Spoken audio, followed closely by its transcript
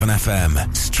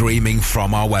FM, streaming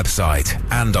from our website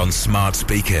and on smart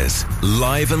speakers,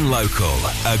 live and local,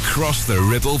 across the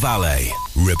Ribble Valley.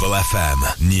 Ribble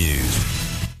FM News.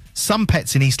 Some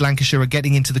pets in East Lancashire are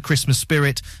getting into the Christmas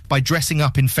spirit by dressing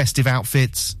up in festive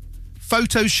outfits.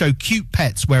 Photos show cute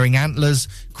pets wearing antlers,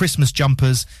 Christmas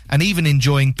jumpers, and even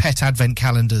enjoying pet advent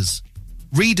calendars.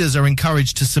 Readers are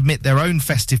encouraged to submit their own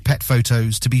festive pet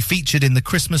photos to be featured in the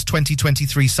Christmas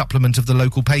 2023 supplement of the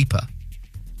local paper.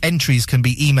 Entries can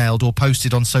be emailed or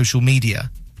posted on social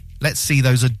media. Let's see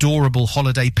those adorable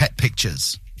holiday pet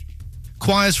pictures.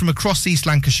 Choirs from across East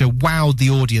Lancashire wowed the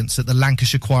audience at the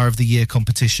Lancashire Choir of the Year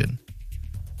competition.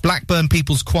 Blackburn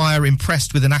People's Choir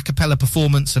impressed with an a cappella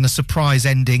performance and a surprise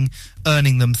ending,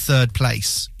 earning them third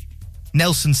place.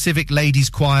 Nelson Civic Ladies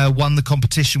Choir won the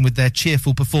competition with their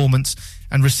cheerful performance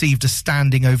and received a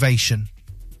standing ovation.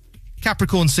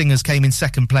 Capricorn Singers came in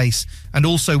second place and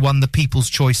also won the People's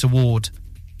Choice Award.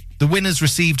 The winners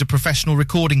received a professional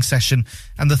recording session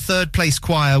and the third place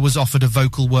choir was offered a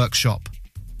vocal workshop.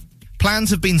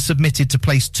 Plans have been submitted to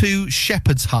place 2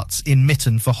 shepherd's huts in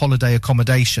Mytton for holiday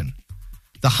accommodation.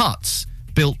 The huts,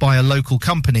 built by a local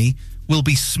company, will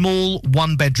be small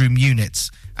one-bedroom units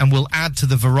and will add to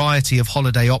the variety of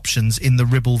holiday options in the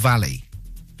Ribble Valley.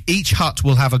 Each hut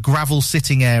will have a gravel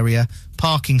sitting area,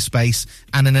 parking space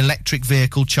and an electric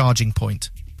vehicle charging point.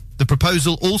 The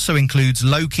proposal also includes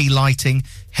low-key lighting,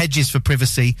 hedges for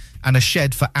privacy and a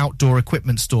shed for outdoor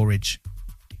equipment storage.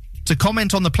 To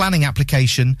comment on the planning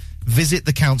application, visit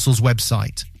the council's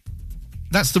website.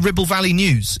 That's the Ribble Valley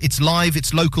News. It's live,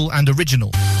 it's local and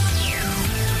original.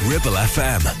 Ribble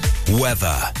FM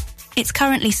weather. It's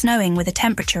currently snowing with a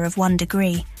temperature of 1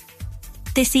 degree.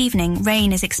 This evening,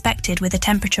 rain is expected with a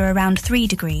temperature around 3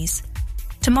 degrees.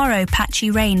 Tomorrow, patchy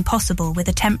rain possible with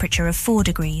a temperature of 4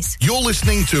 degrees. You're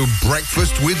listening to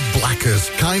Breakfast with Blackers,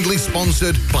 kindly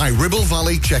sponsored by Ribble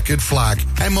Valley Checkered Flag.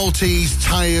 MOTs,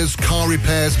 tyres, car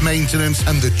repairs, maintenance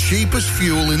and the cheapest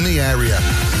fuel in the area.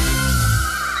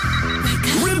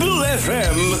 Ribble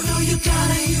FM. You know you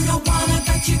gotta, you don't wanna,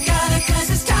 but you gotta, 'cause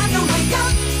it's time to wake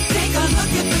up. Take a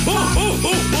look at the clock.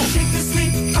 Shake the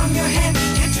sleep from your head.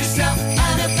 Get yourself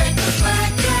out of bed.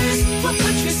 Blackers will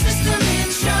put your system in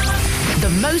shock. The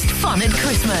most fun at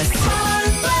Christmas.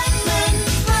 Blackers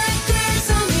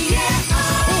on the air.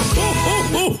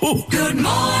 Good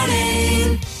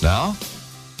morning. Now,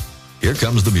 here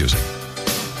comes the music.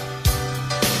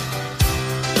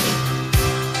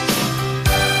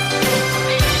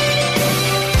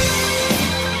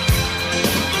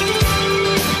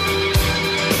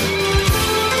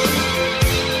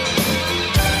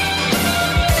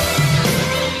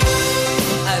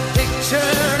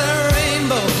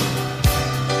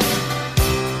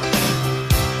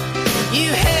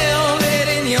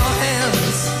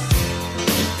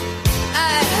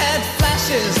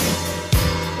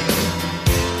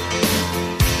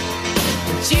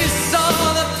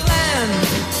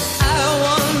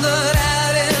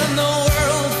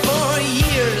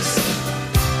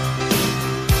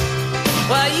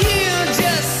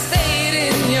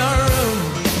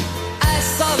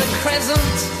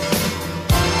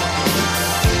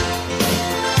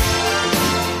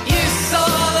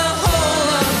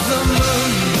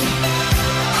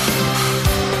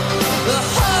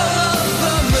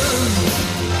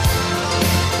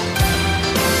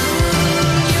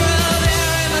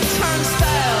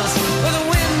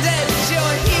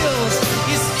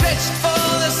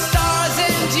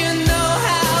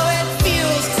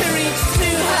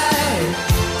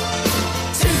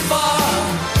 Too far,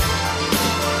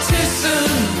 too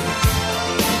soon.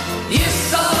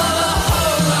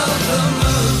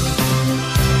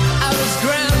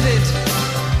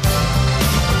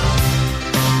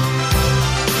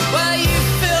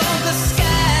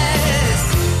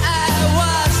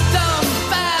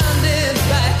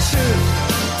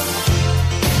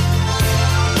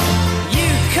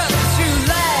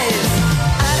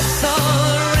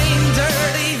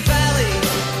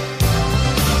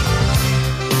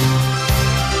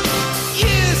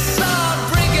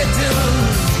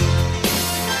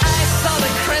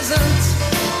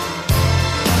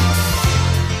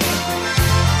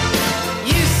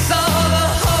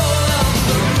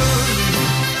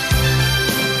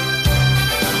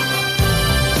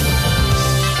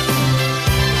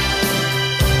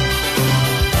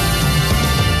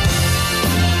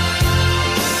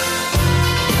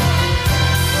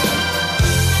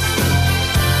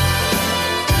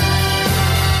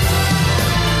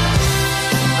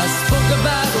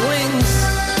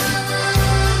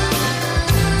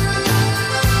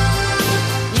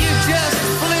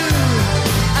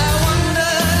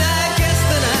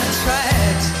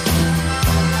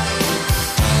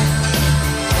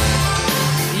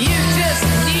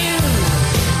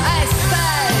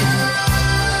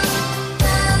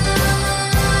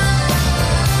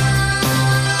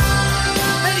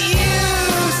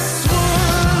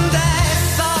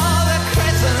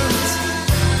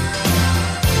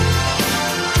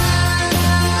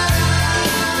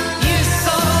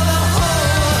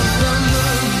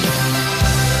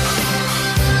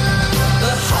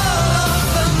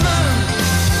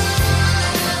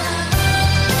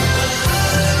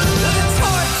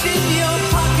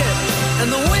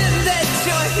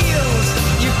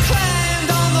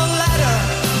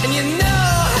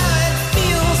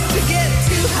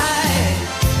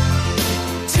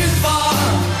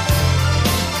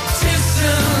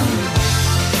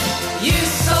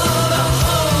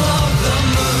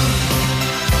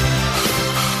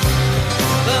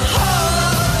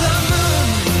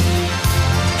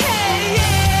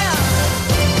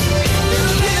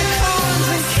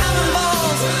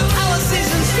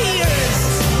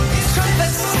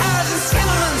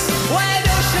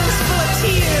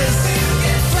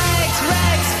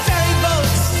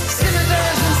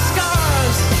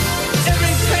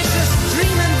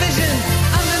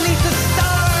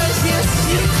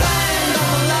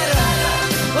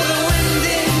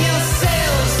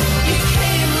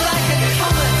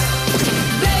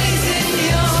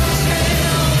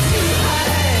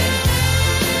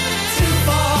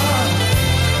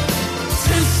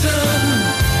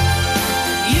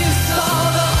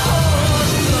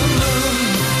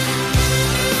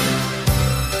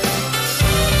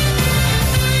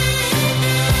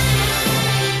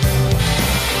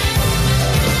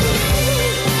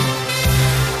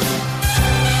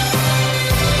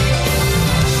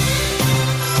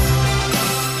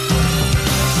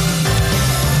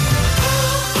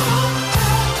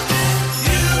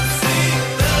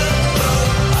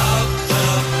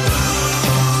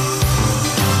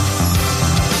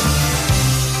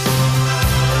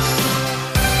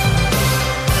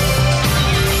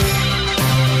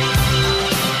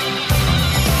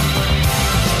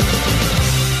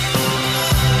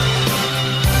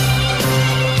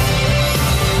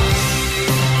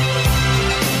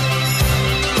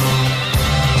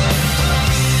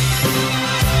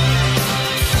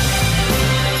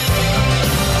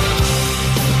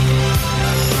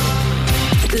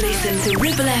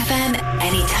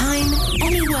 Anytime,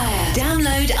 anywhere.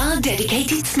 Download our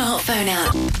dedicated smartphone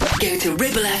app. Go to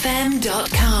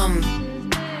ribblefm.com.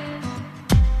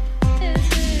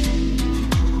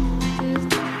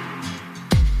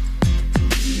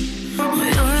 You're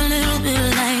a little bit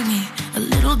like me, a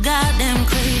little goddamn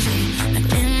crazy. Like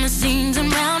limousines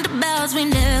and roundabouts, we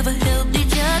never helped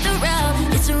each other out.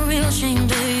 It's a real shame,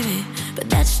 baby, but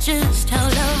that's just how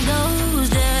love goes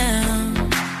down.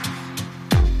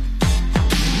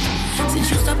 Since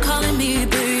you stopped calling me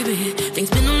baby, things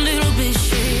been a little bit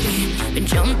shady. Been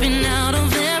jumping out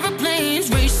of airplanes,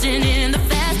 racing in the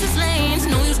fastest lanes.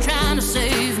 No use trying to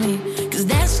save me, 'cause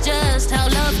that's just how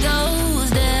love goes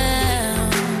down.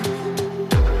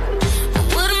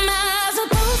 What am I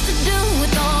supposed to do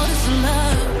with all this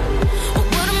love?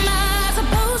 What am I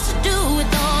supposed to do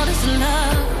with all this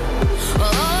love?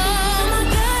 Oh my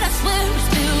God, I swear it's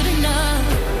still enough.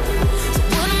 So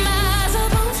what am I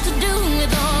supposed to do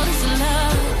with all this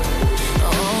love?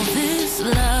 All this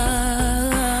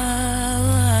love,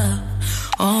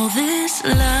 all this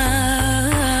love,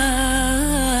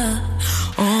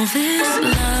 all this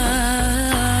love,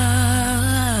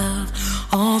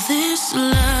 all this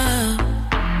love.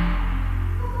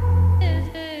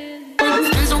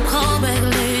 Friends don't call back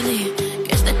lately,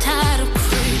 guess they're tired of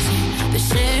crazy. They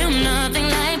say I'm nothing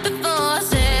like before, I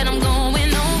said I'm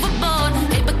going overboard.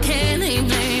 Hey, but can they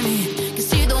blame me? Can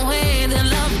see the way that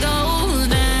love goes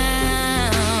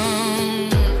down.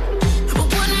 But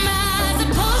what am I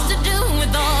supposed to do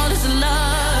with all this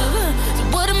love? So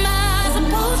what am I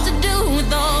supposed to do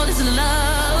with all this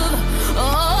love? Oh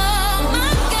my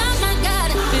God,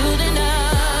 it's building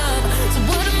up. So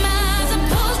what am I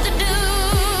supposed to do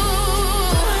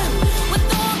with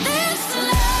all this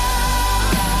love?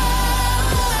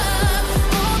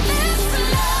 All this love, all this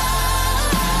love,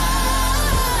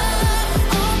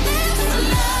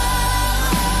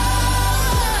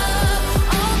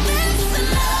 all this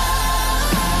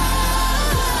love.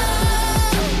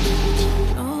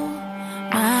 Oh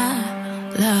my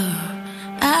love,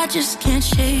 I just can't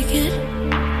shake it.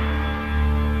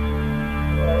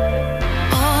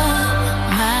 Oh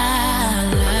my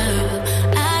love,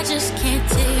 I just can't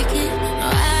take it. No,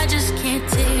 I just can't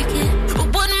take it. But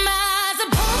what am I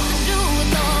supposed to do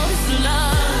with all this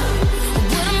love?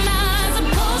 What am I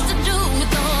supposed to do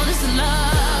with all this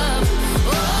love?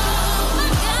 Oh my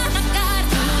God, it's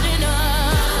building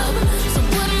up. So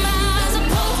what am I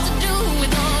supposed to do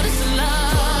with all this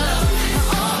love?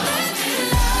 All this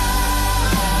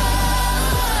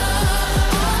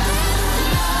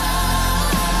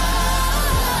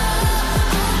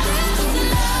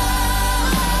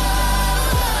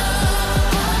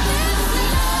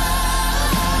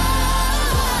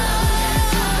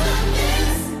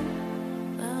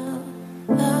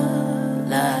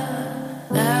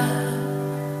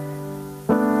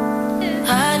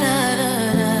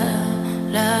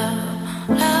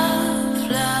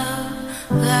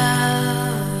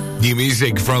New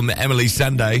music from Emily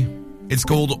Sandé. It's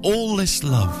called All This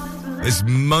Love. This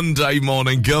Monday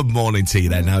morning, good morning to you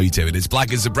then. How you doing? It's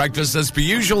Black as a Breakfast as per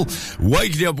usual.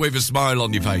 Waking up with a smile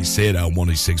on your face here on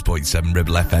 106.7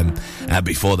 Ribble FM. And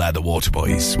before that, the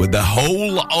Waterboys with The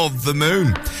Whole of the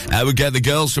Moon. We'll get the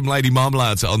girls from Lady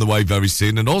Marmalade on the way very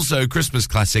soon. And also a Christmas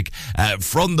classic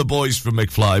from the boys from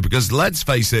McFly. Because let's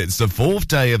face it, it's the 4th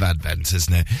day of Advent,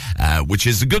 isn't it? Which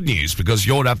is the good news because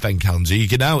your Advent calendar, you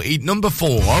can now eat number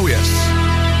 4. Oh, yes.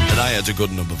 And I had a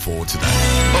good number 4 today.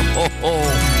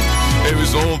 It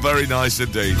was all very nice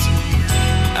indeed.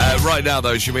 Right now,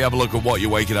 though, should we have a look at what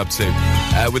you're waking up to?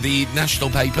 With the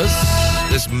national papers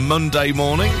this Monday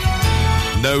morning.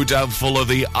 No doubt full of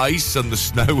the ice and the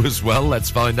snow as well.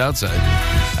 Let's find out.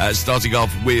 Starting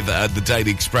off with the Daily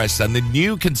Express, and the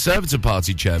new Conservative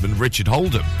Party chairman, Richard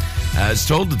Holdham, has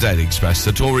told the Daily Express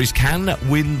the Tories can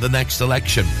win the next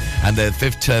election and their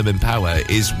 5th term in power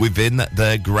is within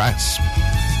their grasp.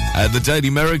 The Daily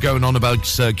Mirror going on about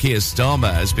Sir Keir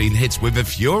Starmer has been hit with a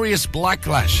furious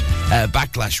backlash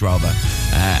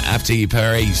after he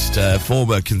praised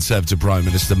former Conservative Prime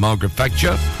Minister Margaret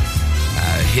Thatcher.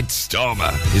 Hit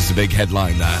Starmer is the big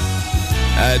headline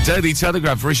there. Daily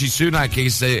Telegraph, Rishi Sunak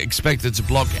is expected to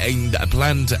block a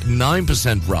planned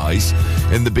 9% rise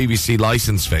in the BBC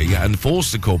licence fee and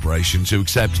force the corporation to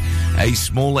accept a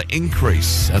smaller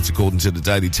increase. That's according to the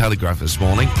Daily Telegraph this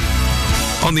morning.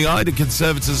 On the eye, the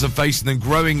Conservatives are facing a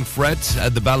growing threat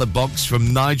at the ballot box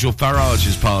from Nigel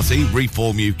Farage's party,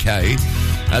 Reform UK.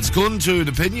 That's according to an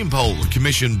opinion poll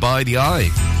commissioned by the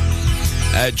Eye.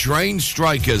 Train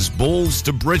strikers, balls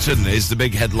to Britain is the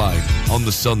big headline on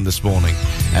The Sun this morning.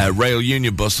 Rail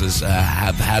union buses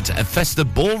have had a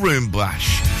festive ballroom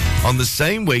bash on the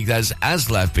same week as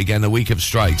ASLEF began a week of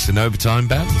strikes and overtime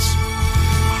bans.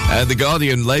 The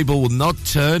Guardian label will not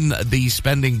turn the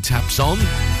spending taps on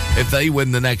if they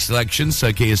win the next election,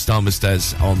 so Keir Starmer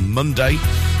says on Monday.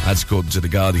 That's according to The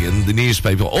Guardian. The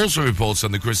newspaper also reports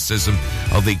on the criticism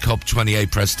of the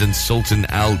COP28 President Sultan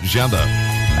Al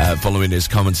Jaber following his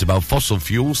comments about fossil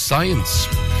fuel science.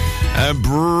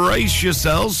 Brace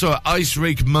yourselves for Ice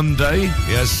Rink Monday.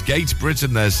 Yes, Skate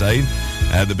Britain, they're saying.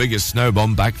 The biggest snow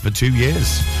bomb back for 2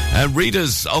 years.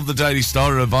 Readers of the Daily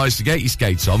Star are advised to get your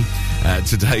skates on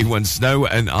today when snow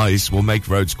and ice will make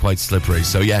roads quite slippery.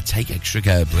 So, yeah, take extra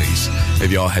care, please,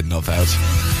 if you're heading off out.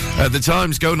 The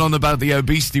Times going on about the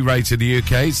obesity rate in the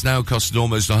UK. It's now costing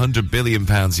almost £100 billion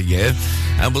a year.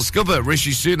 And we'll scupper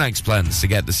Rishi Sunak's plans to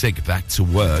get the sick back to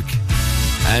work.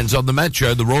 And on the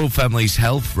Metro, the royal family's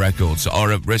health records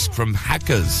are at risk from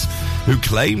hackers who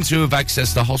claim to have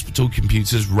accessed the hospital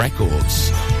computer's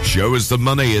records. Show us the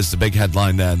money is the big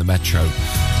headline there in the Metro.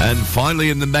 And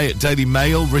finally, in the Daily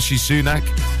Mail, Rishi Sunak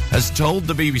has told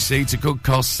the BBC to cut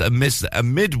costs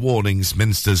amid warnings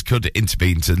ministers could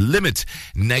intervene to limit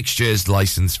next year's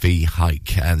licence fee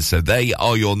hike. And so they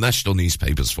are your national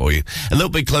newspapers for you. A little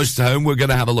bit close to home, we're going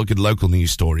to have a look at local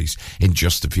news stories in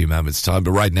just a few moments' time.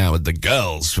 But right now, the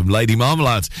girls from Lady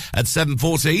Marmalade at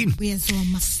 7:14. Where's all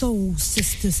my soul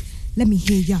sisters? Let me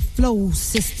hear your flow,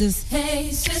 sisters.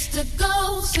 Hey, sister,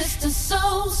 go, sister,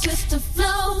 soul, sister,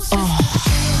 flow, sister.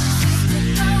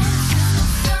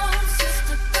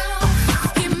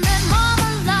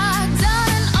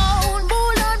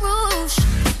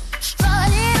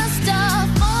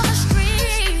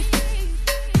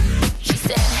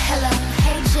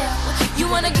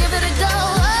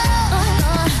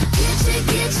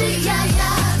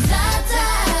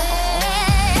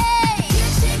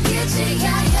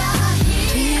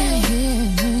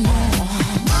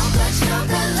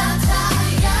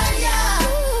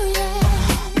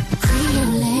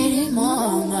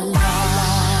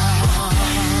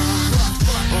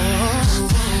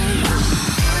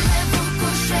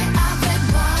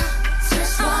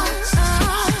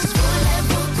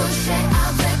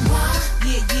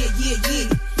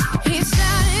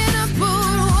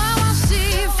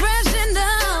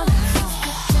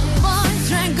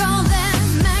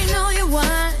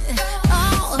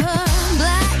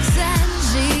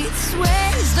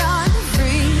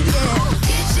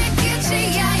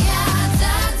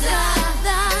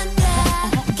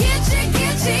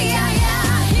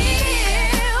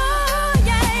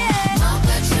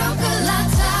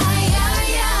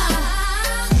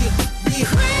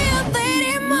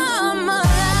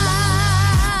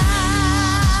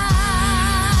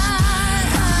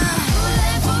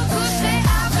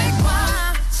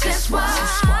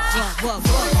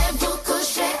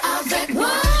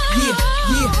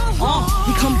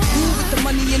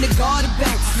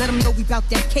 Let them know we bout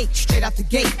that cake straight out the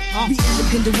gate. Be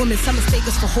independent women, some mistake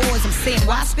us for whores. I'm saying,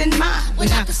 why spend mine when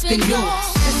I can spend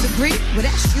yours? Disagree? Well,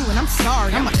 that's you, and I'm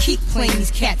sorry. I'ma keep playing these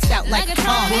cats out like a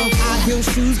car. High heel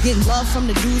shoes, getting love from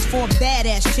the dudes for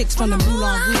badass chicks from the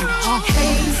Moulin Rouge.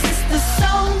 Hey, sisters,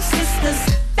 soul sisters,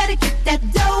 better get that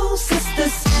dough,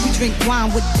 sisters. We drink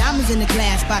wine with diamonds in the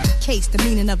glass by the case, the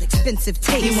meaning of expensive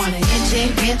taste. You want a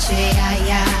inche, yeah,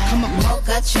 yeah. Come on,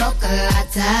 mocha chocolate.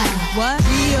 What?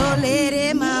 Rio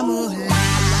Lady Mama.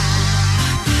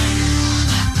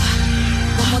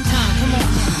 One more time, come on.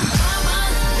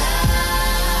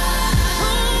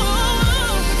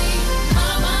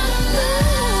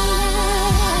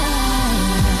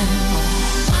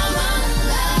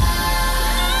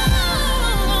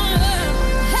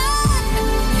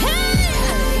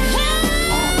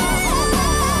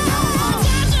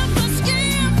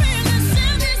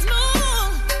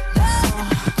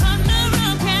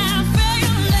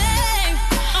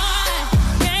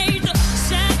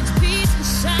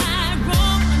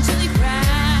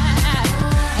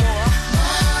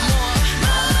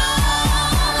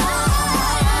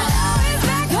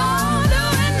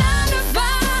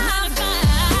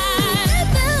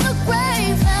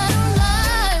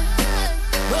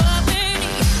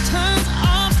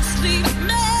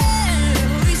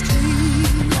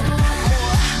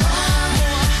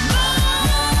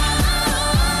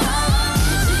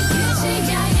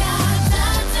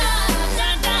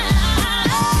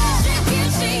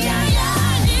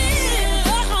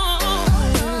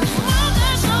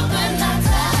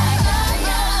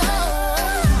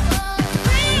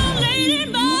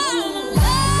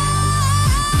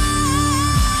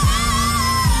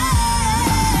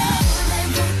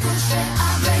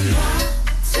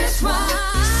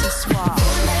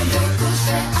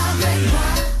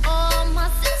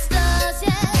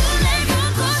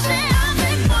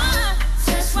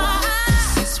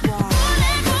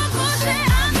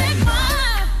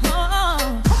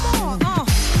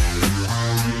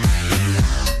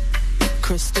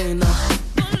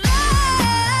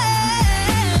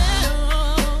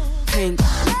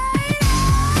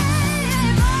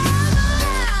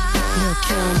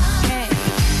 again. Hey,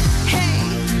 hey.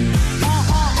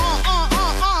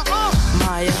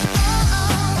 Maya.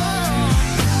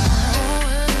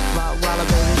 Rottweiler,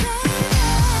 baby.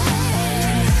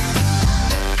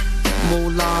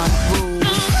 Moulin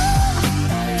Rouge.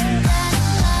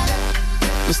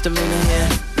 Misdemeanor here.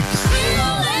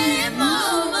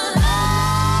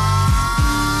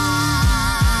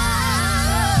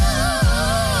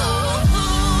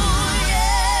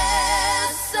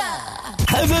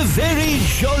 Have a very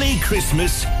jolly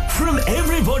Christmas from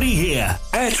everybody here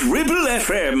at Ribble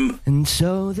FM. And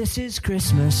so this is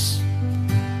Christmas.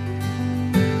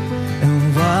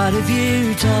 And what have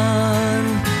you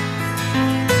done?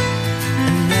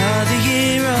 Another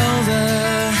year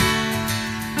over.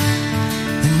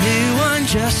 A new one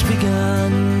just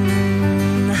begun.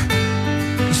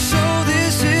 So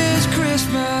this is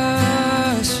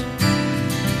Christmas.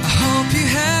 I hope you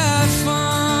have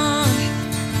fun.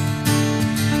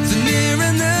 The near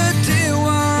and the dear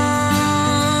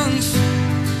ones,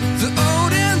 the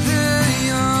old and the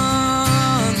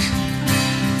young.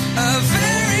 A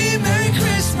very Merry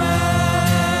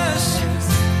Christmas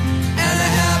and a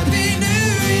Happy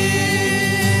New Year.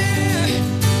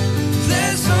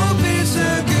 Let's hope it's a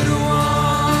good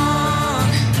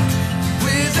one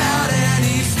without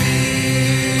any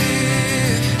fear.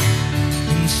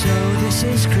 And so this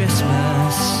is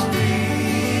Christmas.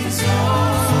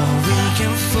 For weak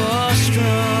and for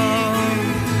strong,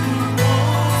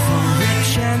 for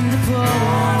rich and the poor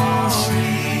ones.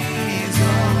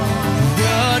 The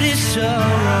world is so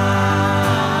wrong.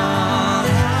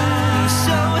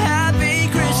 So happy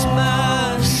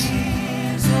Christmas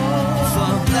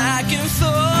for black and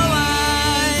for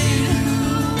white,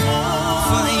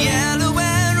 for the yellow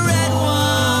and red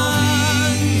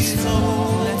ones.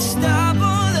 Let's stop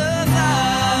all the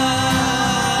lies.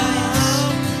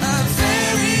 A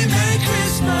very Merry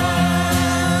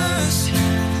Christmas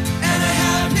and a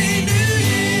Happy New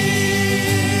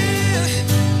Year.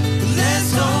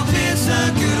 Let's hope it's a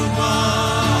good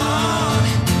one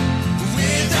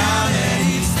without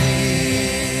any fear.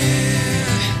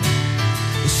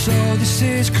 So this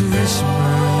is Christmas.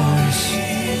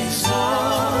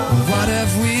 What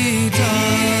have we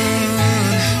done?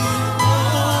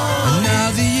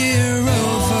 Another year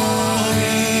over,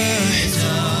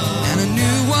 and a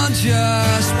new one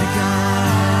just begun.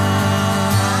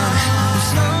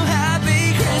 So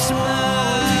happy Christmas.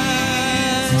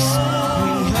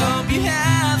 We hope you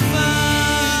have fun.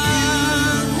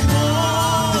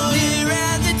 The near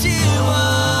and the dear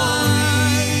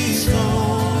ones, the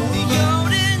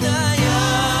old and the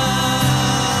young.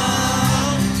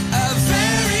 A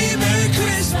very Merry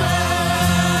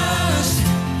Christmas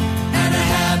and a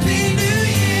Happy New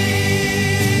Year.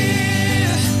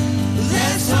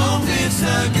 Let's hope it's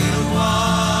a good one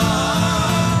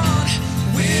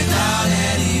without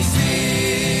any fear.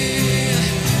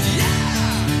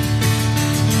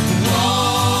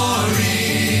 War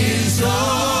is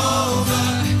over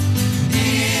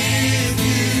if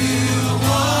you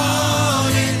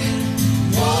want it.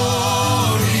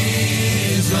 War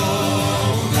is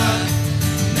over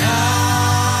now.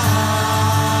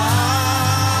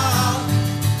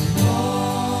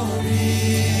 War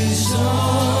is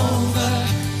over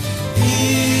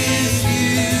if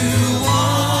you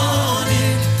want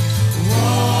it.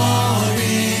 War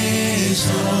is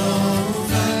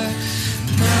over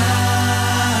now.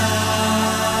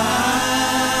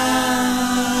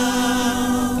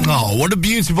 Oh, what a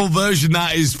beautiful version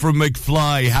that is from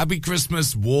McFly. Happy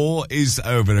Christmas, war is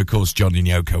over. And of course, John and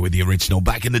Yoko with the original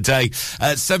back in the day.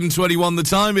 At 7:21 the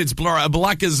time, it's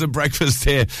Blackers and Breakfast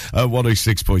here at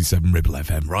 106.7 Ribble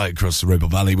FM, right across the Ribble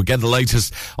Valley. We'll get the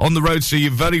latest on the road to you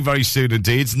very, very soon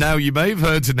indeed. Now, you may have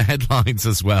heard in the headlines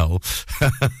as well,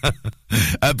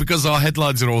 because our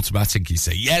headlines are automatic, you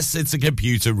see. Yes, it's a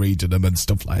computer reading them and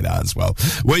stuff like that as well,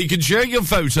 where you can share your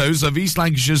photos of East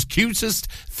Lancashire's cutest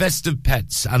festive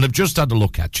pets. And I've just had a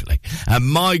look, actually. And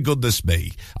my goodness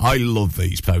me, I love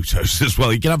these photos as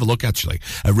well. You can have a look, actually,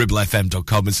 at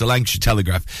ribblefm.com. It's the Lancashire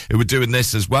Telegraph who were doing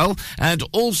this as well. And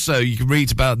also, you can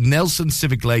read about Nelson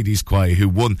Civic Ladies Choir, who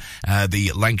won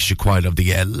the Lancashire Choir of the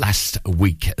Year last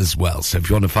week as well. So if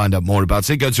you want to find out more about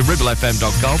it, go to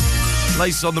ribblefm.com.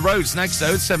 Latest on the roads next,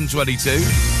 though, it's 7:22.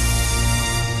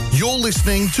 You're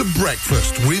listening to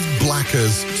Breakfast with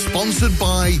Blackers, sponsored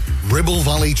by Ribble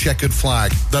Valley Checkered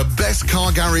Flag, the best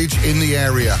car garage in the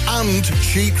area, and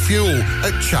cheap fuel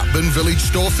at Chapman Village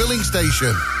Store Filling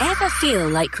Station. Ever feel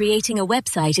like creating a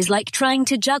website is like trying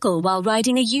to juggle while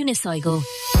riding a unicycle?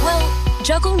 Well,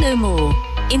 juggle no more.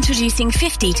 Introducing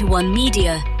 50 to 1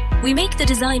 Media. We make the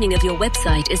designing of your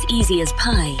website as easy as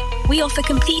pie. We offer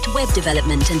complete web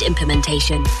development and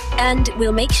implementation. And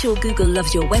we'll make sure Google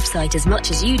loves your website as much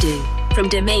as you do. From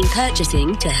domain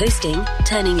purchasing to hosting,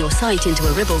 turning your site into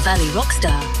a Ribble Valley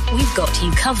rockstar, we've got you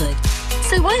covered.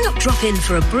 So why not drop in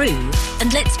for a brew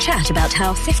and let's chat about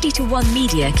how 50-to-1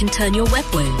 Media can turn your web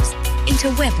woes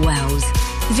into web wows.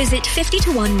 Visit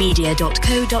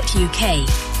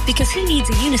 50to1media.co.uk because who needs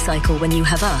a unicycle when you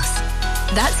have us?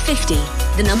 That's 50,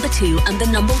 the number 2 and the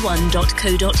number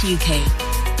 1.co.uk.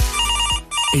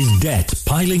 Is debt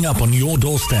piling up on your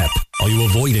doorstep? Are you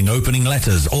avoiding opening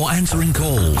letters or answering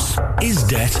calls? Is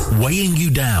debt weighing you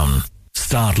down?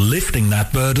 Start lifting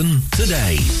that burden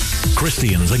today.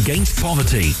 Christians Against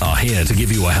Poverty are here to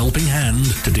give you a helping hand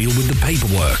to deal with the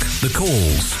paperwork, the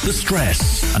calls, the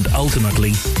stress, and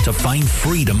ultimately to find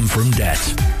freedom from debt.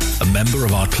 A member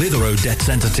of our Clitheroe Debt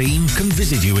Centre team can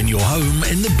visit you in your home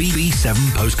in the BB7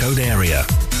 postcode area.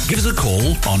 Give us a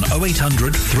call on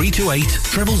 0800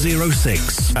 328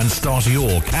 0006 and start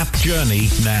your CAP journey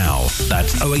now.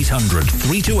 That's 0800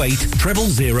 328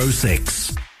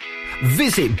 0006.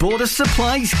 Visit Border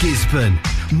Supplies Gisborne.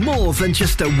 More than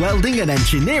just a welding and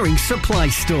engineering supply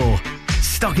store.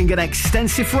 Stocking an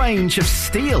extensive range of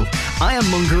steel,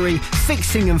 ironmongery,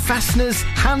 fixing and fasteners,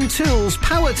 hand tools,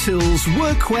 power tools,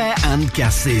 workwear and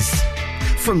gases.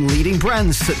 From leading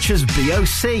brands such as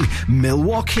BOC,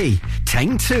 Milwaukee,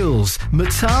 Tang Tools,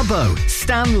 Metabo,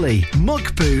 Stanley,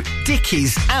 Muck Boot,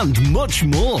 Dickies and much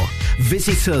more.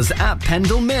 Visit us at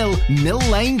Pendle Mill, Mill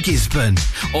Lane, Gisborne,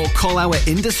 or call our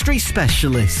industry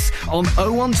specialists on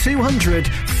 01200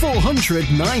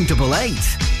 400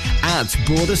 988. At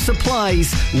Border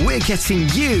Supplies, we're getting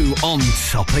you on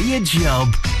top of your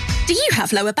job. Do you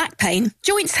have lower back pain,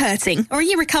 joints hurting, or are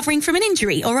you recovering from an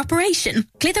injury or operation?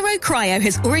 Clitheroe Cryo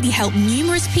has already helped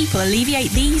numerous people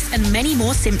alleviate these and many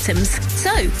more symptoms.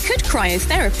 So, could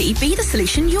cryotherapy be the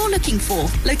solution you're looking for?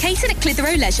 Located at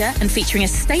Clitheroe Leisure and featuring a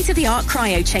state-of-the-art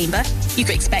cryo chamber, you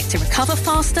can expect to recover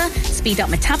faster, speed up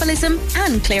metabolism,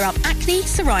 and clear up acne,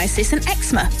 psoriasis, and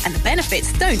eczema. And the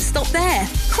benefits don't stop there.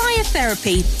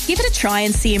 Cryotherapy. Give it a try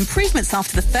and see improvements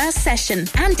after the first session,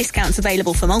 and discounts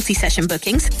available for multi-session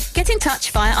bookings. Get in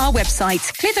touch via our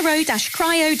website,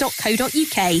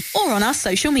 clitheroe-cryo.co.uk, or on our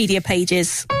social media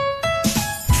pages.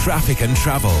 Traffic and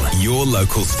Travel, your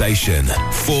local station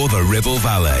for the Ribble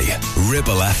Valley.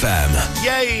 Ribble FM.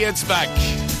 Yay, it's back.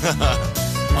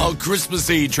 Oh, Christmas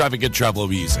Eve traffic and travel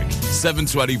music.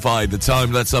 7:25 the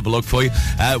time. Let's have a look for you.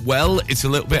 Well, it's a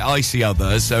little bit icy out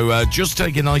there, so just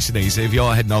take it nice and easy if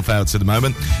you're heading off out at the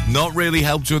moment. Not really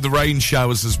helped with the rain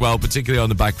showers as well, particularly on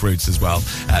the back routes as well.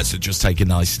 So just take it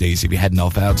nice and easy if you're heading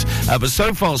off out. But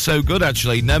so far, so good,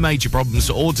 actually. No major problems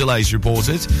or delays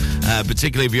reported,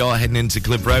 particularly if you're heading into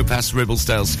Clitheroe past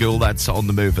Ribblesdale School. That's on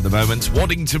the move at the moment.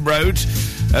 Waddington Road,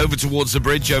 over towards the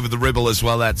bridge over the Ribble as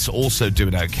well. That's also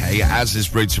doing okay, as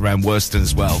is routes around Worston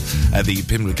as well. The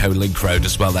Pimlico Link Road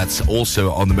as well, that's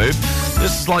also on the move.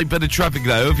 There's a slight bit of traffic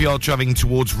though if you're travelling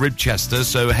towards Ribchester,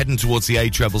 so heading towards the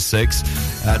A666,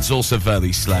 that's also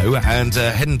fairly slow, and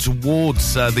heading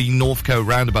towards the Northcote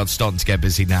roundabout starting to get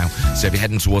busy now, so if you're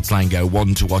heading towards Lango,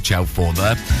 one to watch out for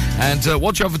there. And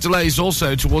watch out for delays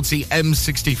also towards the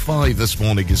M65 this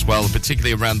morning as well,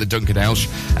 particularly around the Duncan House.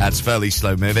 That's fairly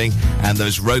slow moving, and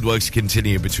those roadworks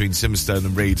continue between Simmerstone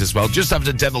and Reed as well, just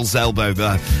after Devil's Elbow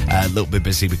there. A little bit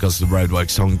busy because of the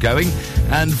roadworks ongoing.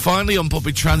 And finally, on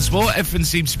public transport, everything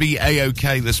seems to be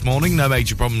A-OK this morning. No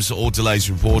major problems or delays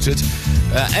reported.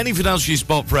 Anything else you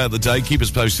spot throughout the day, keep us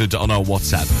posted on our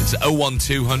WhatsApp. It's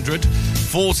 01200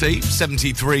 40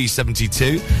 73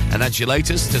 72, and that's your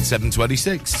latest at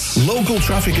 7:26. Local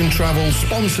traffic and travel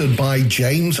sponsored by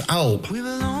James Alp. We're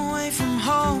a long way from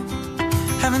home,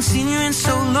 haven't seen you in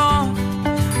so long,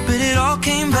 but it all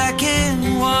came back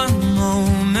in one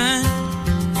moment.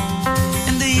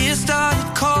 The year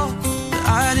started cold, but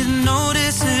I didn't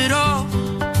notice it all.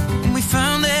 And we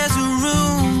found there's a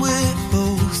room we're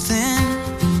both in.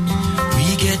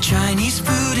 We get Chinese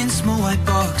food in small white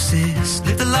boxes,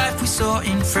 live the life we saw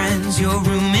in Friends. Your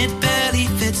room, it barely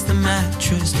fits the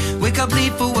mattress. Wake up,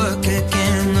 leave for work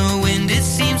again. The wind, it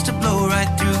seems to blow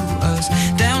right through us.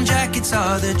 Down jackets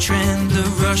are the trend, the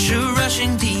rush of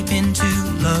rushing deep into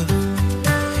love.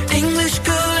 English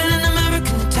girl in an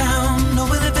American town, no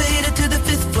elevator to the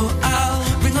 5th floor. I'll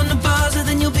ring on the buzzer,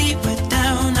 then you'll be right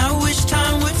down. I wish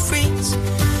time would freeze.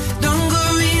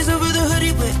 Dungarees over the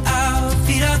hoodie, we're out.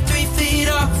 Feet are 3 feet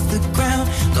off the ground.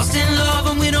 Lost in love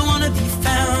and we don't wanna be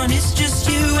found. It's just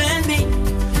you and me,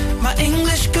 my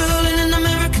English girl in an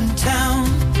American town.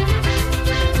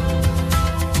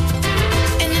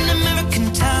 In an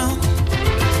American town.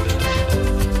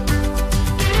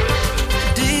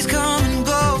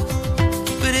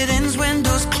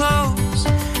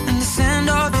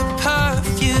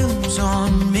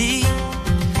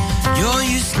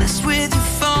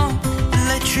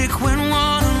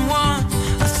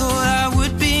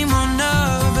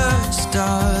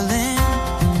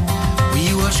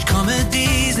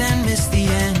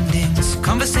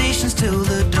 till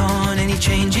the dawn. Any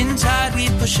change in tide, we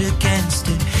push against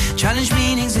it. Challenge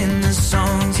meanings in the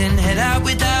songs and head out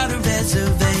without a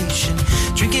reservation.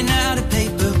 Drinking out of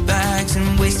paper bags and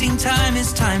wasting time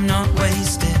is time not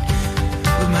wasted.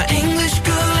 With my English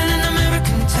girl in an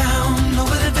American town, no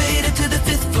elevator to the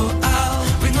 5th floor. I'll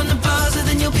ring on the buzzer,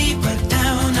 then you'll be right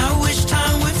down. I wish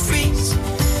time would freeze.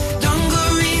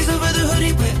 Dungarees over the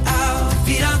hoodie we're out.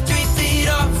 Feet out 3 feet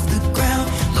off the ground.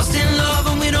 Lost in love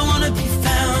and we don't wanna be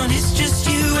found. It's just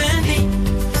you and me.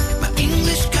 My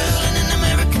English girl in an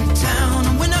American town.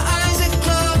 And when our eyes are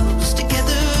closed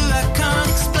together, I can't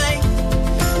explain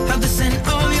how the scent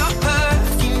of your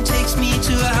perfume takes me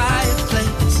to a higher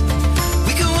place.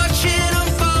 We can watch it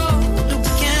unfold, or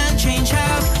we can change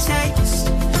how it tastes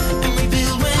and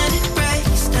rebuild when it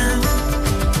breaks down.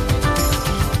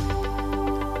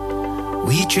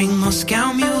 We drink Moscow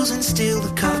mules and steal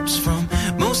the cups from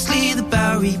mostly the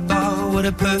Bowery Bar. What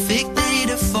a perfect day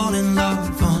to fall in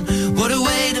love on. What a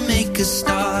way to make a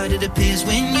start. It appears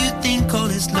when you think all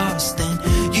is lost, then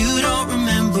you don't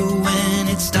remember when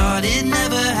it started.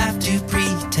 Never have to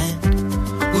pretend.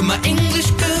 With my English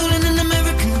girl in an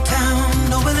American town,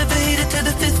 no elevator to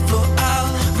the 5th floor.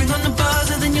 I'll ring on the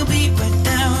buzzer, then you'll be right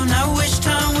down. I wish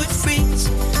time would freeze.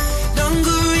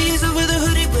 Dungarees over the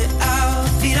hoodie we're out.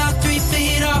 Feet out 3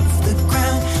 feet off the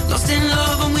ground. Lost in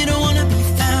love and we don't wanna be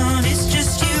found. It's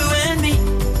just you and me.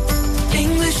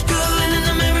 English girl in an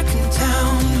American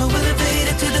town, no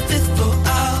elevator to the 5th floor.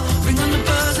 I'll ring on the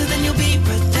buzzer, then you'll be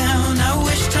right down. I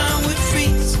wish time would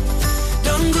freeze.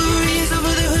 Dungarees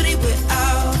over the hoodie we're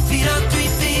out. Feet out 3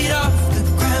 feet off the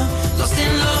ground. Lost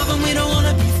in love and we don't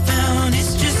wanna be found.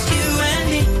 It's just you and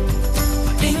me.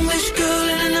 English girl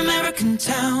in an American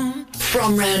town.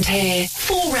 From round here,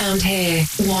 for round here,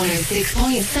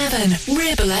 106.7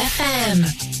 Ribble FM.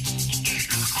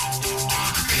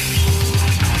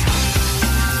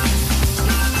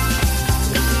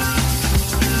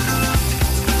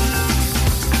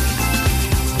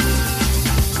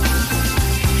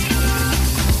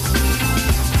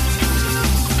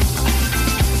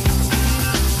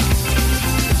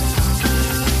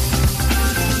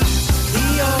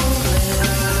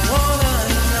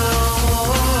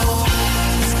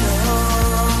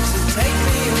 Take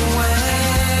me away.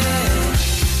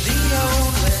 The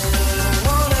only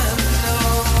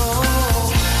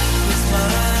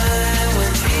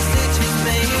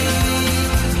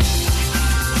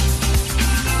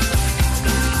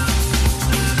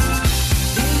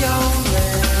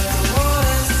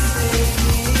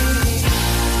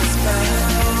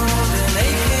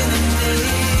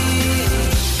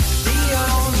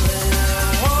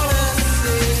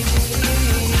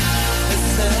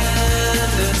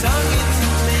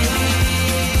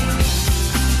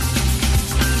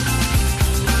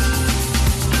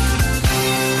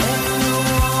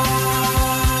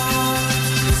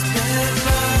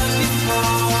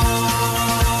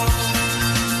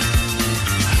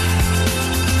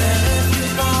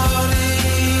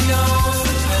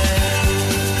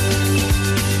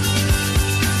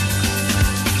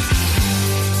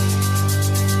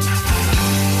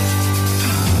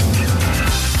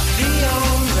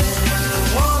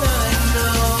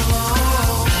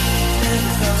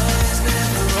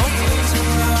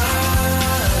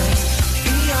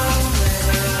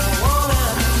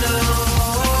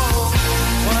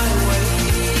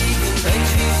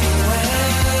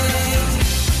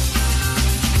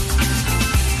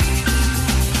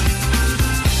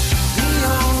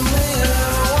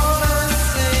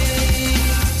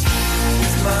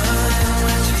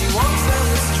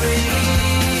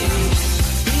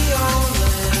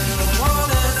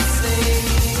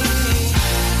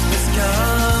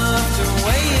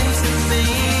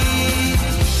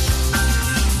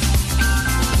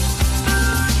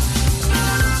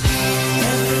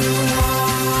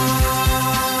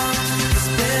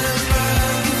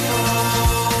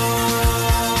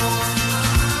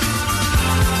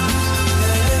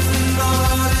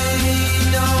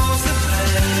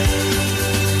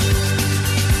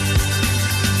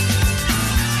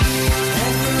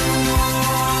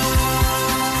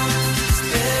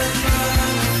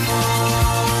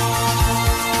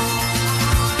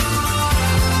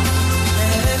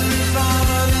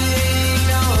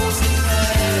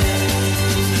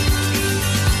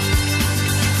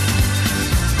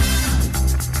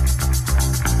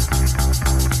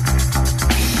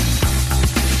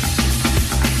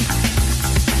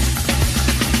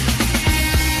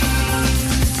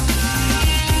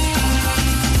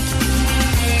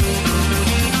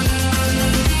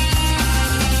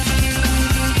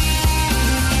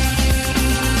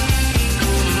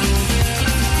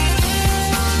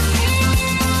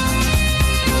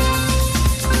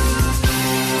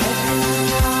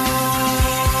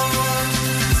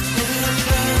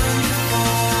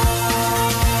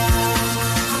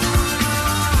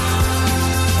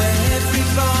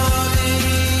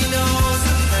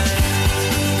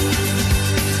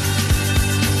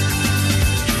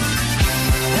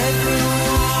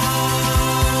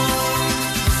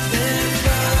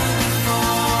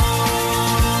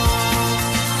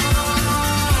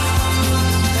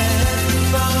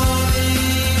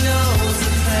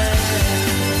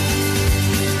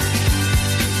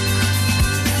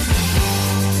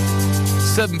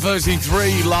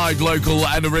 7:33, live, local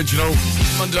and original.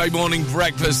 Monday morning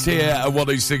breakfast here at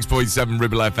 106.7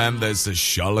 Ribble FM. There's the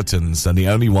Charlatans and the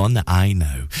only one I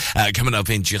know. Coming up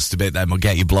in just a bit then, we'll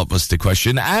get your blockbuster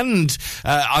question. And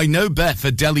I know Beth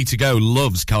at Delhi to Go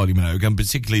loves Kylie Minogue, and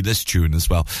particularly this tune as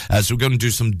well. So we're going to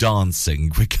do some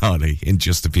dancing with Kylie in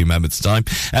just a few moments' time.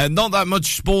 Not that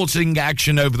much sporting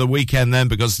action over the weekend then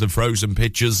because of the frozen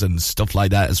pitches and stuff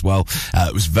like that as well.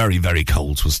 It was very, very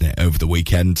cold, wasn't it, over the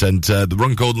weekend? And the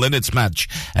Runcorn Linnets match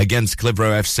against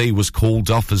Clitheroe FC was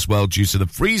called off as well due to the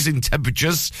freezing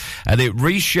temperatures, and it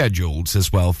rescheduled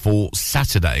as well for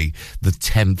Saturday the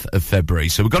 10th of February.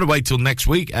 So we've got to wait till next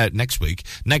year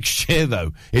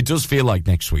though. It does feel like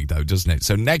next week though, doesn't it?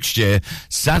 So next year,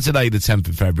 Saturday the 10th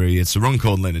of February, it's the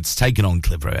Runcorn Linnets taking on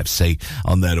Clitheroe FC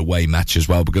on their away match as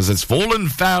well, because it's fallen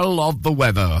foul of the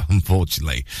weather,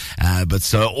 unfortunately.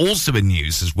 But also in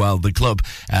news as well, the club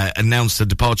announced the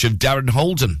departure of Darren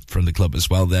Holden from the club as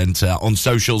well. Then on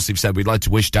socials, they've said, we'd like to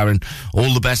wish Darren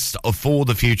all the best for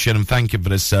the future and thank him for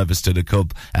his service to the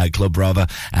club.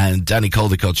 And Danny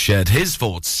Caldecott shared his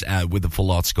thoughts with the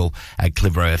full article at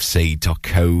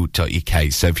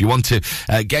clitheroefc.co.uk. So if you want to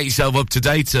get yourself up to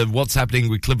date of what's happening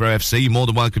with Clitheroe FC, you're more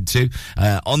than welcome to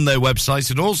on their website,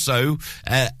 and also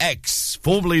X,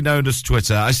 formerly known as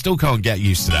Twitter. I still can't get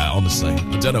used to that, honestly.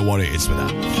 I don't know what it is with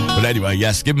that. But anyway,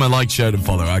 yes, give them a like, share and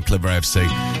follow at Clitheroe FC.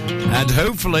 And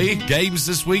hopefully, games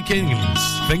this weekend.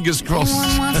 Fingers crossed. No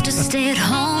one wants to stay at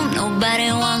home.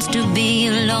 Nobody wants to be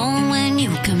alone. When you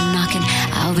come knocking,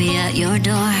 I'll be at your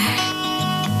door.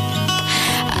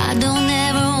 I don't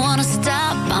ever want to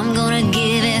stop. I'm gonna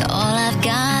give it all I've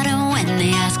got. And when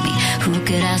they ask me, who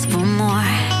could ask for more?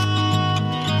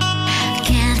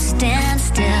 Can't stand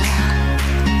still.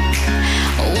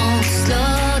 Won't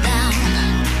slow down.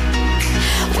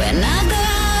 When I go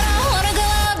out, I wanna go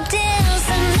out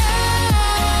dancing.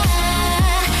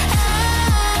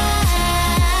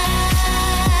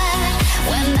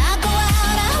 When I go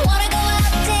out, I wanna go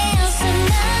out dancing.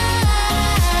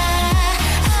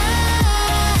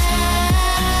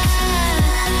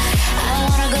 I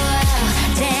wanna go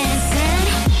out dancing.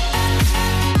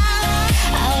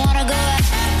 I wanna go out.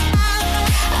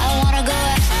 I wanna go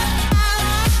out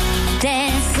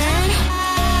dancing.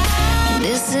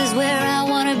 This is where I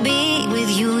wanna be with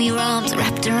you, your arms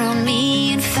wrapped around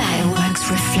me, and fireworks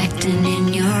reflecting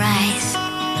in your eyes.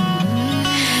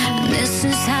 This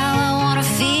is how I wanna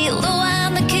feel, the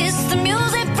wine, the kiss, the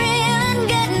music, feeling,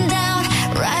 getting down,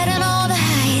 riding all the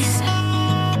highs.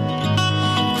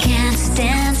 Can't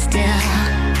stand still,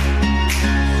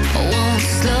 won't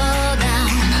slow down.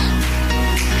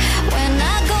 When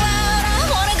I go out, I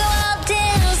wanna go out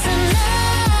dancing.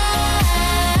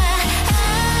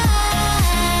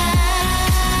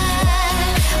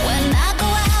 When I go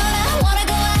out, I wanna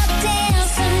go out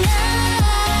dancing.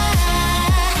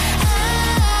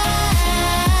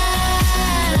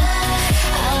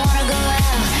 I wanna go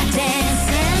out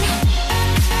dancing.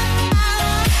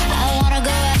 I wanna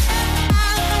go out.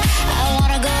 I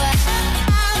wanna go out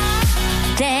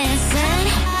dancing.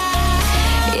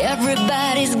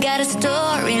 Everybody's got a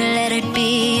story. Let it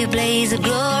be a blaze of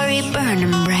glory,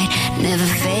 burning bright, never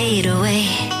fade away.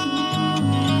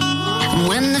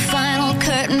 When the final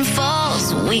curtain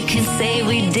falls, we can say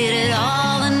we did it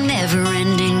all, a never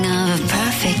ending of a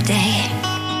perfect day.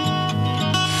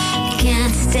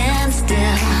 Can't stand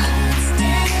still,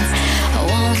 I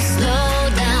won't slow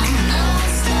down.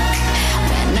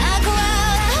 When I go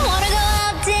out, I wanna go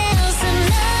out dancing.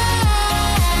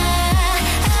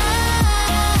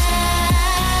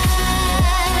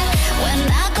 When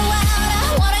I go out, I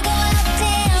wanna go out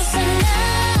dancing.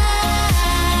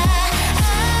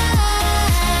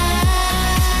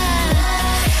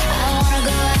 I wanna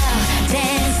go out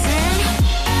dancing.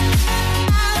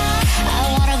 I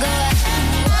wanna go out.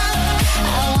 I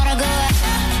wanna go out.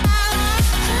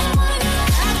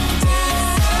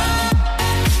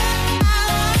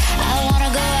 I wanna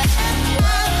go out.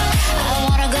 I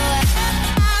wanna go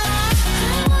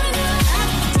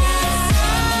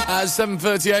At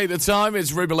 7:38 the time,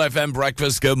 it's Ribble FM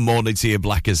Breakfast. Good morning to you,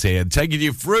 Blackers here. Taking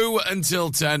you through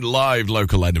until 10, live,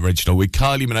 local and original with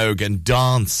Kylie Minogue and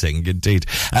dancing, indeed.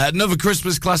 Another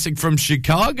Christmas classic from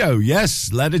Chicago. Yes,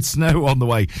 Let It Snow on the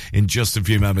way in just a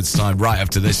few moments' time, right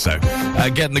after this, though.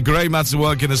 Getting the grey matter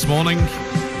working this morning.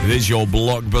 It is your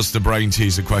blockbuster brain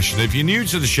teaser question. If you're new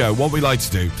to the show, what we like to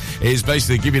do is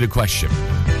basically give you the question.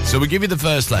 So we give you the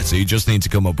first letter. You just need to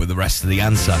come up with the rest of the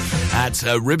answer at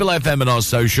Ribble FM and our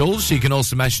socials. You can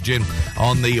also message in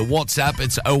on the WhatsApp.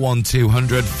 It's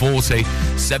 01200 40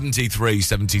 73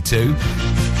 72.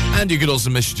 And you can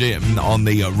also message in on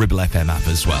the Ribble FM app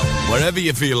as well. Wherever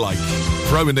you feel like.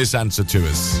 throwing this answer to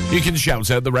us. You can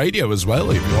shout out the radio as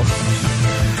well if you want.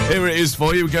 Here it is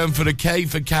for you. We're going for the K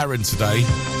for Karen today.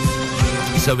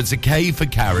 So it's a K for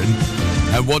Karen.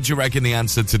 And what do you reckon the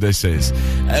answer to this is?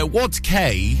 What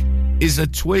K is a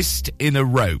twist in a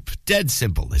rope? Dead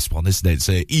simple, this one, isn't it?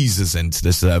 It eases into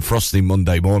this frosty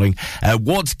Monday morning.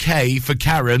 What K for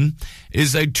Karen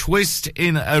is a twist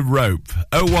in a rope?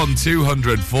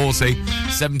 01240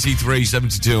 73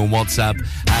 72 on WhatsApp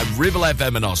at Ribble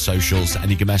FM and our socials,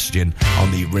 and you can message in on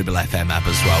the Ribble FM app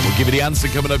as well. We'll give you the answer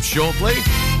coming up shortly.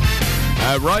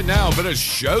 Right now, a bit of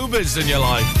showbiz in your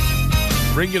life.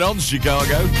 Bring it on,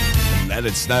 Chicago. Let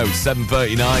it snow,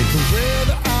 7:39. The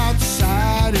weather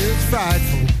outside is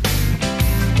frightful,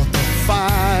 but the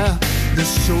fire is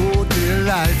so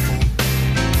delightful.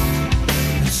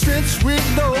 And since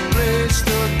we've no place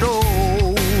to go,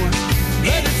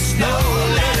 let it snow,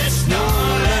 let it snow,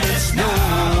 let it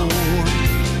snow.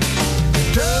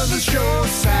 It doesn't show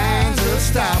signs of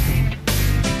stopping,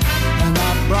 and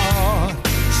I brought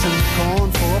some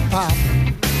corn for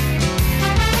popping.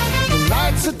 The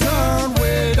lights are turned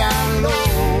way down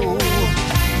low.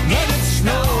 Let it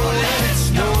snow, let it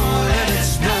snow, let it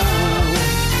snow.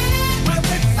 When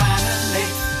we finally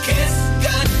kiss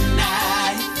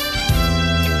goodnight.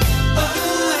 Oh,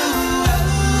 oh,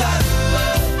 oh,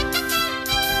 oh.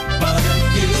 But if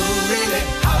you really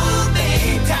hold me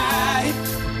tight,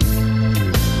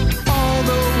 all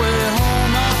the way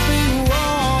home I'll be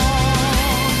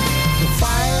warm. The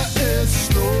fire is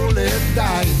slowly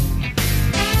dying.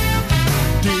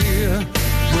 Dear,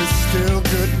 we're still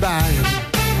goodbye.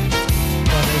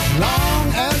 But as long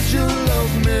as you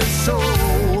love me so,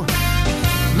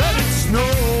 let it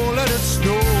snow, let it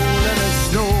snow, let it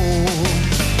snow.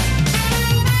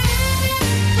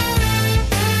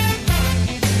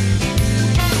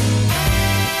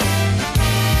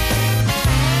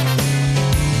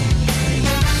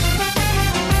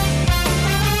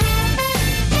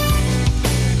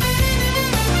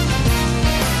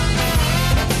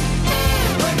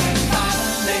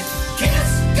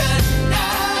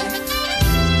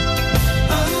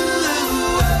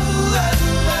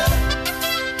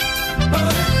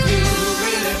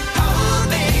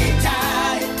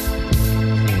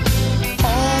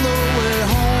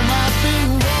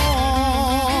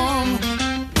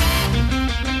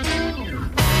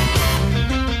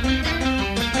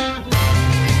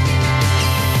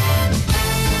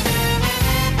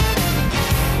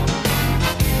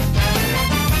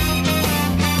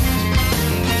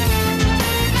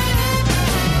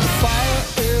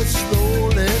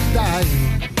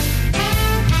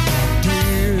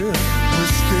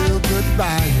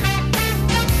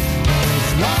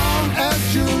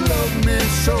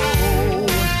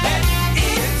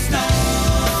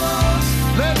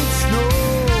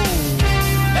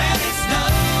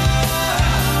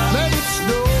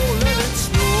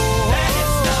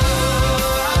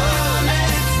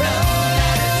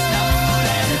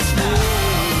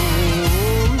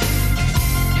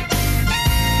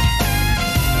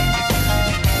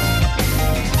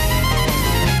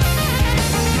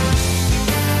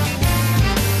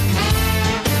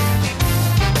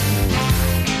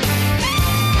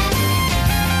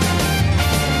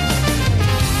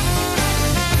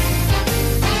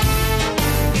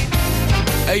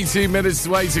 Minutes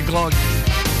to 8 o'clock.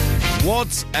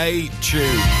 What a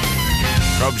tune.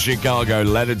 From Chicago,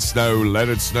 let it snow, let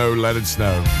it snow, let it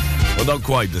snow. Well, not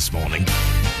quite this morning,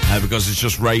 because it's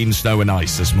just rain, snow and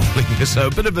ice this morning. So a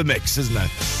bit of a mix, isn't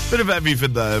it? Bit of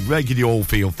everything there, making you all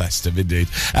feel festive indeed.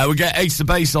 We'll get Ace the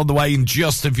Bass on the way in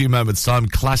just a few moments' time.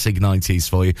 Classic 90s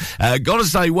for you. Gotta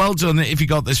say, well done if you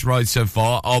got this right so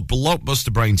far. Our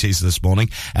blockbuster brain teaser this morning,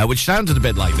 which sounded a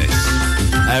bit like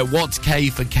this. What's K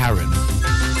for Karen?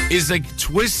 Is a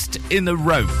twist in the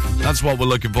rope. That's what we're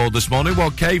looking for this morning.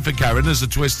 Well, K for Karen is a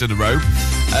twist in the rope.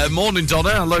 Morning,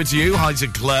 Donna. Hello to you. Hi to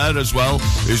Claire as well,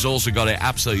 who's also got it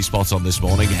absolutely spot on this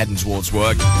morning, heading towards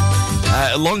work.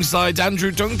 Alongside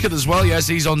Andrew Duncan as well. Yes,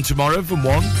 he's on tomorrow from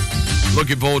 1.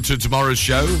 Looking forward to tomorrow's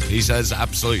show. He says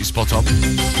absolutely spot on.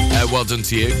 Well done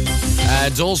to you.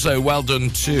 And also well done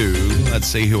to, let's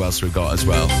see who else we've got as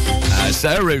well.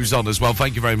 Sarah, who's on as well.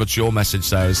 Thank you very much for your message,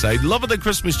 Sarah. Saying, loving the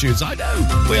Christmas tunes. I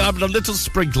know. We're having a little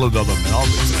sprinkling on them, aren't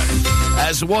we,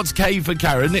 today? So what's K for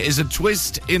Karen is a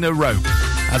twist in a rope.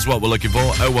 That's what we're looking for.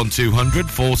 01200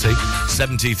 40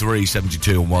 73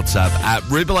 72 on WhatsApp at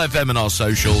Ribble FM and our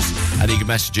socials. And you can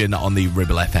message in on the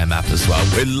Ribble FM app as well.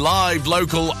 We're live,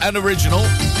 local and original.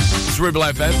 It's Ribble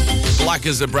FM. Black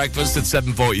as a breakfast at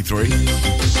 7:43.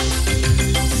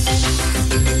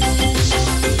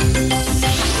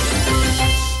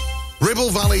 Ribble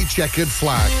Valley Checkered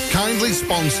Flag kindly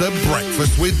sponsor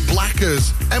Breakfast with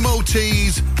Blackers.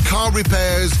 MOTs, car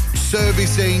repairs,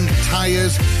 servicing,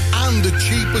 tyres, and the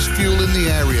cheapest fuel in the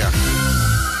area.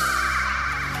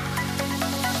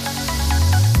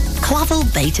 Clavel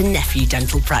Bait and Nephew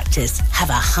Dental Practice have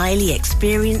a highly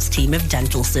experienced team of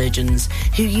dental surgeons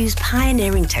who use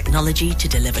pioneering technology to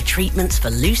deliver treatments for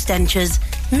loose dentures,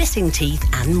 missing teeth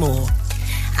and more.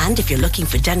 And if you're looking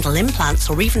for dental implants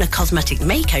or even a cosmetic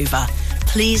makeover,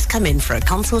 please come in for a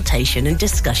consultation and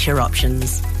discuss your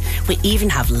options. We even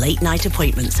have late night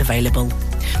appointments available.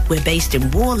 We're based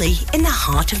in Worley in the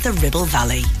heart of the Ribble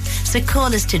Valley. So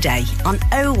call us today on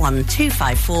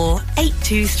 01254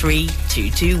 823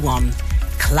 221.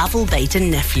 Clavel Bait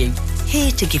and Nephew,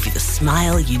 here to give you the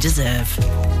smile you deserve.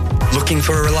 Looking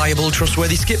for a reliable,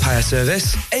 trustworthy skip hire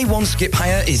service? A1 Skip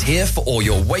Hire is here for all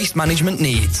your waste management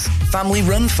needs. Family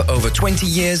run for over 20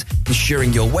 years,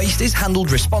 ensuring your waste is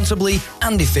handled responsibly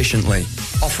and efficiently.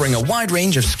 Offering a wide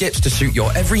range of skips to suit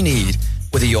your every need,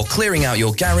 whether you're clearing out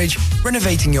your garage,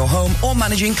 renovating your home, or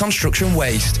managing construction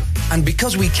waste. And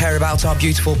because we care about our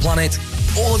beautiful planet,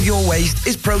 all of your waste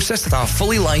is processed at our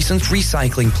fully licensed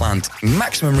recycling plant,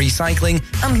 maximum recycling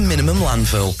and minimum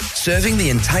landfill, serving the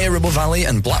entire Ribble Valley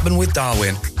and Blackburn with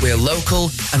Darwen. We're local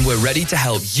and we're ready to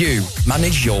help you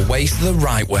manage your waste the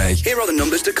right way. Here are the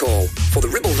numbers to call. For the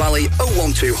Ribble Valley,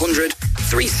 01200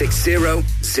 360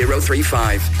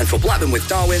 035. And for Blackburn with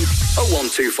Darwen,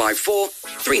 01254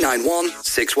 391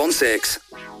 616.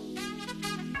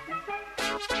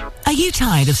 Are you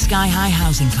tired of sky-high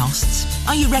housing costs?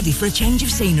 Are you ready for a change of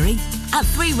scenery? At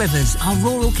Three Rivers, our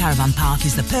rural caravan park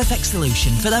is the perfect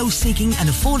solution for those seeking an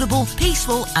affordable,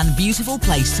 peaceful and beautiful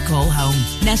place to call home.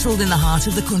 Nestled in the heart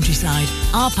of the countryside,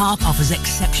 our park offers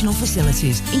exceptional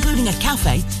facilities, including a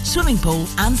cafe, swimming pool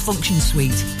and function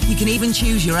suite. You can even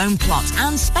choose your own plot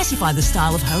and specify the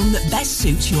style of home that best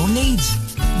suits your needs.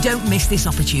 Don't miss this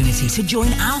opportunity to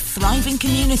join our thriving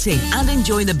community and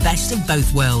enjoy the best of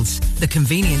both worlds. The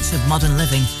convenience of modern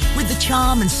living with the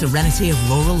charm and serenity of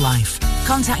rural life.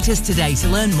 Contact us today to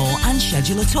learn more and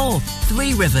schedule a tour.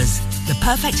 Three Rivers, the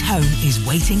perfect home is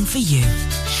waiting for you.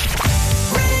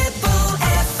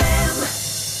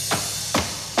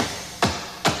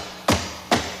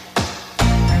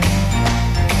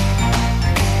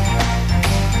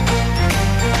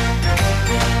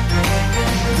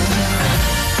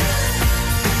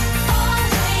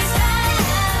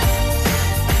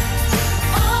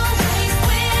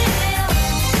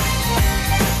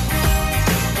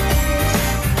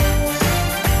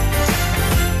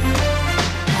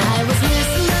 I was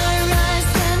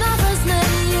mesmerized when I first met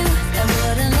you.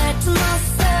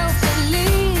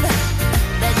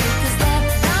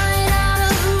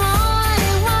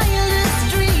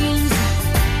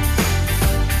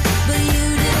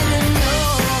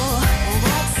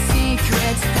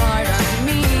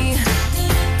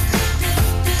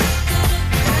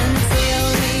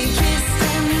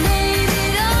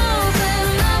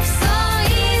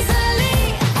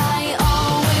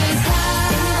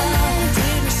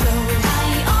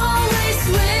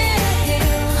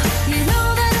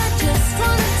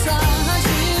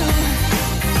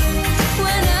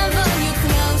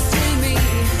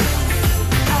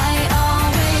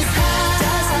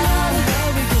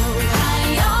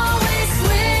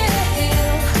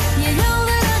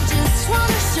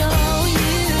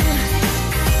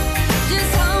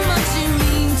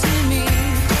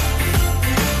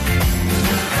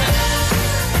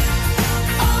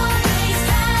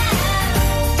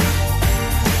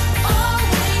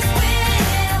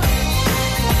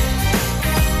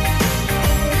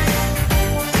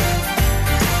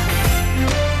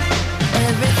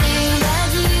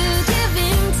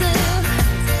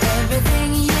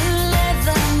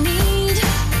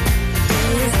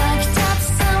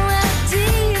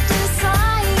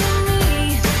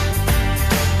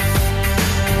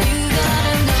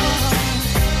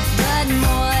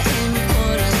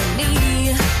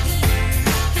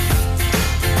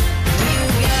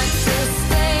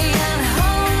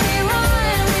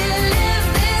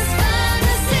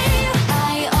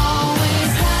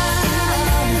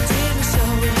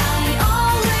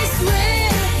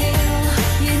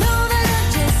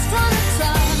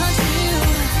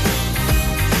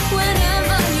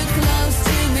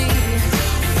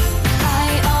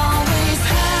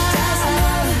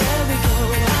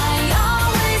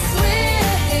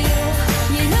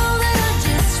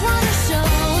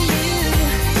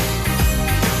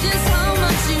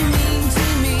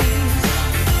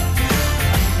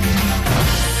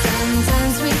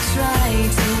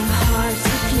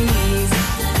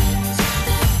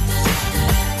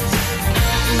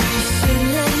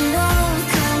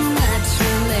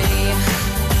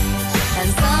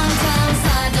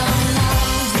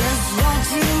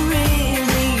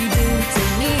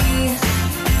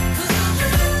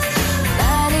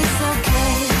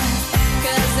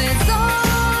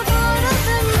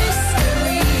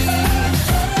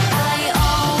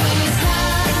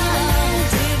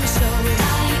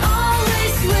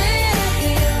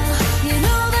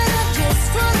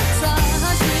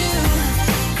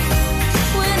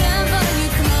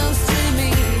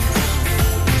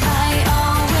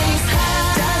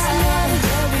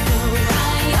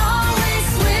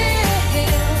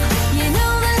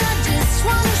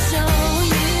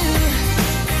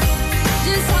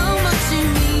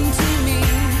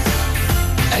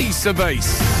 Ace of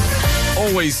Base.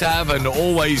 Always have and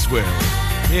always will.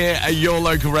 Here at your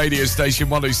local radio station,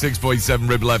 106.7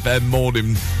 Ribble FM.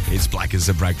 Morning. It's Black as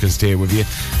a Breakfast here with you.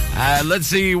 Let's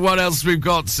see what else we've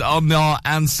got on our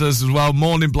answers as well.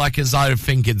 Morning, Blackers. I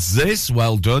think it's this.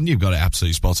 Well done. You've got it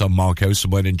absolutely spot on. Marco,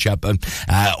 somewhere in Chapman.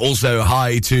 Also,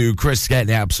 hi to Chris,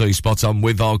 getting it absolutely spot on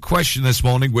with our question this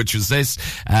morning, which was this.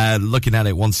 Looking at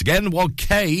it once again. What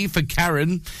K for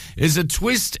Karen is a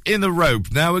twist in the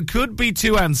rope. Now, it could be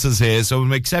two answers here, so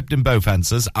I'm accepting both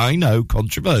answers. I know,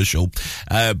 controversial.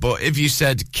 But if you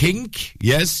said kink,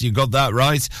 yes, you got that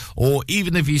right. Or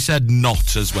even if you said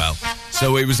knot as well.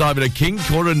 So it was either a kink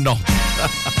or a knot.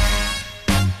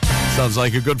 Sounds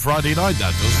like a good Friday night,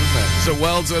 that doesn't it? So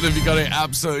well done if you got it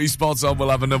absolutely spot on. We'll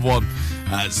have another one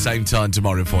at same time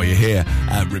tomorrow for you here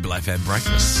at Ribble FM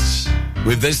Breakfast.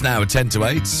 With this now at 10 to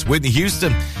 8, Whitney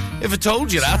Houston. If I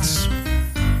told you that.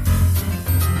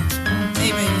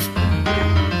 Hey, baby.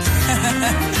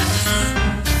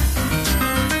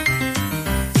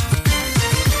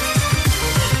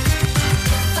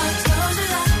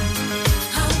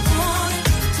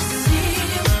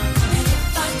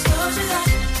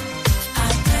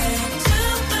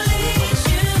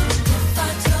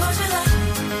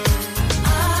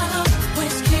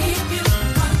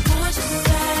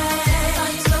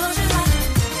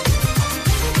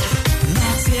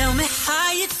 Tell me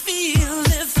how you'd feel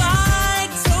if I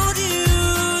told you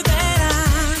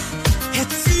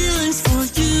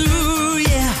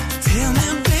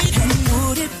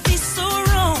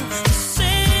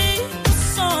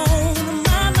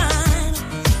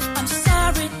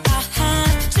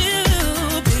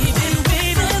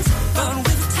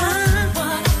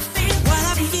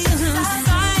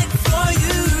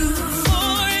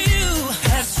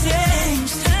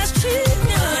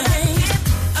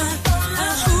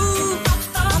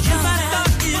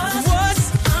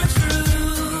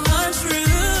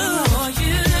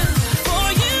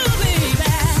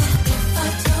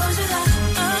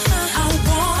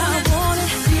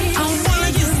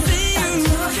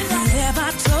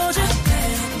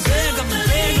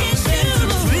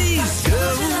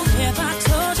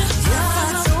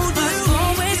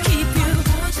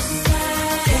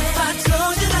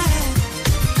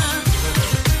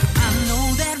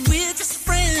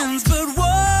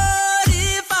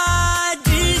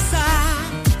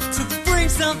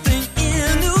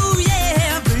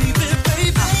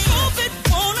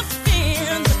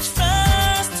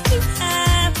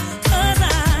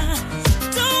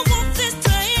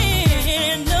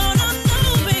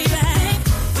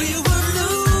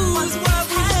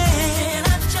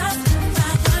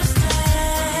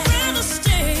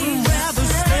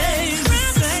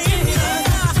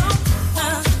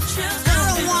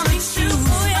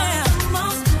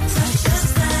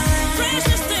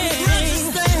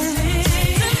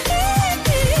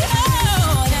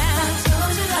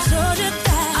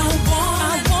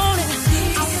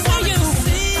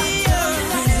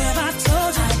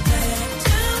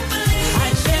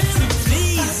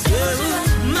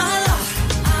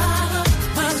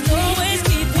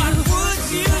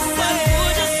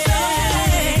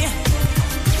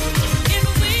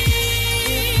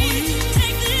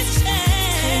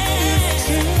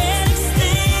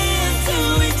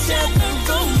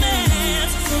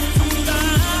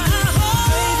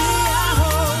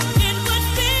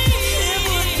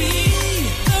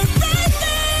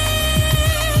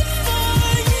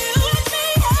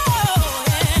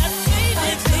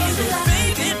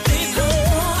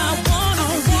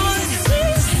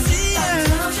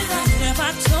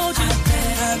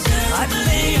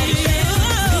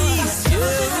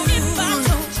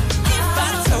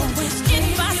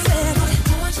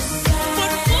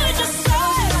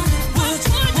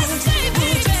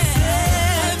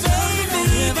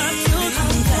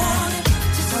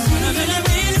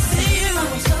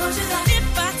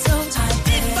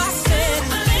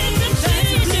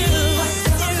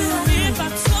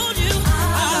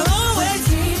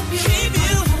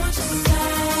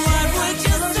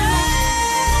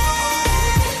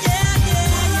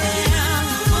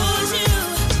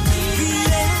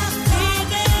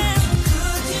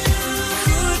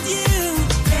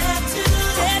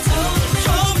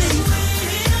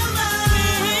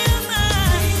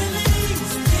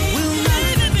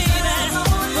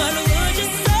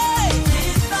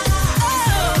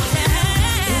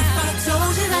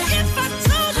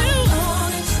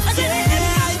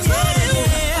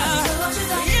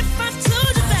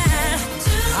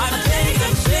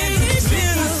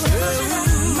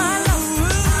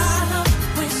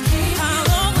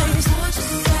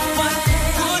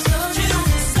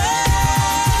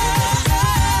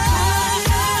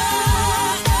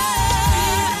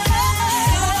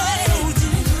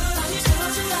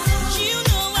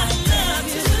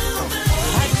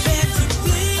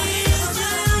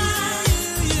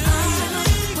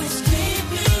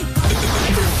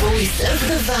of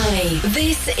the Valley.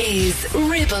 This is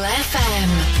Ribble FM.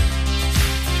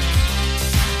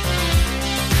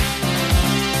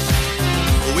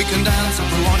 We can dance if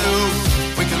we want to.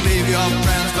 We can leave your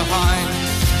friends behind.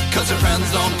 'Cause your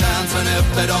friends don't dance, and if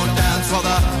they don't dance, well,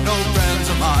 they're no friends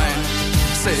of mine.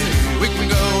 See, we can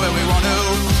go where we want to,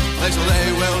 places they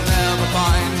will never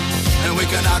find. And we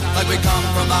can act like we come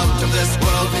from out of this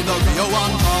world, leave the real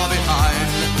one far behind.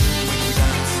 We can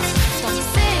dance.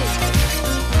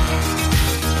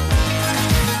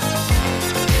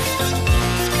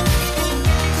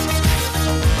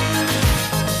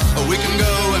 We can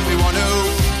go if we want to.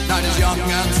 Night is young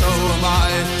and so am I.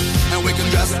 And we can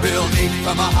dress real neat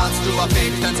from our hearts to our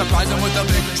feet and surprise them with a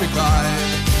victory cry.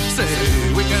 Say,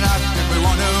 we can act if we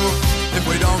want to. If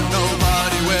we don't,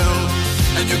 nobody will.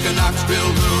 And you can act real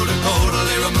rude and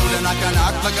totally removed, and I can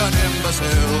act like an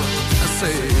imbecile.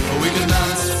 Say, we can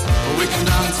dance,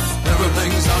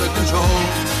 everything's out of control.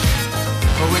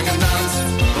 We can dance,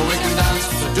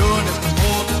 we're doing it from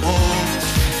pole to pole.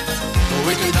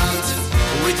 We can dance,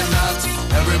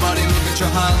 everybody look at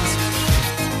your hands.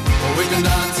 We can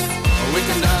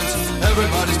dance,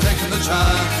 everybody's taking the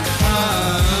chance.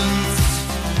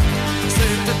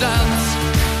 Safe to dance,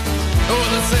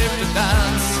 oh, it's safe to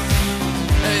dance.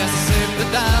 Yes, it's safe to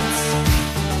dance.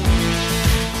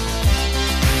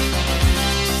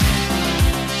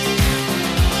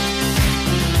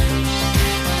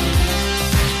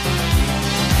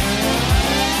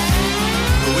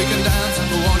 We can dance if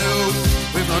we want to.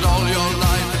 We've got all your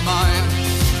life in mind.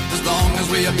 As long as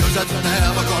we abuse it,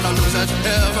 never gonna lose it.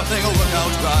 Everything will work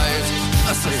out right.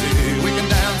 I say we can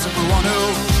dance if we want to.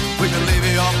 We can leave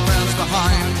your friends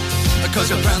behind. Because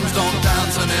your friends don't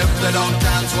dance, and if they don't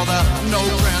dance, well, they're no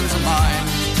friends of mine.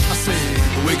 I say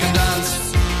we can dance,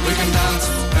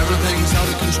 everything's out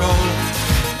of control.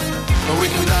 But we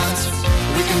can dance,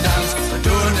 we're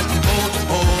doing it from pole to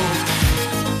pole.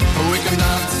 We can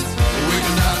dance,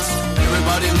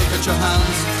 everybody look at your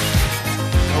hands.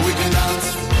 We can dance,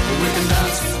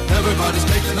 everybody's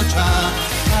taking a chance.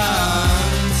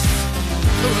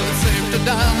 Well, it's safe to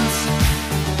dance,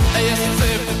 yes, it's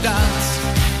safe to dance.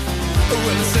 Well,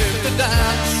 it's safe to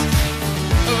dance,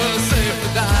 well, it's safe to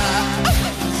dance.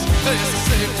 Yes, it's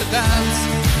safe to dance,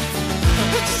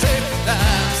 it's safe to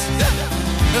dance.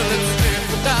 Well, it's safe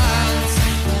to dance,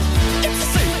 it's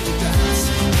safe to dance.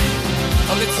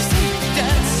 Oh, it's safe to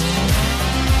dance.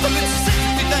 Oh, it's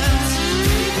safe to dance.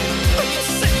 Oh, it's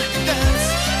safe to dance.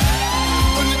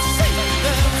 Oh, it's safe to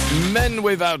dance. Men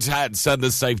Without Hats and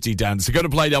the Safety Dance. I'm going to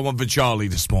play that one for Charlie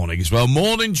this morning as well.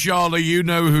 Morning, Charlie. You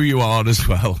know who you are as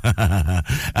well.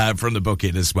 From the book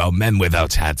in as well. Men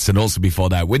Without Hats. And also before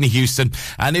that, Whitney Houston.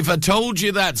 And If I Told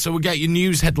You That. So we'll get your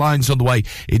news headlines on the way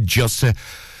in just a...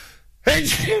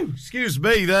 Excuse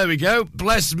me, there we go.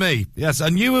 Bless me. Yes, I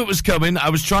knew it was coming. I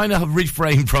was trying to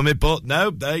refrain from it, but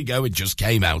no, there you go. It just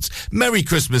came out. Merry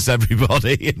Christmas,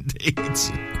 everybody, indeed.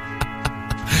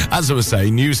 As I was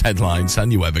saying, news headlines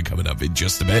and you ever coming up in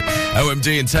just a bit.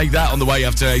 OMD and Take That on the way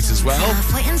after 8 as well.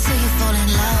 Wait until you fall in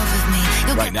love with me.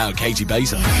 Right now, Katie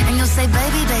Baser. And you'll say,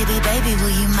 baby, baby, baby,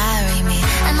 will you marry me?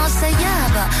 And I'll say,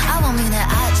 yeah, but I won't mean it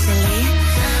actually.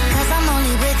 'Cause I'm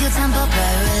only with you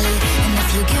temporarily. And if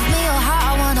you give me your heart,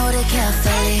 I want hold it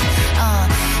carefully.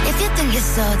 If you think you're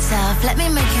so tough, let me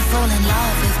make you fall in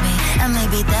love with me. And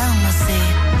maybe then we'll see.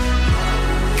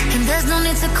 And there's no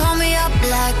need to call me up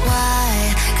like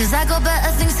why. 'Cause I got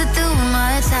better things to do with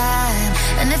my time.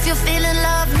 And if you're feeling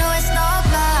love, no, it's not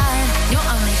mine. You're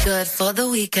only good for the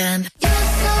weekend. You're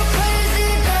so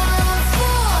crazy down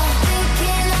for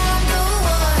thinking I'm the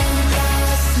one.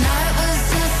 Last night was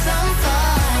just some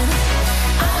fun.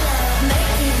 I love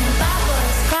making bad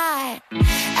boys cry.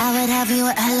 I would have you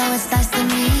at hello, it's nice to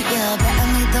meet you. Better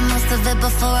make the most of it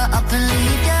before I up and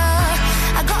leave you.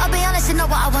 I gotta be honest, you know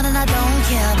what I want and I don't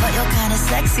care. But you're kinda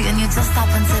sexy and you just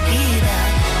happen to be there.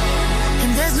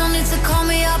 And there's no need to call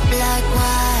me up like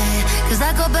why. 'Cause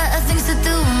I got better things to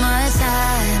do with my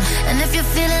time. And if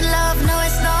you're feeling love, no,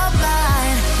 it's not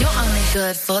mine. You're only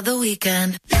good for the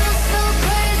weekend. You're so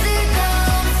crazy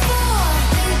down for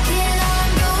thinking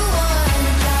I'm the one.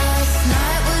 Last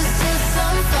night was just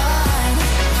some fun.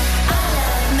 I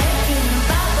love making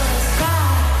bad boys cry.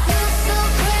 You're so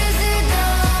crazy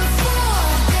down for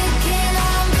thinking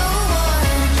I'm the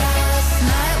one. Last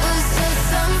night was just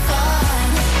some fun.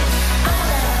 I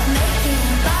love making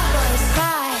bad boys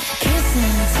cry.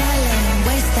 Kissing, telling,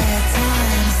 waste their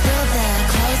time. Still there,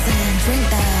 closing, drink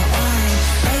that wine.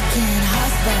 Breaking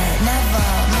hearts, but never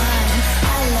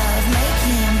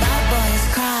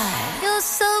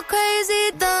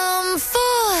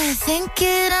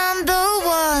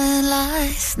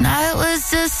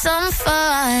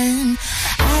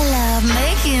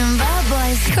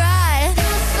cry.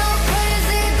 You're so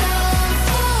crazy, don't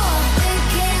fall.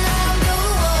 Thinking I'm the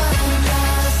one.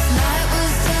 Last night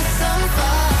was just some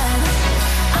fun.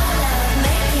 I love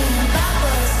making bad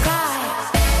boys cry.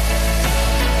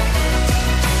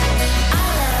 I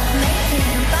love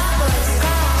making bad boys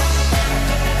cry.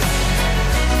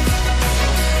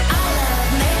 I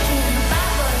love making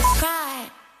bad boys cry.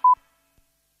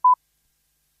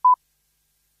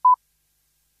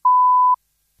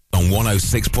 On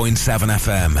 106.7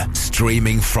 FM,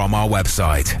 streaming from our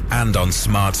website and on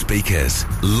smart speakers,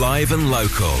 live and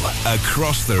local,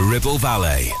 across the Ribble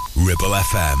Valley. Ribble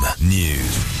FM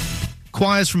News.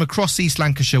 Choirs from across East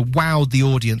Lancashire wowed the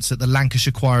audience at the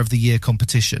Lancashire Choir of the Year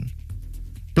competition.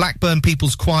 Blackburn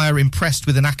People's Choir impressed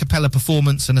with an a cappella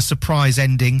performance and a surprise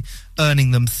ending,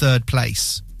 earning them third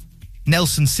place.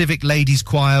 Nelson Civic Ladies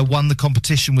Choir won the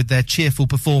competition with their cheerful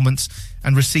performance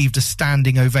and received a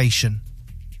standing ovation.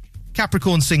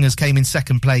 Capricorn Singers came in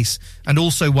second place and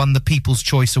also won the People's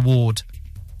Choice Award.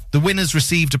 The winners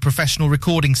received a professional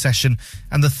recording session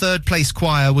and the third place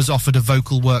choir was offered a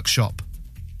vocal workshop.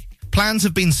 Plans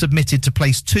have been submitted to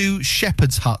place 2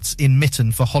 shepherd's huts in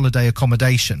Mytton for holiday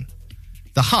accommodation.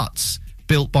 The huts,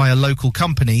 built by a local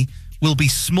company, will be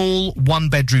small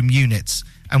one-bedroom units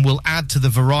and will add to the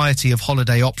variety of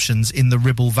holiday options in the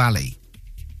Ribble Valley.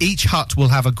 Each hut will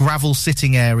have a gravel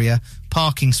sitting area,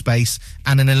 parking space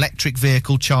and an electric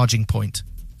vehicle charging point.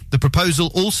 The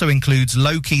proposal also includes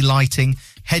low-key lighting,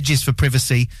 hedges for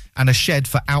privacy and a shed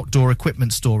for outdoor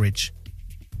equipment storage.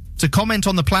 To comment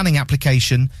on the planning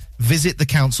application, visit the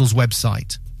council's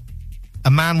website. A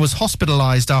man was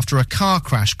hospitalised after a car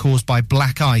crash caused by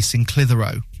black ice in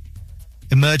Clitheroe.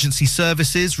 Emergency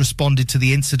services responded to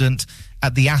the incident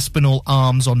at the Aspinall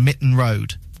Arms on Mytton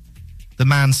Road. The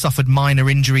man suffered minor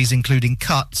injuries including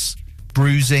cuts,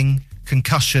 bruising,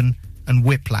 concussion and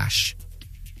whiplash.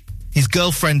 His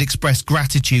girlfriend expressed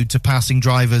gratitude to passing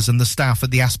drivers and the staff at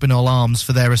the Aspinall Arms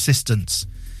for their assistance.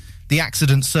 The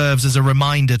accident serves as a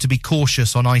reminder to be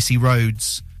cautious on icy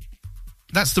roads.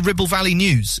 That's the Ribble Valley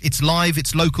News. It's live,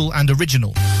 it's local and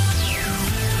original.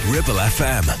 Ribble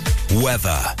FM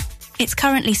weather. It's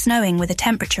currently snowing with a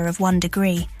temperature of 1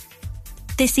 degree.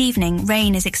 This evening,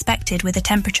 rain is expected with a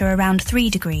temperature around 3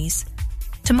 degrees.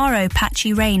 Tomorrow,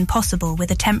 patchy rain possible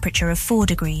with a temperature of 4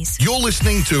 degrees. You're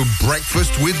listening to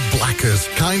Breakfast with Blackers,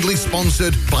 kindly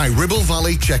sponsored by Ribble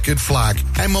Valley Checkered Flag.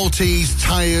 MOTs,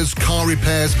 tyres, car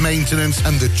repairs, maintenance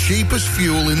and the cheapest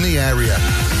fuel in the area.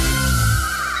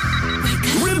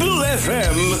 Ribble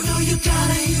FM. You know you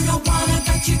gotta, you don't wanna,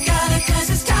 but you gotta, 'cause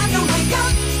it's time to wake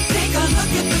up. Take a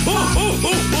look at the clock.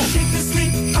 Shake the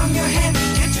sleep from your head.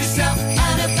 Get yourself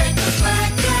out of bed. The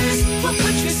Blackers will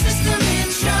put your system in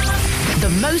shock. The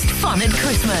most fun at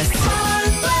Christmas.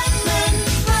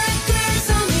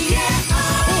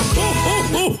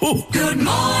 Good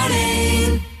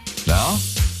morning. Now,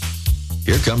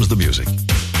 here comes the music.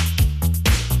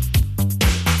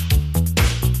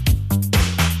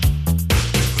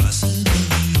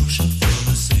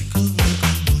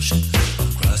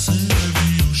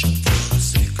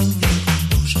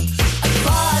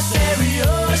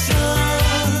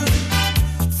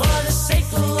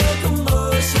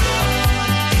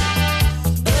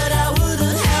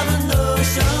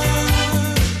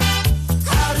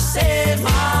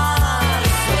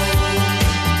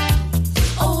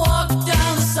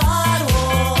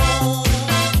 Sidewalk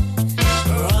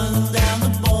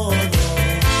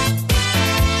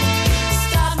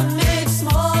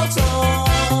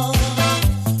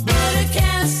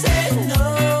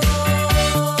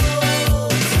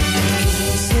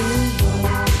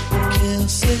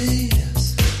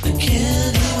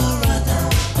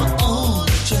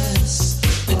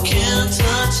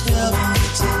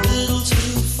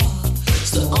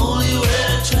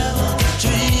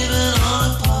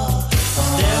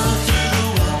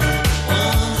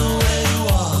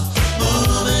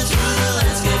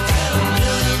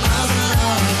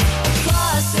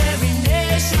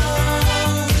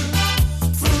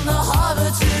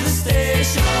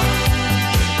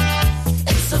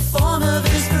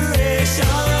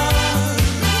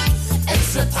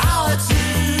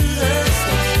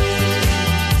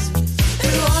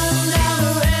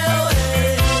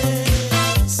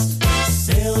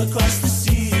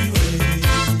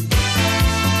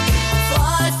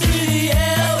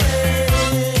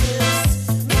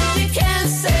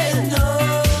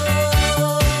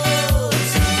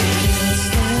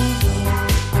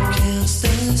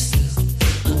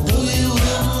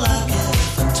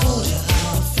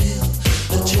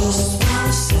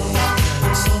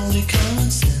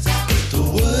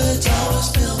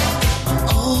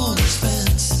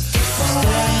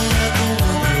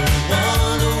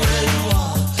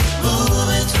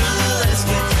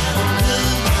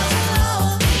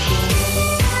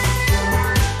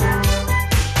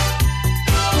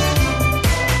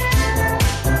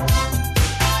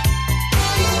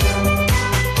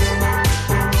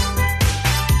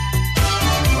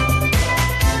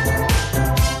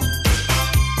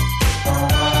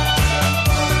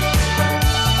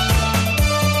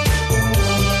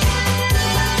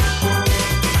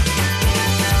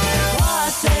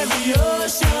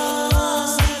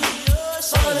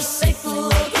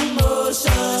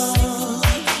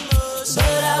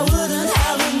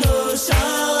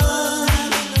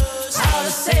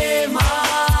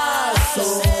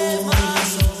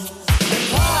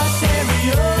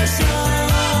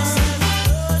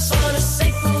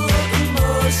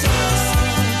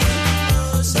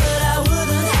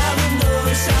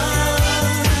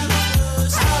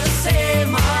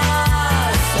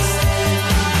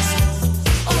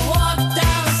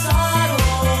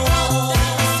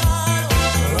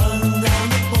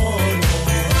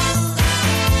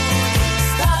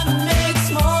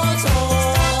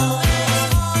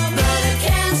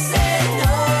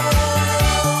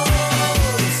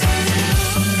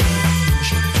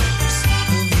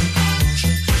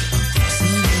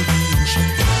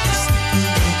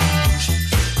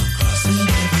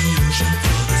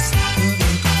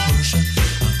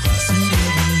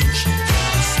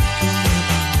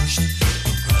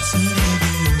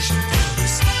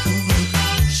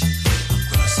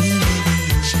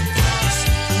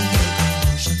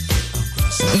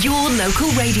local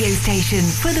radio station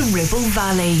for the Ribble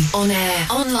Valley. On air,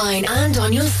 online and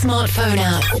on your smartphone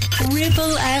app.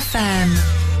 Ribble FM.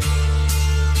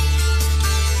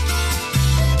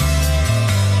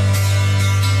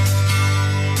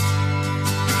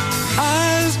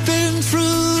 I've been through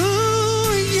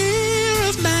a year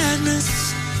of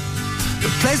madness,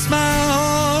 replaced my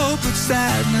hope with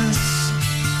sadness,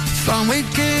 found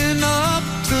waking up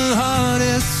the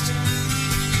hardest,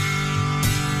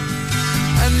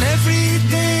 and every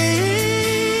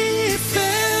day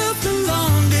felt the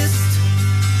longest.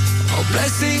 All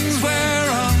blessings were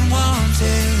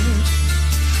unwanted,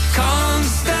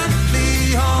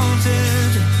 constantly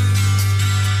haunted.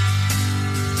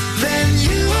 Then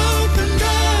you opened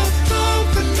up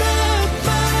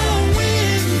my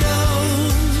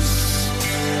windows.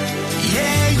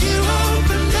 Yeah, you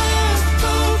opened up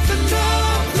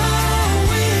my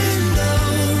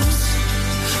windows.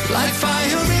 Like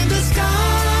fire in the sky,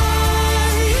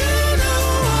 you know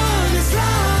what it's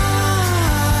like.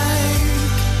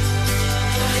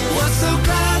 Was so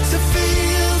glad to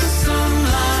feel the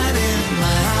sunlight in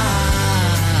my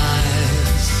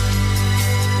eyes.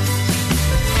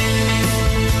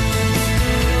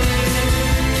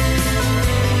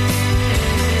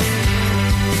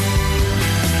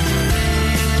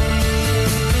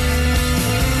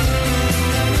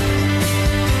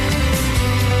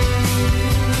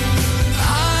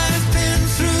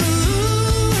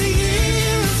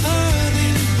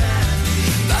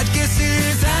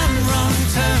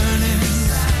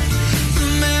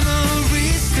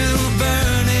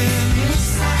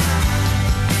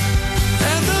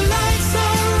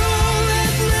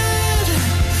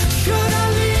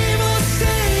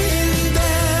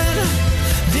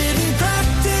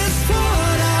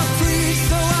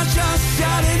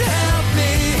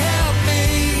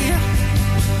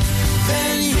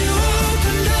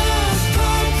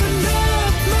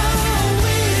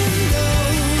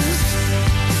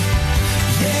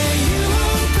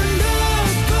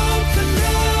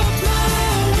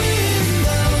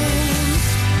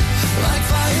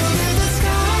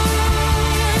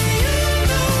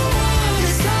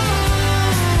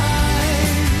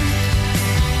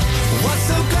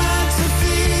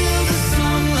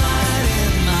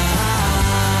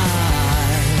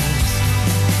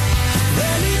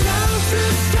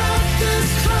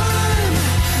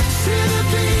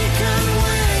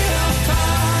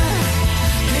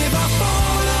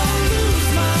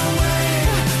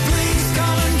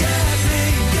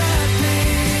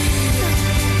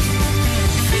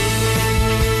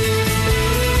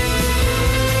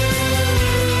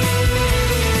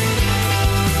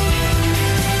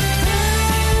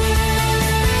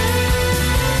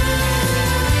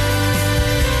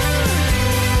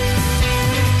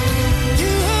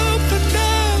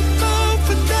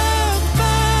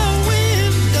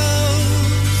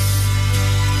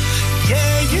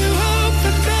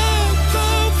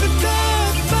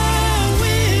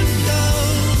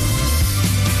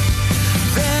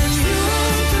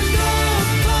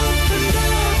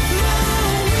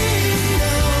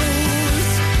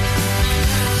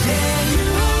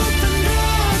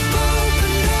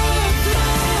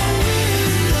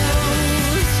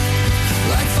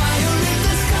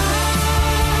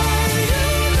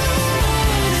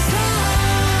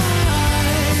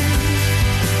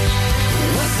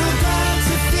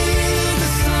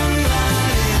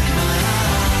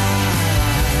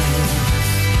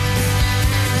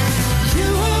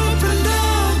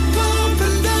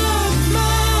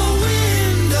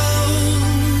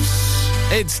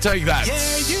 It's Take That.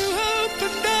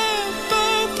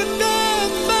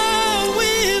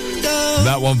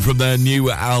 That one from their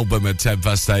new album at 10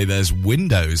 past 8. There's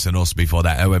Windows, and also before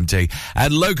that, OMT.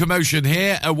 And Locomotion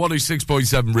here at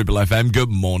 106.7 Ribble FM. Good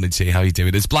morning to you. How you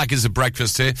doing? It's Black as a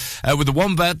Breakfast here with the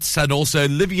Wombats and also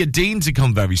Olivia Dean to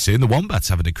come very soon. The Wombats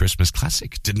having a Christmas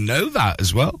classic. Didn't know that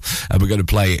as well. And we're going to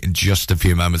play it in just a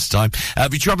few moments' time.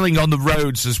 If you're travelling on the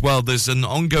roads as well, there's an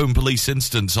ongoing police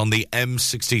incident on the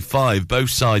M65. Both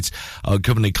sides are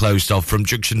currently closed off from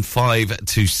junction 5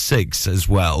 to 6 as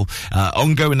well.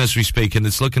 Ongoing as we speak, and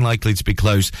it's looking likely to be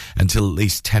closed until at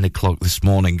least 10 o'clock this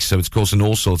morning. So it's causing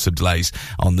all sorts of delays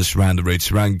on the surrounding routes.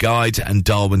 Around Guide and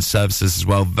Darwin services as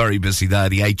well. Very busy there.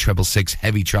 The 8666,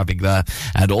 heavy traffic there.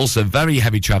 And also very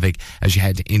heavy traffic as you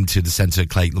head into the centre of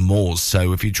Clayton Moors.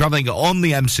 So if you're travelling on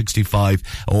the M65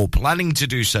 or planning to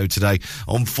do so today,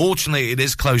 unfortunately it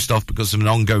is closed off because of an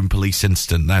ongoing police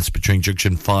incident. That's between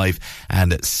junction 5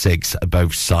 and 6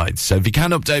 both sides. So if you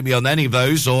can update me on any of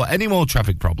those or any more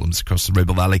traffic problems across the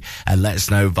Ribble Valley, let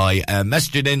us know by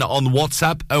messaging in on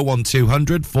WhatsApp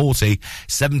 01200 40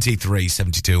 73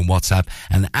 72 on WhatsApp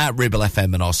and at Ribble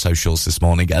FM and our socials this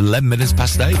morning at 11 minutes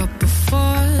past 8.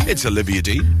 It's Olivia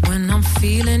Dean. When I'm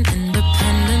feeling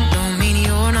independent, don't mean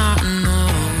you're not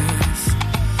enough.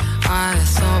 I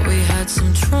thought we had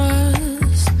some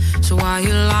trust, so why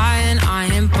you lying? I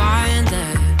ain't buying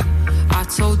that. I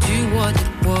told you what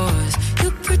it was.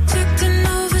 You're protecting,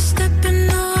 overstepping.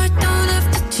 No, I don't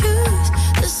have to choose.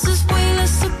 This is way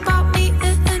less about me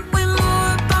and way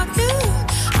more about you.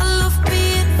 I love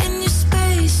being in your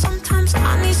space. Sometimes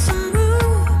I need some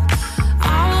room.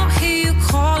 I won't hear you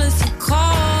call if you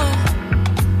call.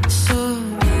 So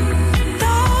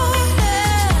don't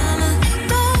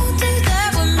do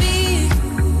that with me.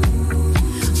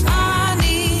 I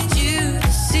need you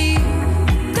to see.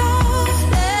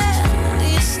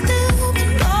 You still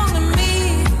belong to me.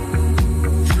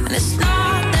 And it's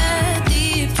not that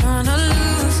deep, trying to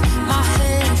lose my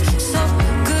head. So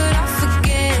good I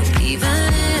forget,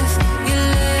 even if you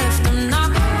left, I'm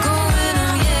not going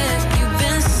home yet. You've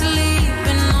been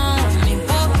sleeping on me,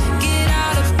 won't get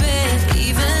out of bed.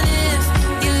 Even if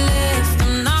you left,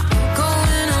 I'm not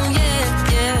going home yet.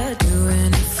 Yeah,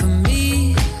 doing it for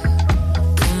me.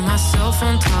 Put myself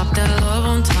on top, that love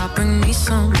on top, bring me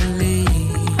some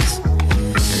release.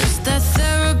 And it's that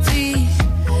therapy.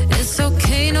 It's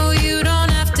okay, no, you don't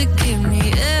have to give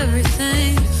me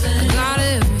everything. I got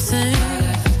everything.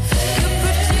 You're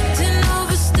protecting,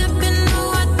 overstepping. No,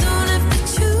 I don't have to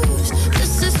choose.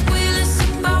 This is way less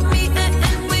about me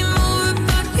and way more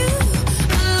about you.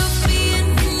 I love being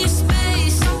in your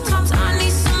space. Sometimes I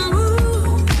need some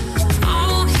room. I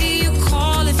won't hear you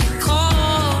call if you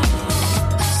call.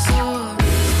 So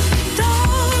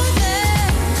don't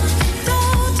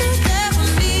do that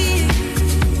with me.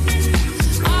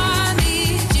 I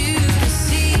need you to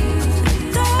see.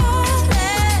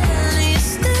 You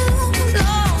still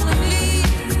belong to me.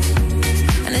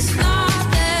 And it's not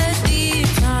that deep,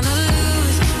 trying to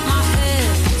lose my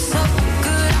head. So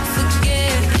good I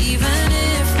forget, even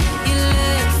if you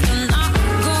left, I'm not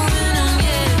going home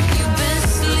yet. You've been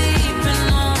sleeping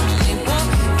on me,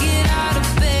 won't get out of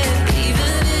bed.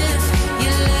 Even if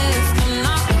you left, I'm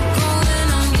not going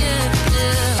home yet.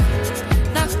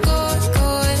 Not going,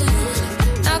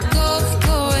 not going. Not going.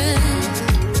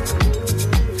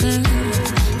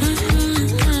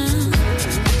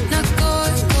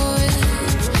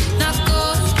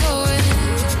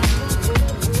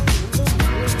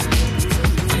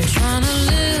 I'm trying to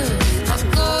live, not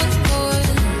going.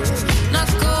 Not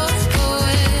going.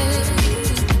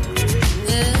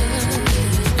 Yeah.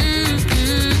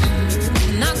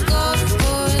 Not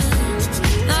going.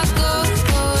 Not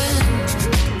going.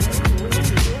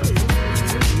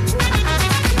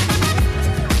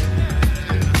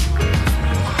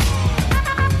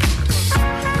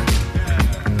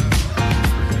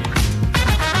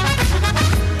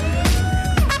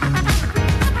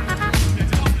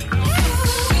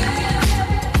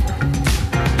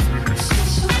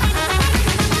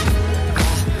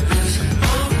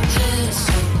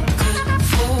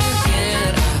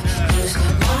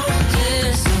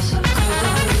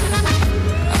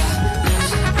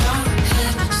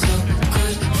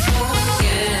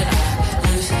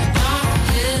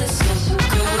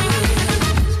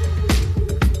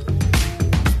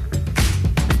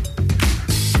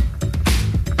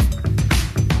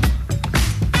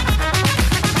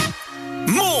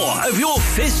 More of your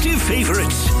festive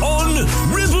favourites on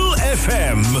Ribble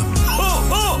FM. Ho,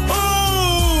 ho, ho!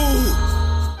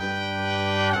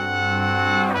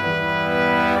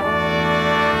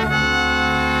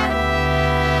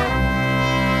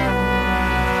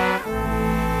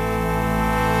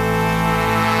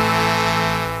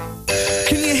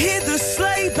 Can you hear the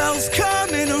sleigh bells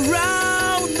coming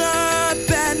around the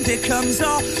bend? It comes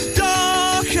our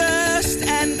darkest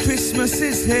and Christmas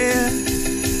is here.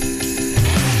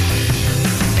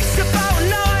 It's about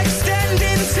now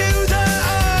extending to the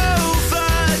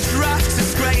overdraft to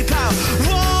scrape out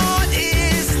what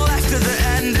is left at the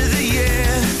end of the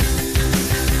year.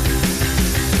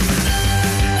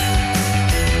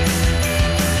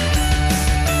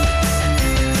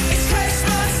 It's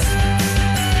Christmas.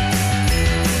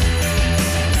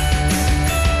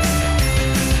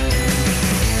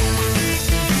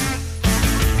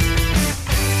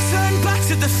 Turn back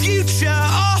to the future.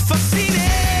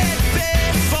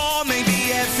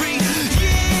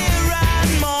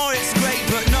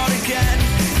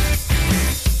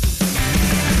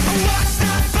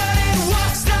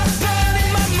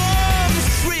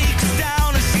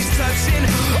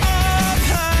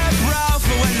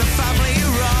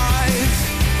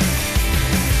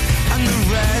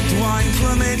 time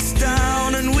plummets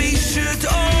down and we should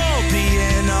all be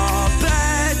in our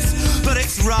beds. But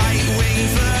it's right wing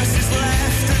versus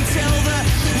left until the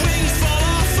wings fall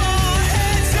off our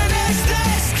heads. And is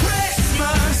this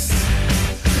Christmas?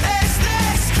 Is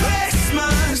this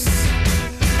Christmas?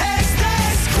 Is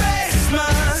this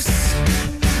Christmas?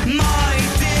 My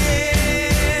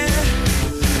dear,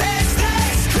 is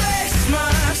this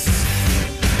Christmas?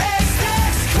 Is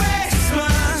this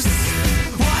Christmas?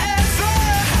 Whatever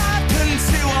happened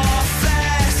to our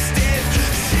festive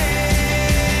cheer?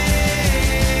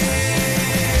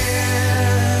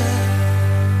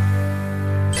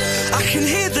 I can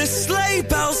hear the sleigh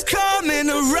bells coming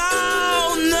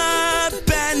around the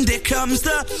bend. It comes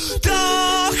the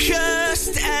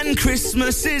darkest and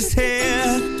Christmas is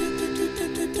here.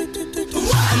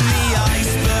 And the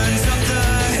ice burns up the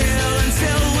hill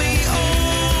until we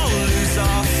all lose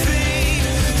our feet.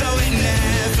 Though it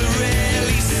never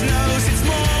really snows, it's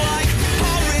more like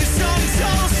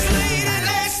horizontal sleet. And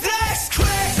is this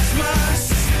Christmas?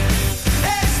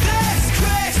 Is this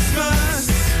Christmas?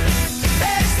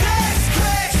 Is this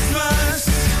Christmas?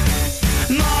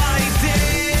 My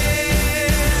dear,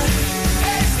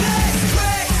 is this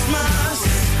Christmas?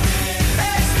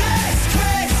 Is this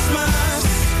Christmas?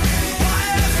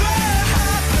 Whatever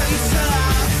happened to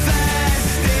our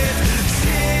festive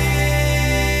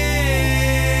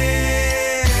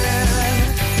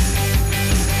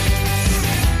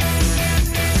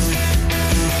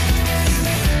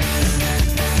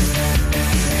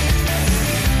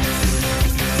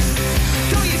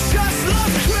Don't you just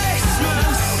love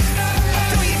Christmas?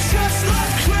 Don't you just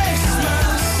love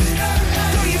Christmas?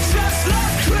 Don't you just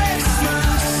love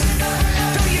Christmas?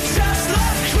 Don't you just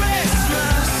love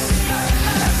Christmas?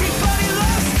 Everybody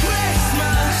loves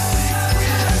Christmas.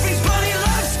 Everybody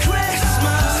loves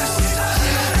Christmas.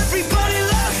 Everybody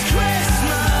loves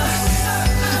Christmas.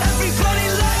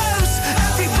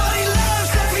 Everybody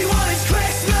loves, everyone is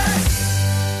Christmas.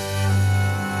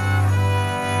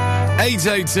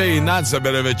 8:18, that's a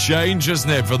bit of a change, isn't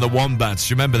it, from the Wombats?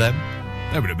 You remember them?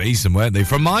 They were amazing, weren't they?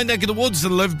 From my neck of the woods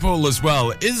in Liverpool as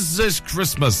well. Is this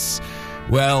Christmas?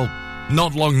 Well,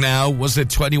 not long now. Was it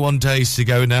 21 days to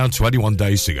go now? 21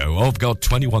 days to go. Oh, I've got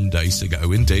 21 days to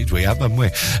go. Indeed, we have, haven't we?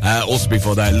 Also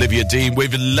before that, Olivia Dean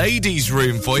with Ladies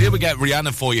Room for you. We get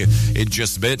Rihanna for you in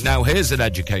just a bit. Now, here's an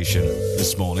education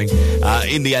this morning.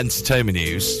 In the entertainment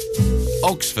news,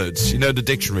 Oxford, you know, the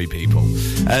dictionary people,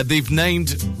 they've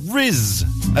named Riz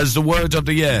as the word of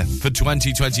the year for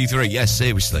 2023. Yes,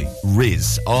 seriously,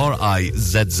 Riz,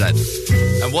 R-I-Z-Z.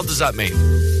 And what does that mean?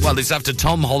 Well, it's after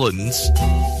Tom Holland's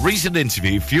recent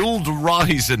interview fueled a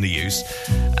rise in the use.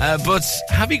 But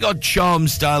have you got charm,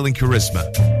 style and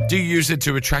charisma? Do you use it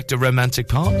to attract a romantic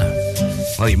partner?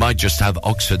 Well, you might just have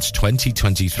Oxford's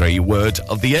 2023 word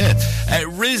of the year.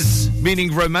 Riz,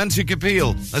 meaning romantic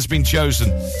appeal, has been chosen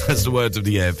as the word of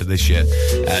the year for this year.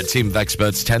 A team of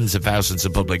experts, tens of thousands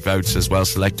of public votes as well,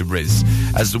 selected Riz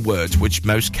as the word which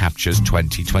most captures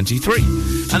 2023.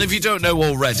 And if you don't know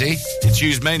already, it's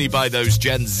used mainly by those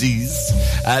Gen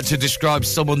Zs to describe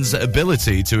someone's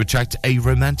ability to attract a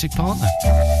romantic partner.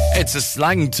 It's a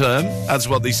slang term, that's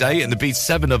what they say, and it beats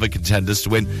 7 other contenders to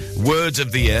win word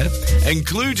of the year,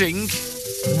 including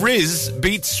Riz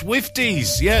beats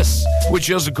Swifties, yes, which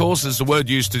is, of course, is the word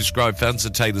used to describe fans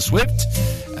of Taylor Swift.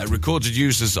 Recorded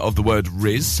users of the word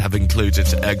Riz have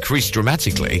increased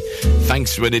dramatically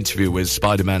thanks to an interview with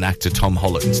Spider-Man actor Tom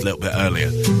Holland a little bit earlier,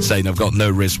 saying, "I've got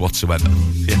no Riz whatsoever."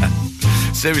 Yeah,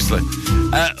 seriously.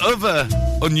 Other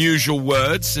unusual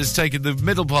words is taking the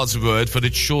middle parts of a word for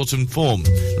its shortened form,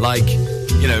 like,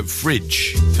 you know,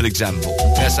 fridge, for example.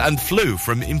 Yes, and flu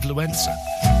from influenza.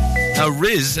 Now,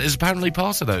 Riz is apparently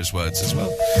part of those words as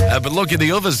well. But look at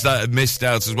the others that have missed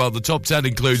out as well. The top 10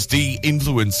 includes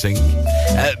de-influencing,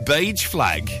 beige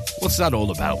flag. What's that all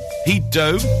about? Heat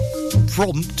dome,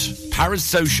 prompt,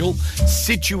 parasocial,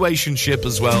 situationship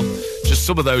as well. Just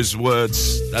some of those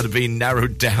words that have been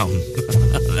narrowed down.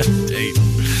 Indeed.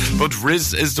 But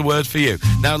Riz is the word for you.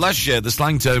 Now, last year, the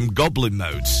slang term goblin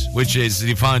mode, which is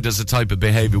defined as a type of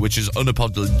behaviour which is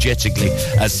unapologetically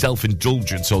as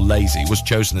self-indulgent or lazy, was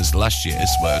chosen as last year's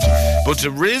word. But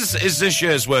Riz is this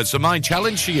year's word, so my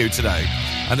challenge for you today,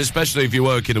 and especially if you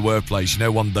work in a workplace, you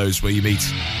know, one of those where you meet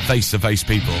face-to-face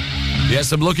people.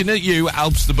 Yes, I'm looking at you,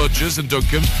 Alps the Butchers and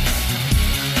Duncan.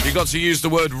 You've got to use the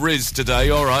word Riz today,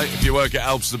 all right, if you work at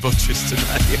Alps the Butchers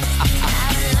today.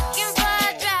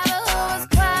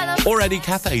 Or any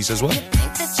cafes as well.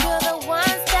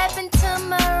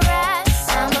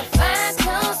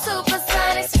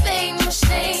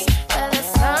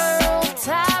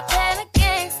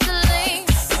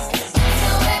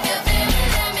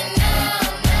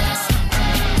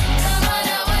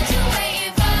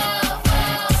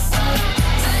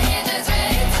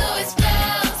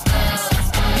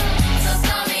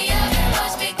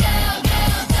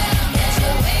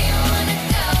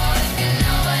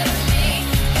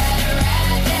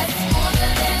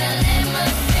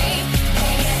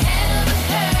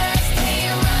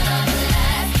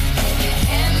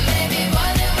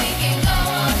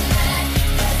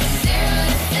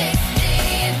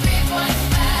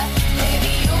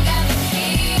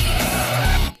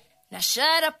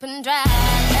 shut up and drive.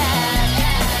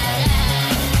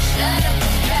 Shut up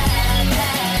and drive.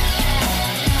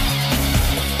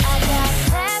 I got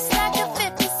class like a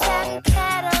 57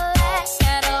 Cadillac.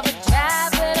 Got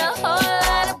overdrive with a whole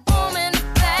lot of boom in the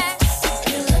back.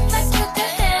 You look like you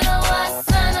could handle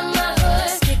what's under my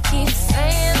hood. You keep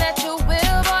saying that you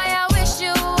will, boy, I wish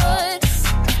you would.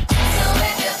 So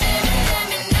if you feel me, let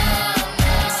me know.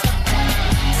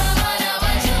 Come on, now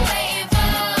what you waiting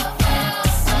for?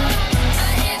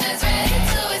 My engine's ready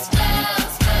to explode.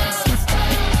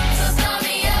 So start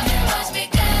me up and watch me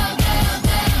go, go,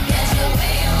 go. Get you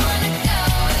where you wanna go,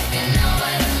 if you know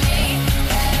what I mean.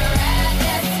 Got a ride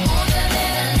that's smoother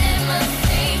than a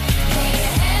limousine. Can you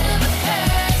handle the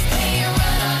curves? Can you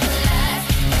run all the lights?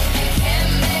 If you can,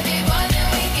 baby boy, then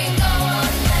we can go all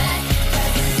night.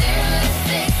 Cause it's 0 to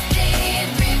 60 in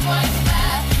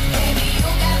 3.5. Baby, you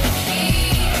got the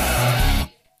key.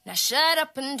 Now shut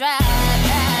up and drive.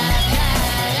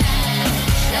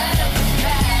 Shut up and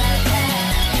drive.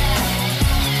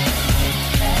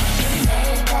 Say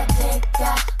that they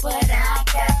got what I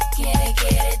got. Get it,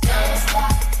 don't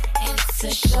stop. It's a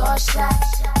short shot.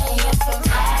 And you're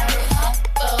Ferrari.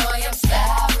 Boy, I'm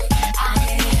sorry. I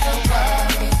ain't even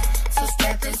worry. So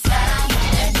step inside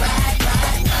and ride,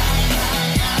 ride, ride,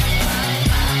 ride, ride,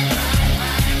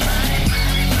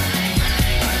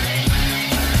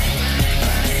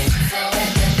 So if you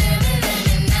feel me, let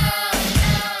me know.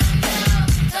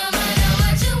 Come on, now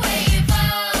what you waiting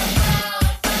for?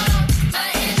 My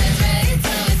engine's ready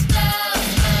to explode.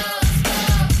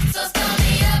 So start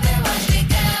me up and watch me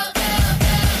go, go,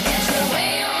 go. Get you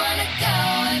where you wanna go,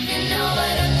 if you know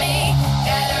what I mean.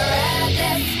 Got a ride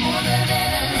that's smoother than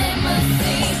a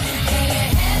limousine. Can you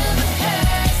handle the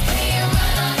curves? Can you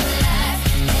run all the lights?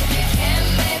 If you can,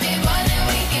 baby boy, then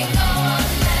we can go all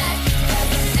night. Cause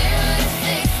it's 0 to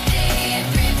 60 in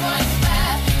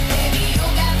 3.5. Baby, you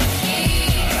got the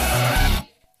key.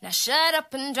 Now shut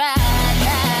up and drive.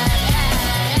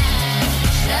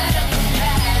 Shut up and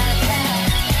drive.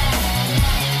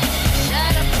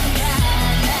 Shut up and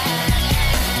drive.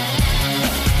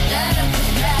 Shut up and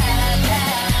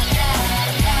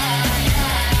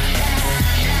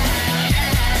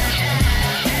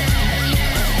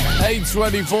drive.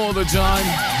 8:24 the time.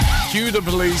 Cue the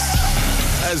police.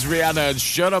 As Rihanna,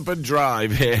 shut up and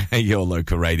drive here at your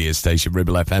local radio station,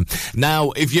 Ribble FM. Now,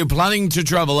 if you're planning to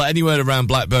travel anywhere around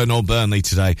Blackburn or Burnley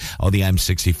today on the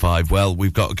M65, well,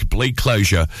 we've got a complete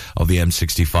closure of the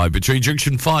M65 between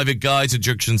Junction 5 at Guy's and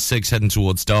Junction 6 heading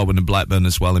towards Darwin and Blackburn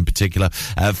as well in particular.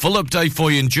 Full update for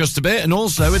you in just a bit, and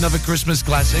also another Christmas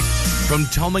classic from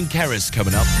Tom and Keris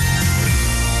coming up.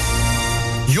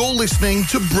 You're listening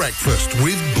to Breakfast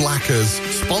with Blackers,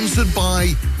 sponsored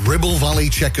by Ribble Valley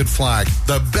Checkered Flag,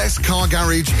 the best car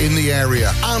garage in the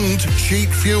area, and cheap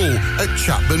fuel at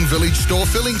Chapman Village Store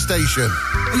Filling Station.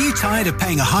 Are you tired of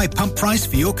paying a high pump price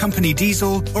for your company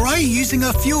diesel? Or are you using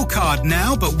a fuel card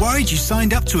now but worried you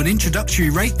signed up to an introductory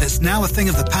rate that's now a thing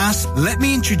of the past? Let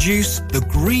me introduce the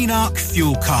Green Arc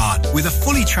Fuel Card. With a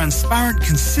fully transparent,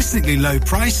 consistently low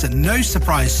price and no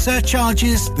surprise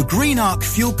surcharges, the Green Arc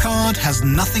Fuel Card has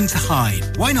nothing to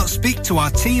hide. Why not speak to our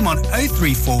team on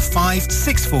 0345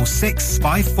 646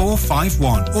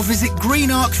 5451 or visit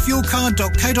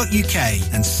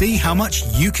greenarcfuelcard.co.uk and see how much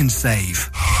you can save.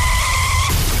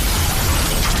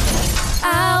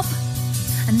 Help,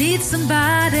 I need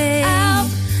somebody. Help,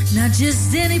 not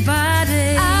just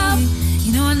anybody. Help,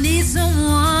 you know I need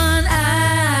someone.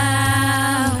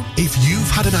 Help. If you've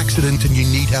had an accident and you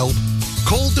need help,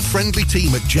 call the friendly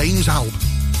team at James Alp.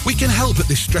 We can help at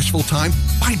this stressful time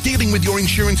by dealing with your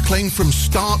insurance claim from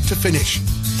start to finish.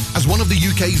 As one of the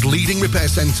UK's leading repair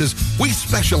centres, we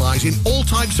specialise in all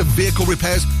types of vehicle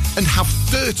repairs and have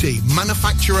 30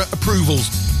 manufacturer approvals,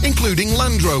 including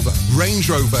Land Rover, Range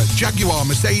Rover, Jaguar,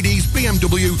 Mercedes,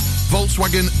 BMW,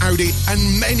 Volkswagen, Audi and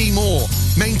many more,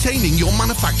 maintaining your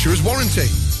manufacturer's warranty.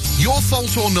 Your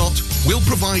fault or not, we'll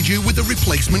provide you with a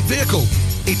replacement vehicle.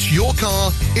 It's your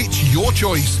car, it's your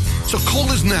choice. So call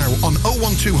us now on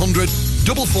 01200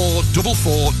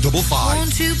 444455.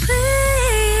 Won't you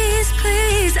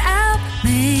please help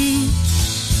me?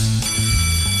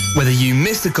 Whether you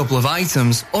missed a couple of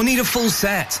items or need a full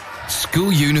set,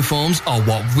 school uniforms are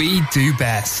what we do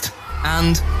best.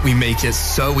 And we make it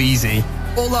so easy.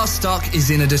 All our stock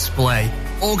is in a display,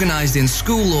 organised in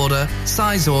school order,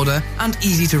 size order, and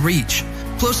easy to reach.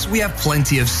 Plus, we have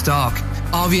plenty of stock.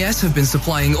 RVS have been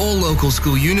supplying all local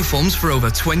school uniforms for over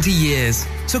 20 years.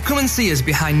 So come and see us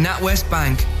behind NatWest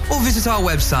Bank or visit our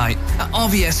website at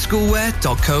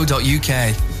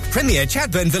rvsschoolwear.co.uk. Premier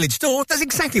Chatburn Village Store does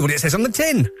exactly what it says on the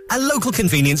tin. A local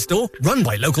convenience store run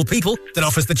by local people that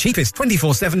offers the cheapest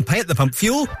 24/7 pay-at-the-pump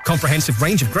fuel, comprehensive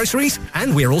range of groceries,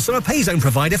 and we're also a pay zone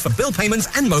provider for bill payments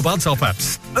and mobile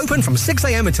top-ups. Open from 6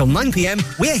 a.m. until 9 p.m.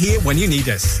 We're here when you need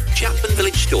us. Chatburn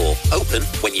Village Store, open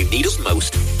when you need us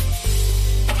most.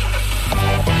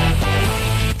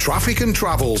 Traffic and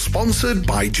Travel, sponsored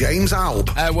by James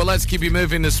Alb. Well, let's keep you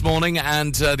moving this morning.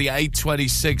 And the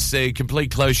 826,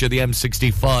 complete closure of the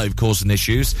M65 causing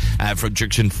issues from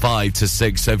junction 5 to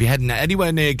 6. So if you're heading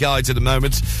anywhere near Guides at the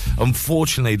moment,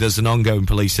 unfortunately, there's an ongoing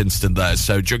police incident there.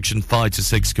 So junction 5 to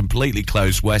 6 completely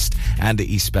closed, west and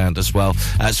eastbound as well.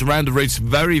 Surrounding routes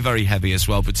very, very heavy as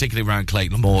well, particularly around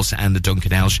Clayton Moors and the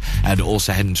Duncan Elsh, and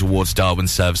also heading towards Darwin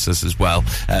services as well.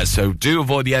 So do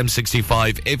avoid the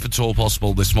M65 if at all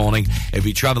possible this morning. If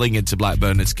you're travelling into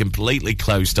Blackburn, it's completely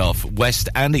closed off, west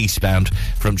and eastbound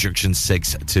from junction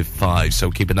 6 to 5.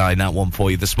 So keep an eye on that one for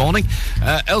you this morning.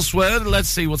 Elsewhere, let's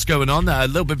see what's going on. A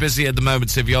little bit busy at the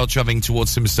moment. If you're travelling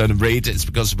towards Simmerstone and Reed, it's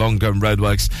because of ongoing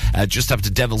roadworks just after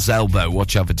Devil's Elbow.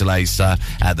 Watch out for delays.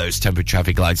 Those temporary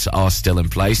traffic lights are still in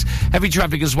place. Heavy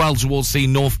traffic as well towards the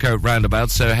Northcote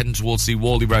roundabout, so heading towards the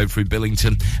Worley Road through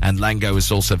Billington, and Lango is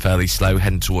also fairly slow,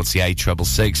 heading towards the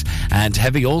A666, and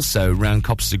heavy also around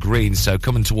Copster Green, so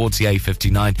coming towards the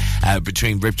A59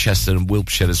 between Ribchester and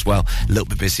Wiltshire as well. A little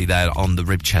bit busy there on the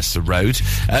Ribchester Road.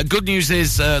 Good news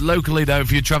is, locally though,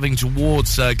 if you're travelling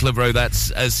towards Clitheroe, that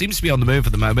seems to be on the move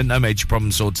at the moment. No major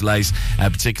problems or delays,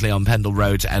 particularly on Pendle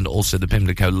Road and also the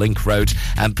Pimlico Link Road.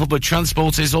 And public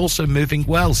transport is also moving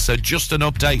well, so just an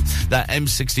update that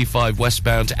M65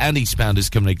 westbound and eastbound is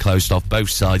currently closed off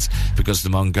both sides because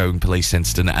of the ongoing police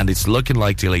incident, and it's looking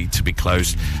likely to be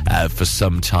closed for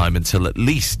some time until at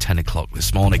least 10 o'clock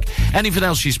this morning. Anything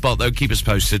else you spot, though, keep us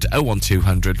posted.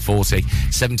 01200 40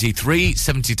 73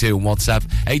 72 on WhatsApp.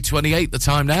 8:28 the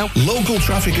time now. Local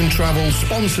Traffic and Travel,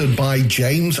 sponsored by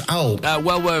James Alb.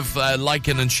 Well worth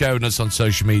liking and sharing us on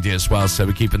social media as well, so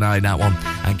we keep an eye on that one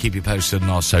and keep you posted on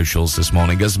our socials this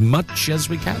morning as much as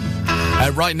we can.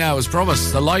 Right now, as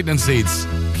promised, the lightning seeds,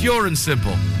 pure and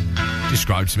simple,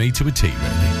 describes me to a T,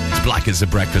 really. It's Black as a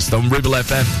Breakfast on Ribble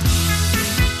FM.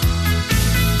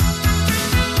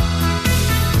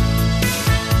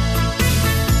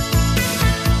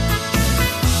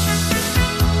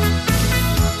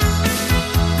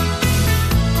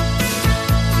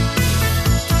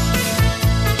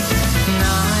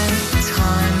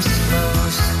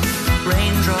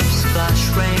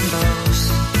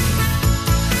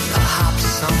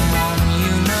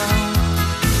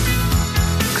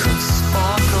 Could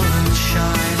sparkle and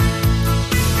shine.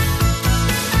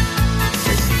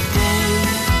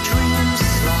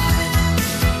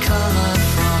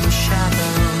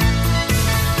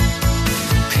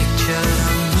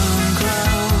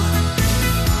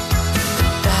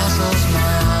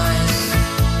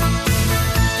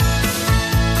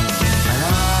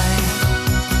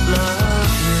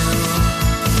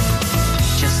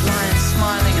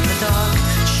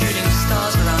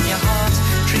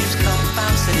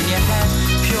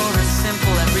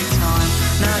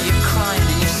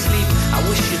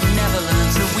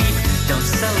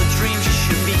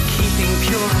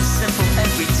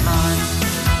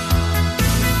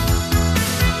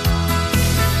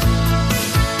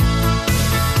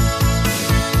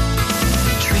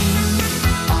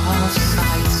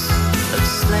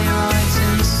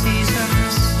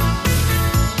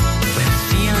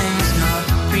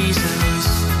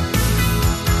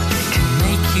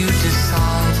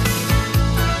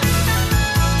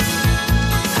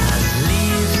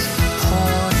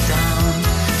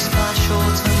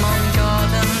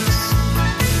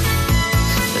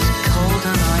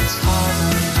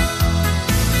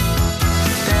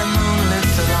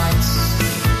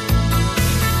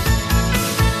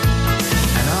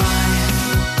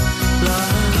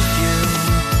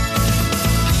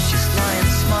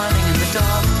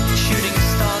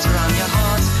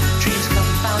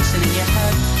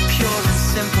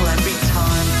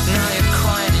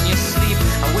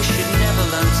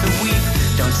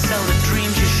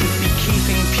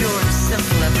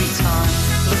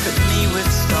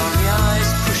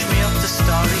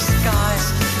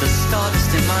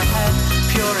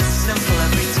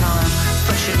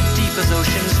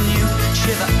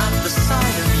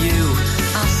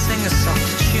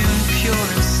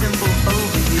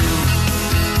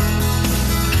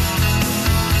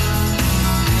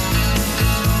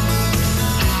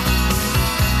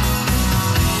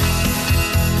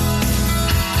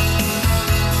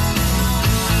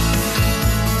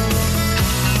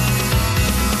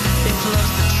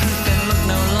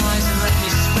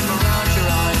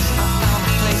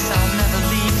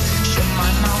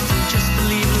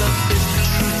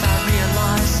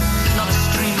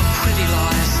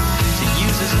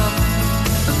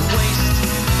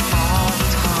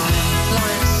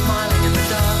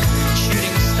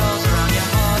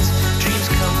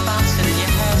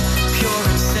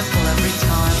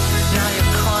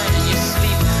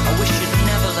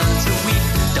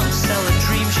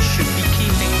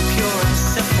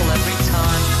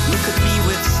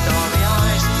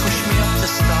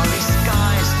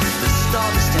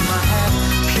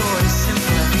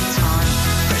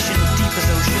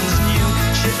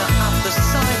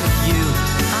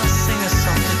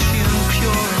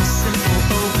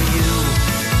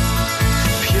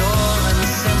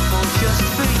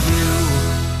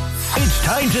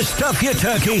 to stuff your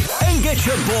turkey and get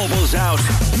your baubles out.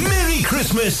 Merry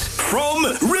Christmas from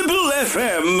Ribble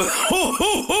FM. Ho,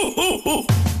 ho, ho, ho, ho.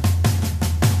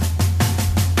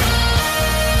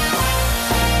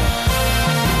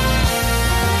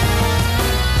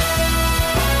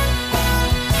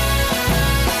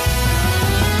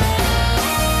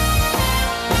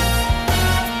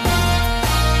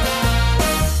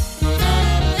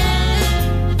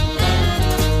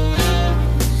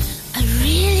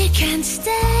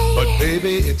 But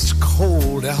baby, it's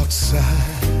cold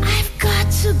outside. I've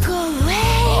got to go away.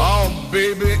 Oh,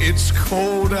 baby, it's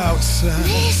cold outside.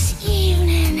 This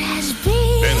evening has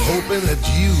been hoping that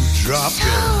you drop so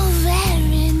in.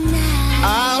 very nice.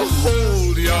 I'll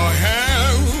hold your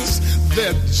hands.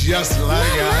 They're just like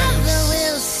My mother ice.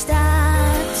 will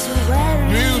start to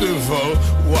worry. Beautiful.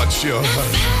 What's your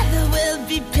Father will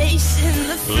be pacing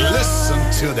the floor.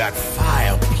 Listen to that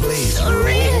fireplace So roar.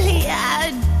 really,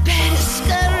 I'd better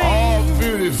scurry. Oh,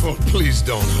 beautiful. Please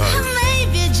don't hurry.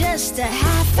 Maybe just a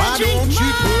half Why a drink don't you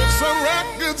more. put some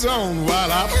records on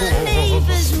while I The pour?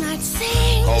 neighbors might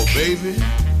think, Oh, baby,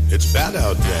 it's bad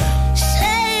out there.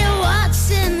 say what's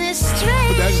in this drink.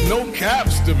 But there's no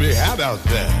caps to be had out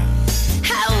there.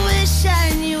 I wish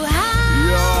I knew how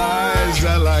Your eyes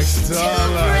are like to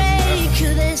starlight.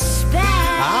 break this spell.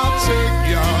 I'll take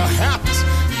your hat,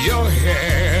 your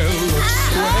hair looks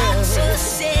I swell. to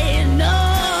say no,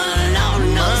 no,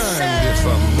 no, Mind sir. if I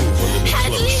move a little At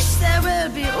closer? least there will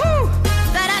be,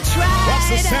 that I tried. What's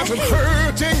the sense of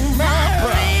hurting my I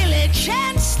pride? really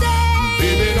can't stay.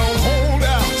 Baby, don't hold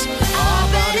out. Oh,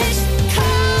 but it's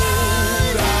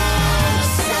cold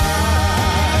outside.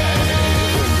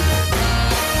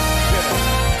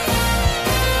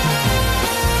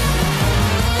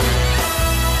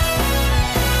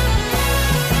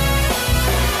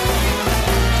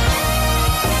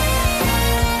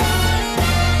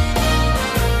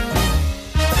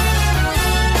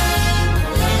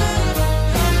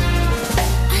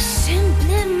 I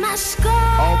simply must go.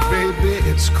 Oh, baby,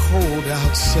 it's cold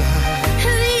outside.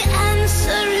 The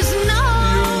answer is no.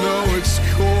 You know it's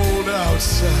cold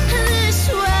outside. This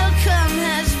welcome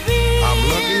has been I'm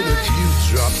lucky that you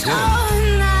dropped so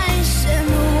in. nice and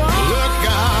warm. Look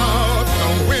out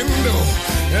the window.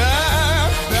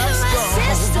 That's My gone.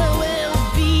 sister will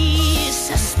be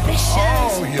suspicious.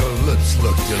 Oh, your lips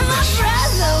look My delicious.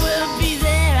 brother will be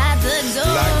there at the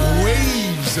door. Like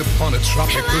waves upon a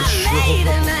tropical My shore.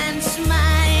 maiden aunt's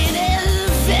mind is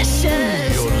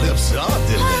vicious. Your lips are Or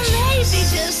delicious. maybe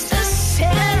just a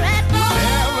cigarette more.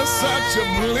 Never such a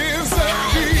bliss of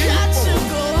I've got to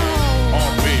go home.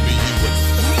 Oh, baby, you would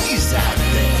freeze out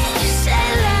there. You say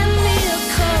lend me a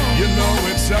coat. You know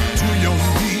it's up to your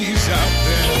knees out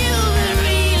there. You've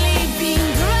really been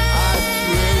grand. I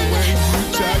thrill when you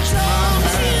touch my Don't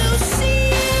hand. you see?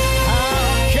 How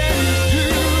can you do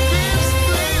this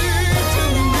thing to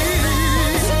me?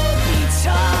 To be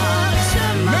talked to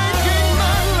Making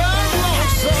my life long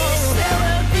At least sorrow. there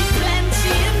will be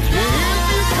plenty in If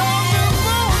you plan. call me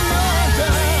over,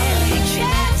 Really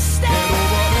can't stay. get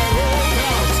over the road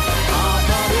out. Oh,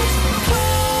 but it's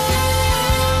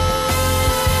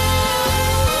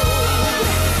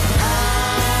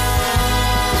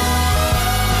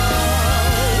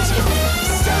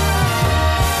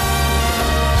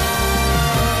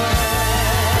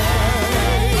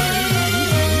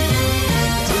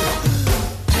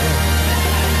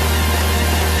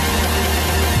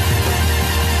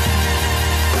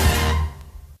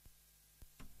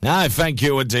No, thank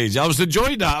you indeed. I was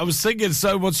enjoying that. I was singing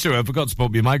so much to it. I forgot to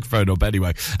put my microphone up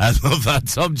anyway. I love that.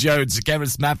 Tom Jones,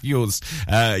 Gareth Matthews.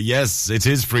 Yes, it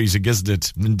is freezing, isn't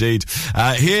it? Indeed.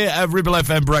 Here at Ribble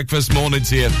FM Breakfast, morning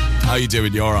to you. How you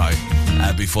doing? You all right?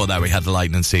 Before that, we had the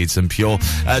Lightning Seeds and Pure.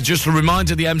 Just a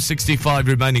reminder, the M65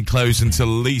 remaining closed until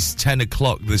at least 10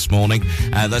 o'clock this morning.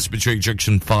 That's between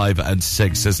junction 5 and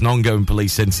 6. There's an ongoing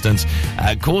police incident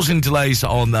causing delays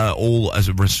on all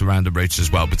surrounding routes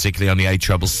as well, particularly on the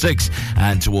A666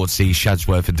 and towards the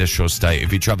Shadsworth Industrial Estate.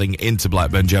 If you're travelling into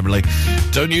Blackburn generally,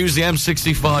 don't use the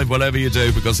M65, whatever you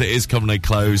do, because it is currently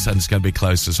closed and it's going to be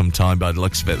closed for some time by the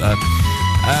looks of it there.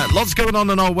 Lots going on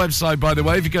our website, by the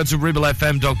way. If you go to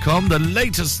ribblefm.com, the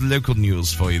latest local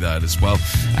news for you there as well.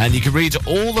 And you can read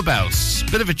all about,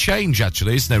 a bit of a change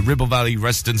actually, isn't it? Ribble Valley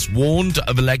residents warned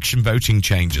of election voting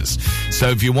changes. So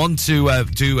if you want to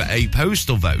do a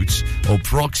postal vote or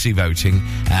proxy voting,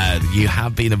 you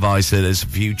have been advised that there's a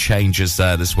few changes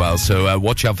there as well. So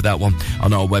watch out for that one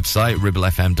on our website,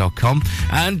 ribblefm.com.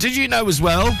 And did you know as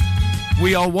well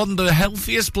We are one of the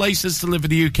healthiest places to live in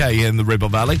the UK in the Ribble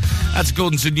Valley. That's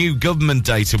according to new government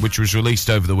data which was released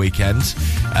over the weekend.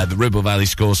 The Ribble Valley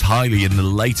scores highly in the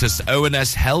latest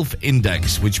ONS Health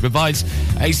Index, which provides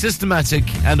a systematic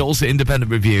and also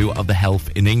independent review of the health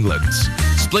in England.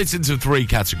 Split into 3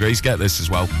 categories, get this as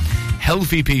well.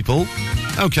 Healthy people,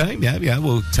 okay, yeah,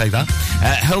 we'll take that.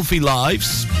 Healthy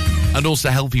lives, and also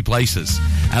healthy places.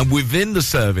 And within the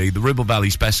survey, the Ribble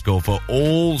Valley's best score for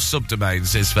all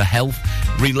subdomains is for health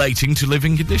relating to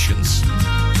living conditions,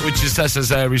 which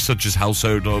assesses areas such as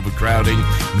household overcrowding,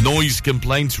 noise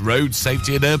complaints, road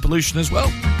safety and air pollution as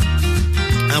well.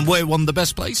 And we're one of the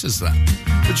best places there,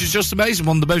 which is just amazing.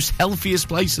 One of the most healthiest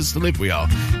places to live we are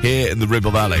here in the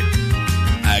Ribble Valley.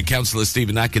 Councillor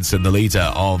Stephen Atkinson, the leader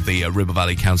of the Ribble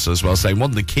Valley Council as well, saying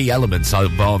one of the key elements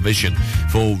of our vision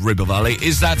for Ribble Valley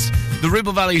is that the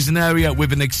Ribble Valley is an area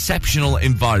with an exceptional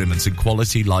environment and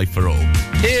quality life for all.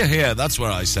 Here, that's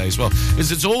what I say as well,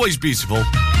 because it's always beautiful,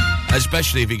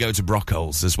 especially if you go to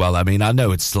Brockholes as well. I mean, I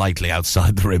know it's slightly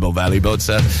outside the Ribble Valley, but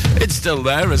it's still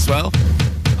there as well.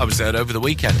 I was there over the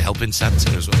weekend helping Santa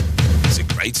as well. It's a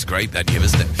great venue,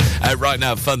 isn't it? Right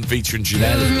now, fun featuring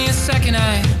Janelle. Give me a second,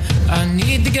 I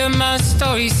need to get my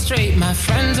story straight. My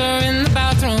friends are in the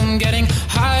bathroom, getting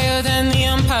higher than the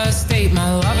Empire State.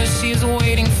 My lover, she's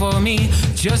waiting for me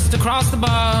just across the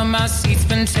bar. My seat's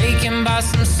been taken by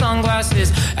some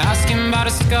sunglasses, asking about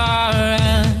a scar.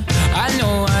 And I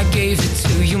know I gave it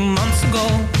to you months ago.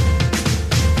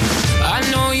 I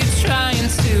know you're trying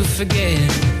to forget,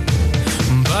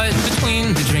 but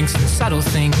between the drinks and subtle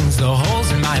things, the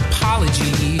holes in my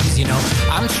apologies, you know,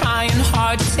 I'm trying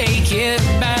hard to take it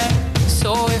back.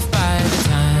 So if by the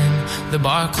time the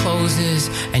bar closes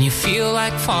and you feel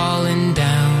like falling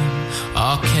down,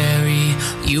 I'll carry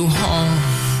you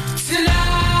home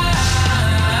tonight.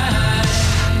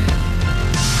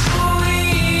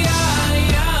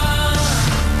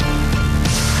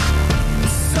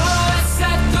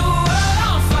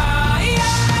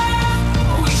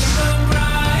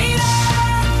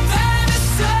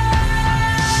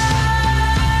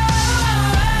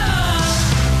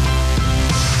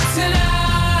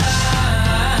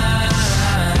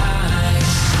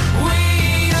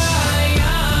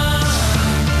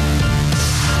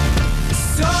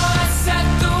 Set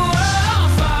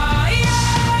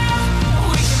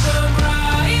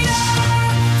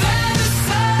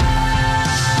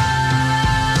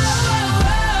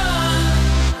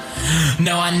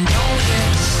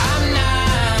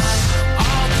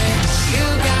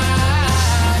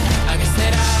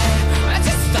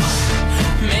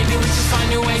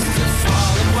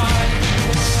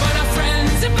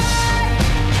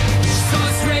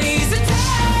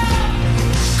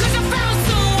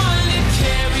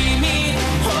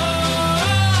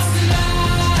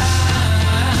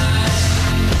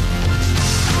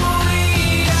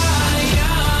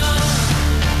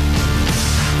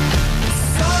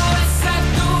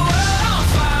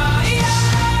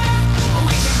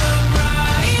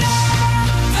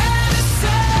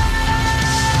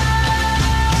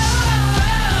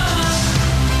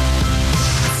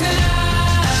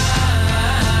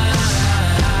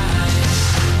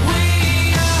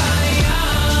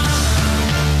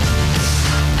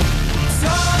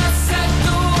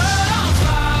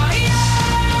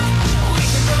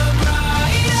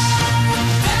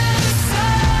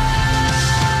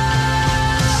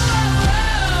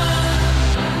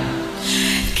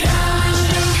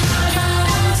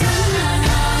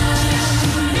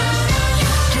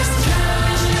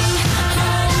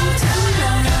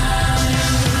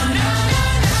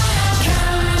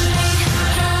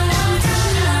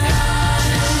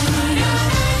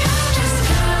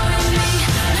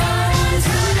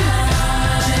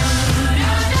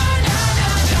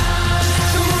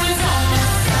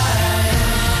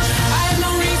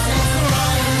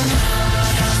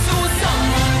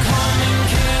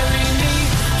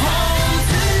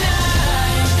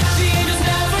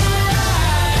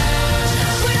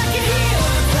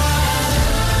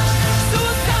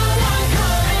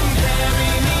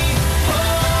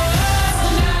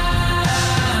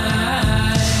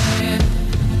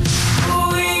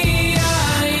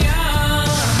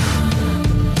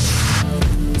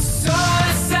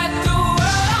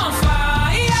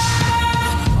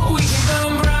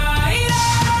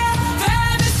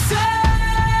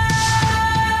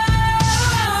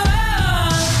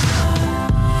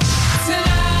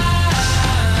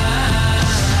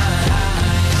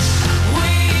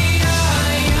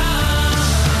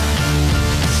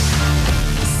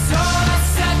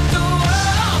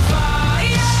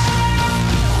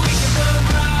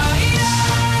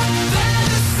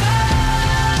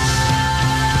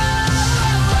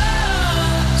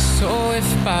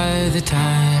the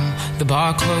time the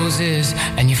bar closes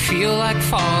and you feel like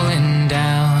falling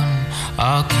down,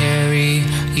 I'll carry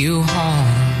you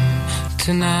home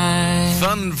tonight.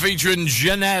 Fun featuring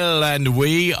Janelle and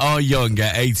We Are Young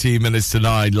at 18 minutes to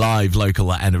 9, live,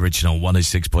 local and original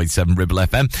 106.7 Ribble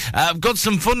FM. I've got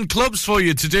some fun clubs for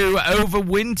you to do over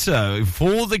winter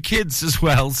for the kids as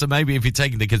well. So maybe if you're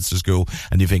taking the kids to school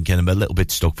and you're thinking I'm a little bit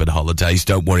stuck for the holidays,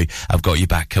 don't worry, I've got you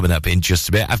back coming up in just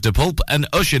a bit after Pulp and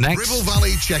Usher next. Ribble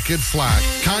Valley Checkered Flag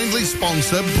kindly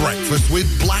sponsor Breakfast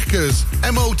with Blackers.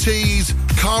 MOTs,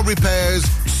 car repairs,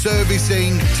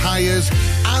 servicing, tyres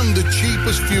and the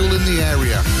cheapest fuel in the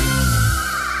area.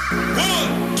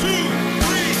 1, 2,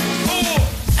 3,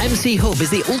 4. MC Hub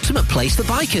is the ultimate place for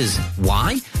bikers.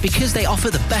 Why? Because they offer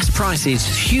the best prices,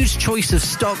 huge choice of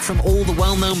stock from all the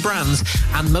well-known brands,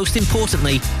 and most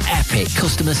importantly, epic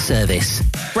customer service.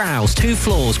 Browse 2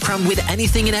 floors crammed with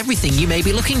anything and everything you may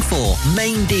be looking for.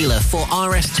 Main dealer for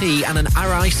RST and an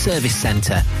RI service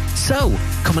centre. So,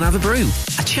 come and have a brew,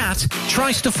 a chat,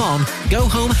 try stuff on, go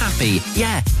home happy.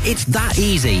 Yeah, it's that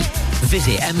easy.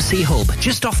 Visit MC Hub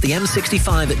just off the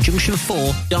M65 at Junction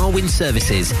 4, Darwin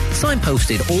Services,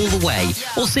 signposted all the way,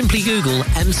 or simply Google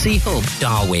MC Hub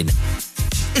Darwin.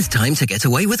 It's time to get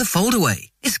away with a foldaway.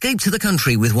 Escape to the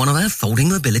country with one of our folding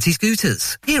mobility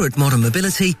scooters. Here at Modern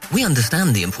Mobility, we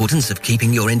understand the importance of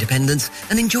keeping your independence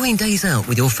and enjoying days out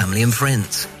with your family and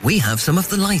friends. We have some of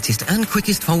the lightest and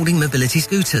quickest folding mobility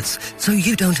scooters, so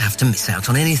you don't have to miss out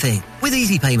on anything. With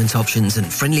easy payment options and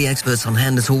friendly experts on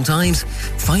hand at all times,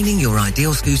 finding your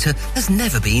ideal scooter has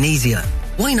never been easier.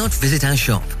 Why not visit our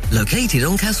shop, located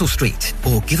on Castle Street,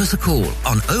 or give us a call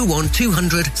on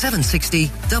 01200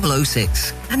 760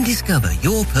 006 and discover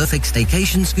your perfect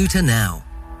staycation scooter now.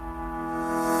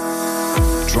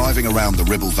 Driving around the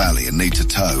Ribble Valley and need to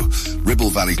tow? Ribble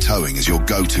Valley Towing is your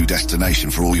go-to destination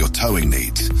for all your towing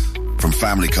needs. From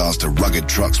family cars to rugged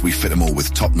trucks, we fit them all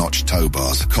with top-notch tow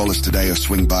bars. Call us today or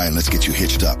swing by and let's get you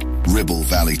hitched up. Ribble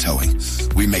Valley Towing.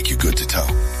 We make you good to tow.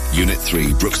 Unit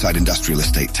 3, Brookside Industrial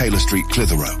Estate, Taylor Street,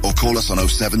 Clitheroe. Or call us on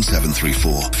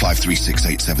 07734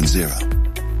 536870.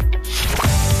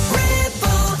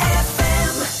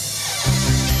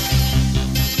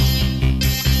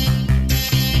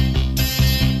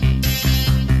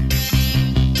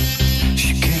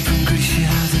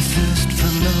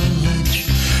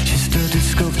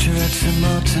 Sculpture at St.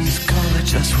 Martin's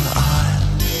College, that's where I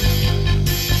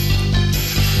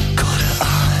caught her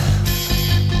eye.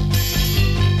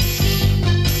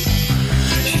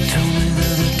 She told me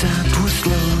that her dad was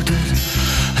loaded.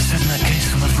 I said, in that case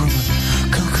I'll have rum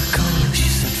and Coca-Cola. She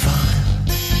said, fine.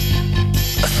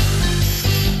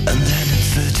 And then in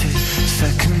 30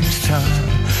 seconds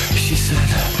time, she said,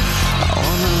 I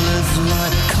wanna live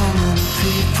like common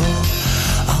people.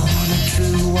 I wanna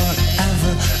do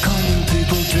whatever common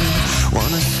people do.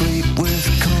 Wanna sleep with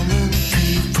common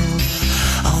people.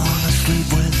 I wanna sleep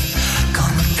with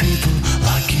common people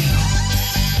like you.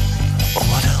 Or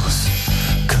what else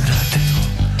could I do?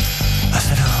 I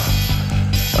said,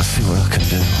 oh, I'll see what I can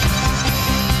do.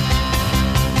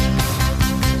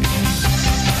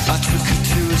 I took her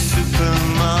to a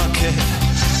supermarket.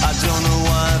 I don't know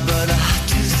why, but I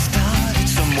just started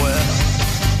somewhere.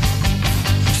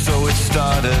 So it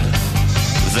started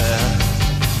there.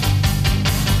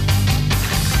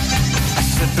 I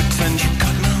said, pretend you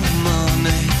got no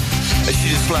money. And she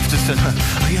just laughed and said,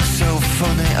 oh, you're so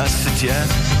funny. I said, yeah.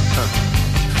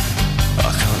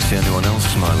 I can't see anyone else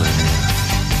smiling.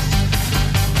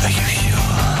 Are you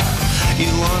sure?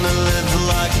 You wanna live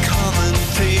like common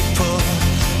people.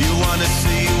 You wanna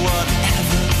see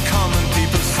whatever common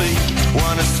people see.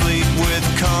 Wanna sleep with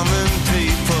common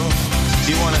people.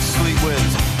 You wanna sleep with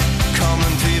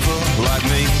common people like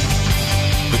me.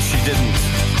 But she didn't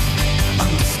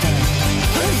understand.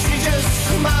 And she just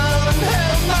smiled and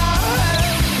held my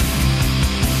hand.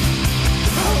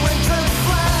 I went to the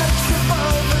flagship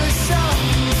of the shop.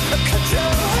 I cut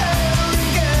your hair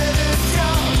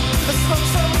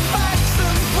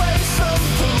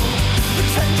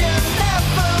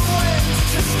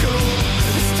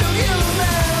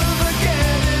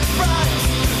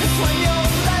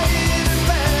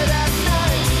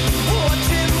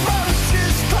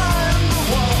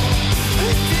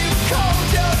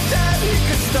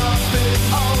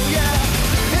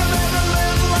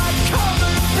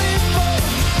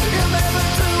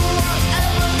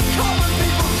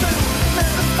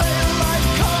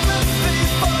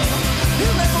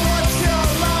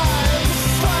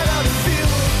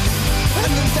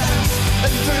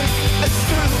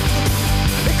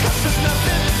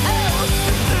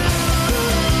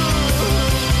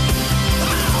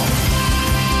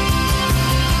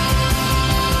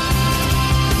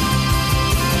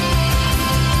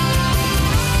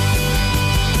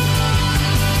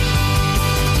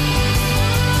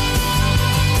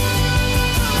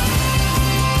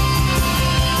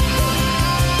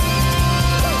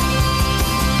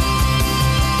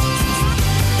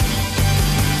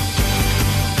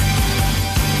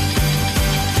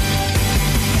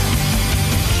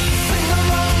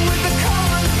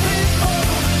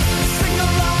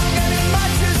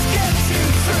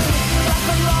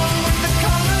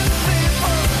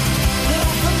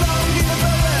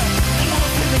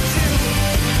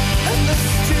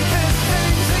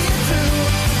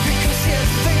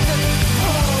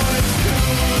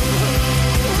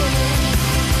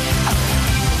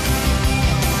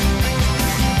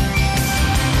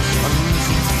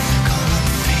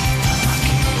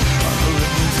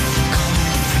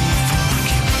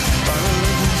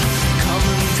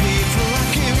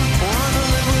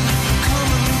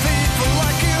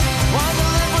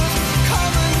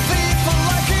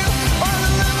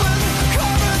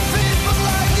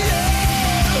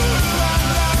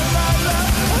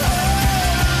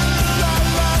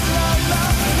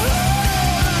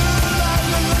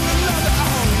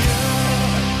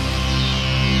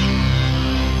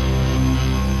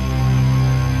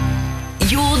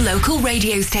local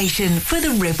radio station for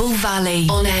the Ribble Valley.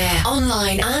 On air,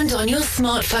 online and on your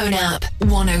smartphone app.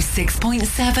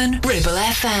 106.7 Ribble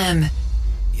FM.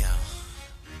 Yo,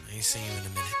 I ain't seen you in a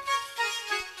minute,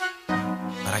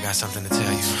 but I got something to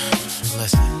tell you.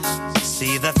 Listen.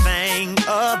 See, the thing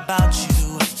about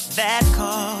you that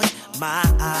caught my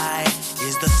eye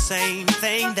is the same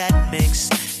thing that makes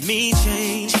me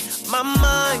change my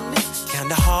mind.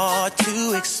 Kinda hard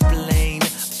to explain,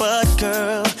 but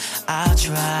girl, I'll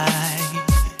try.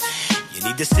 You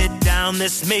need to sit down,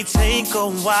 this may take a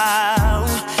while.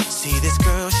 See, this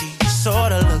girl, she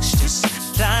sorta looks just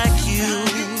like you.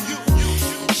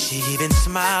 She even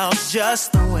smiles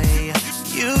just the way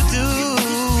you do.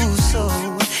 So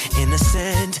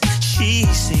innocent she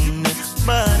seemed,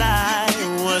 but I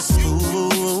was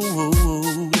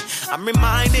fooled. I'm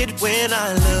reminded when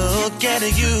I look at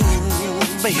you,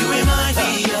 but you remind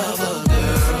me of a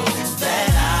girl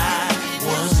that I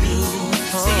once knew.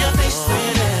 See your face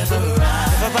whenever I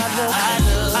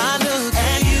look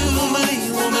at you.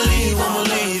 Won't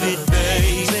believe it,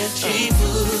 baby. She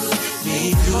put me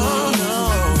through. Oh, no.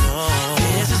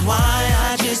 This is why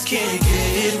I just can't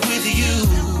get with you.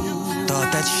 Thought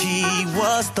that she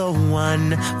was the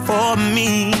one for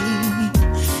me,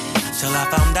 till I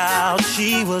found out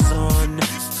she was on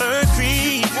her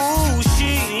creep. Ooh,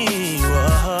 she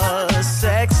was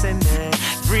sexing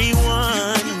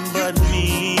everyone but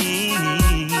me.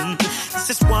 This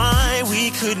is why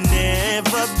we could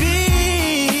never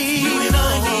be. You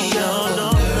remind me of the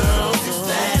girl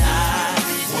that I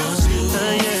once knew.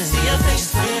 See your face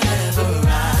whenever I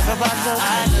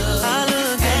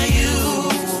look at you.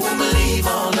 Won't believe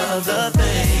all of the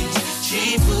things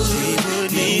she put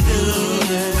me through.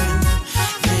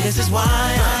 This is why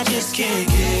I just can't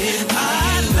get with you.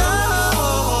 I know,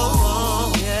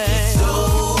 it's so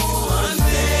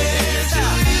unfair to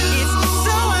you. It's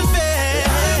so unfair.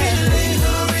 I've been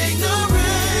lingering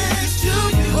ignorance to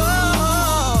you.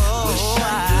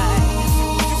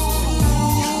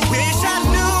 Wish I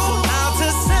knew how to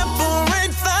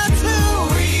separate the two.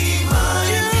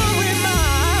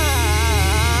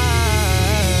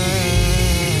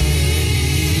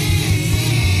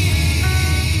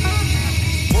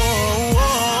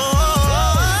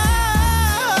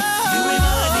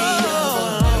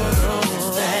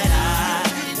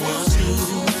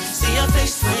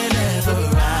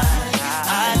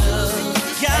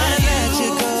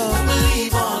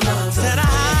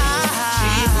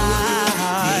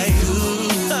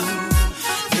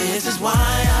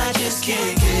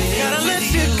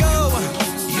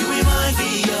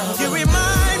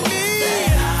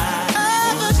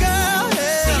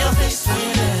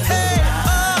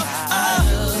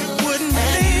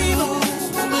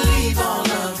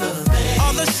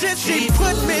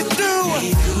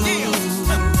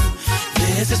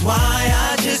 This is why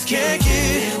I just can't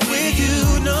get with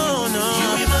you. No. You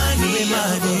remind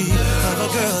me of a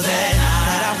girl that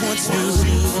I once knew.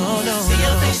 Oh, no. See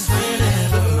your face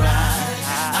whenever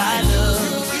I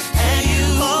look at you.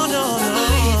 Oh, no.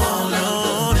 Believe all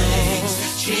of the things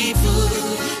she put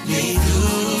me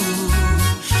through.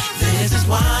 This is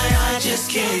why I just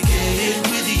can't get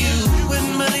with you.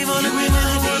 Wouldn't believe on the remind me of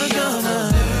a girl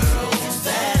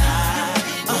that I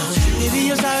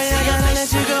baby, I'm sorry, I gotta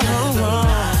let you go.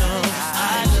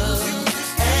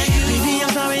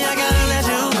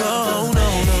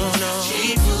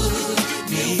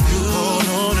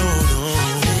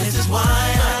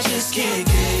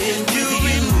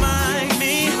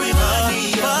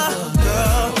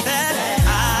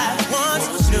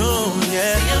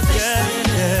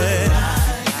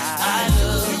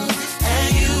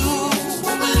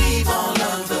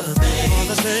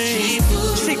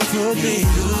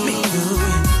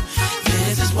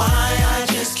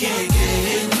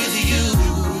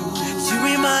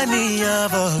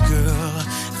 Of a girl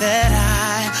that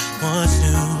I once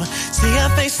knew. See her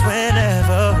face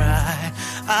whenever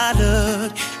I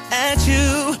look at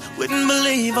you. Wouldn't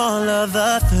believe all of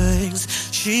the things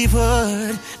she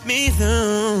put me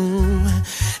through.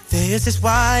 This is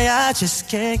why I just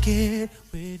can't get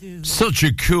with you. Such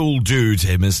a cool dude,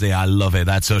 him, isn't he? I love it.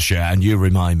 That's Usher, and you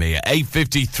remind me.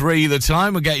 8:53 the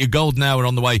time. We'll get your golden hour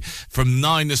on the way from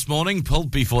 9 this morning.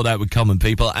 Pulled before that with Common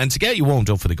People. And to get you warmed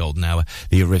up for the golden hour,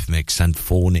 the Eurythmics and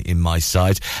Fawn in My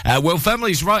Sight. Well,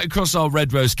 families right across our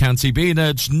Red Rose County being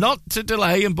urged not to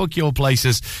delay and book your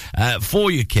places for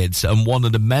your kids and one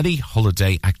of the many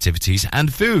holiday activities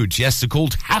and foods. Yes, they're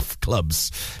called HAF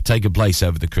clubs, taking place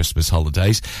over the Christmas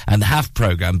holidays. And the HAF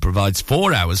programme provides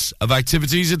 4 hours of activity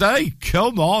activities a day.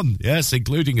 Come on. Yes,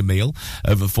 including a meal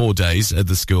over 4 days at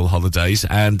the school holidays.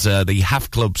 And the half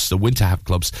clubs, the winter half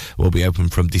clubs, will be open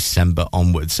from December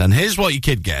onwards. And here's what your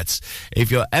kid gets.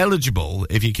 If your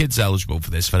kid's eligible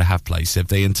for this, for the half place, if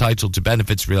they're entitled to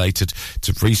benefits related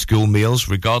to free school meals,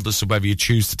 regardless of whether you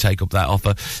choose to take up that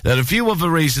offer, there are a few other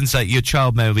reasons that your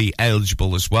child may be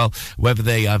eligible as well, whether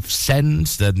they have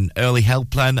SEND, an early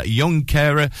help plan, a young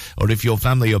carer, or if your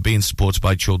family are being supported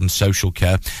by Children's Social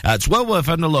Care. It's well worth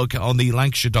having a look on the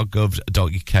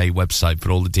lancashire.gov.uk website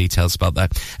for all the details about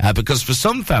that, because for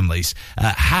some families,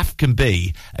 half can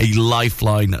be a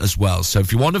lifeline as well. So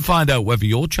if you want to find out whether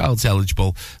your child's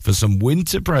eligible for some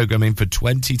winter programming for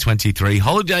 2023,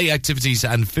 holiday activities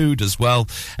and food as well,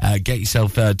 get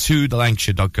yourself to the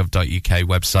lancashire.gov.uk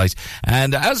website.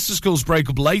 And as the schools break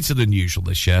up later than usual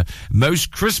this year,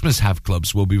 most Christmas half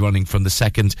clubs will be running from the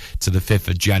 2nd to the 5th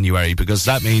of January, because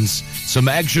that means some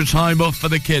extra time off for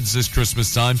the kids this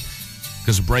Christmas time,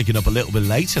 because we're breaking up a little bit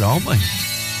later, aren't we?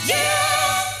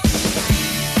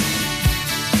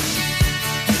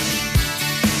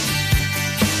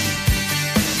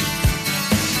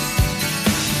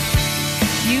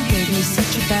 You gave me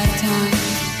such a bad time.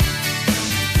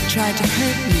 Tried to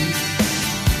hurt me,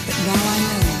 but now I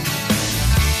know.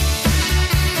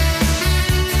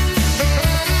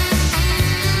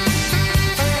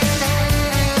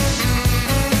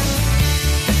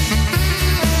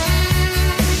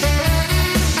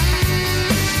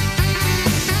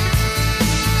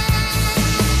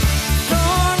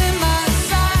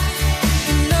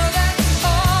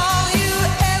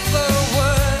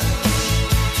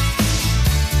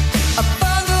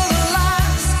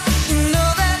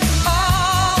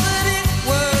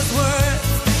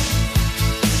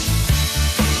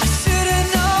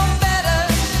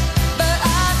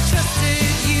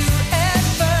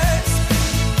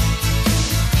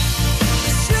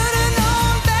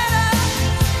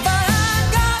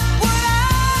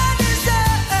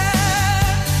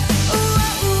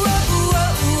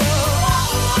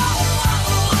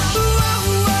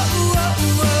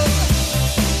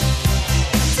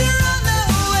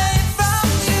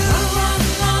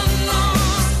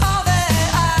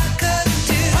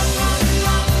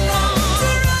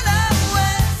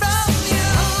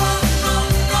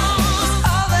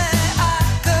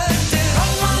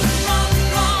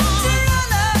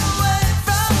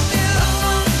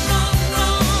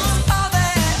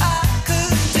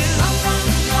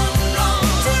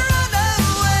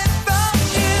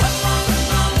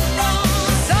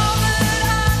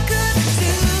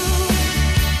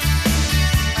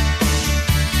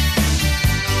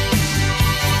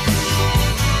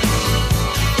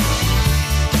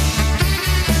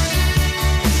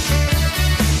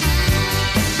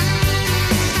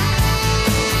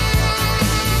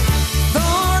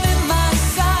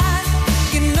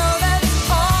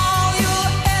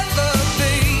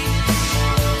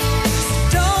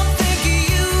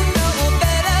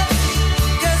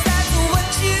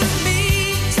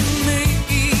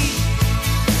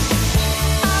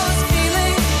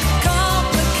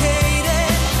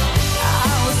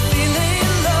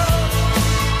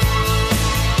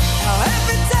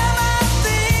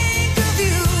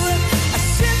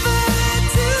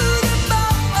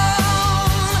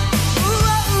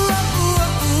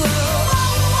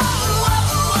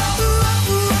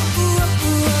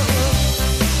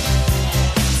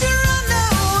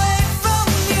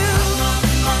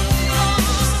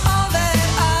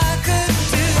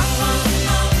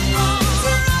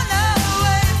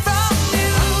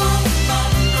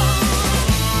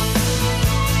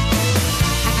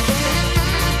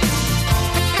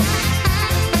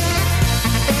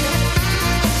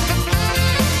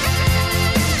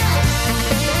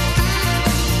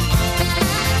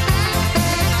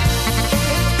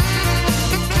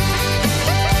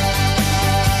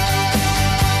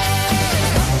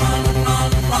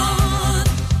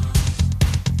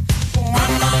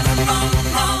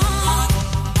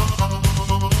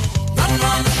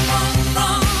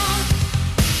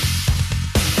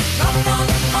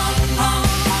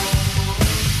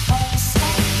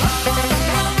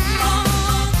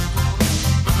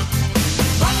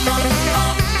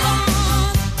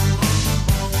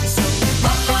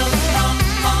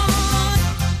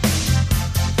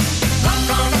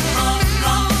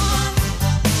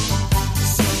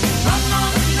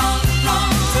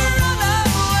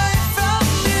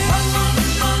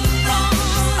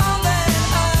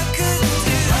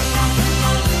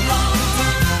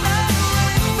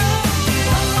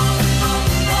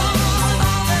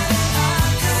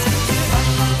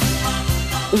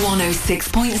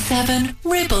 .7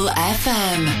 Ribble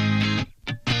FM.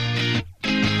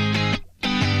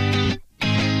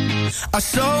 I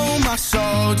sold my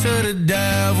soul to the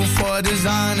devil for a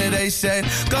designer. They said,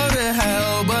 go to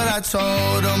hell, but I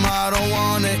told them I don't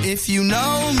wanna. If you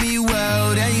know me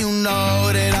well, then you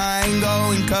know that I ain't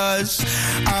going, cause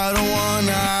I don't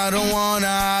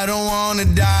wanna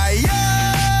die young.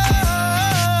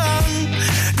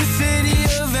 The city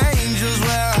of angels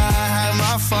where I have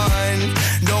my fun.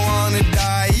 Don't wanna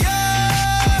die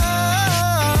young.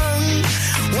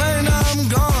 When I'm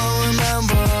gone,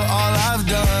 remember all I've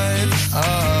done.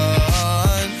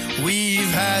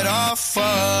 We've had our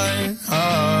fun,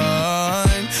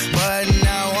 but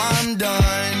now I'm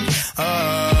done.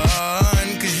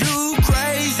 Cause you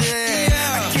crazy,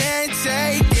 I can't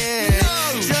take it.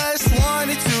 Just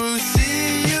wanted to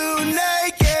see you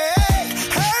naked.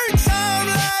 Hurt time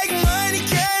like money,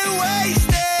 can't waste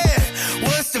it.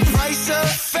 What's the price of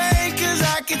fame? Cause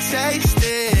I can taste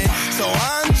it. So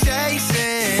I'm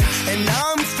chasing and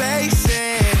I'm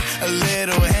facing a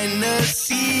little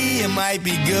Hennessy. It might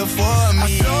be good for me. I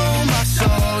sold my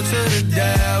soul to the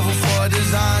devil for a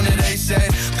designer. They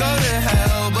said, go to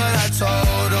hell, but I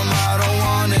told them I don't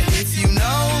wanna. If you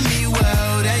know me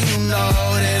well, then you know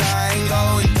that I ain't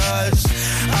going, cause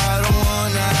I don't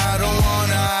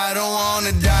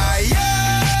wanna die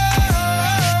young.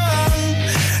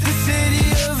 The city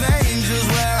of angels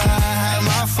where I have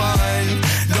my fun.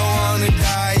 Don't wanna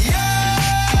die young.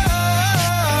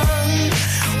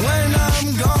 When I'm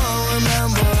gone,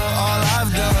 remember all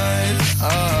I've done.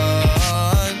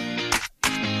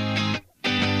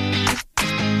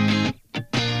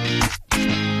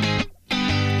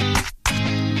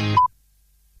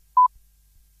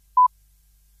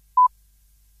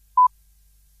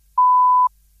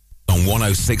 On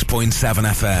 106.7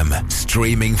 FM,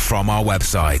 streaming from our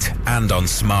website and on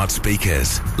smart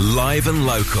speakers, live and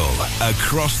local,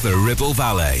 across the Ribble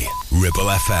Valley. Ribble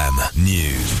FM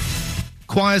News.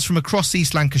 Choirs from across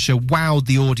East Lancashire wowed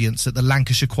the audience at the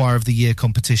Lancashire Choir of the Year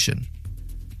competition.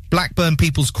 Blackburn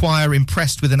People's Choir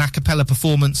impressed with an a cappella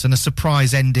performance and a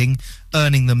surprise ending,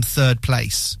 earning them third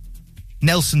place.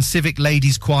 Nelson Civic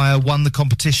Ladies Choir won the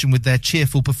competition with their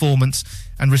cheerful performance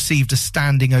and received a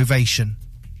standing ovation.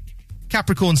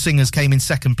 Capricorn Singers came in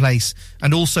second place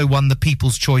and also won the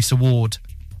People's Choice Award.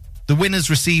 The winners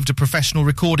received a professional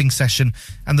recording session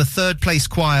and the third place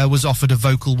choir was offered a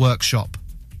vocal workshop.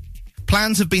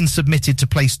 Plans have been submitted to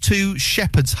place 2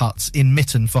 shepherd's huts in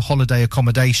Mytton for holiday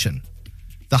accommodation.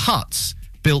 The huts,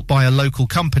 built by a local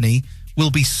company,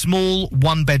 will be small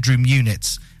one-bedroom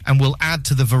units and will add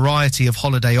to the variety of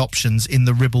holiday options in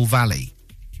the Ribble Valley.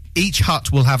 Each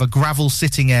hut will have a gravel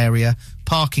sitting area,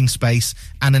 parking space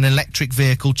and an electric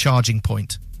vehicle charging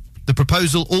point. The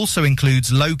proposal also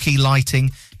includes low-key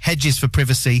lighting, hedges for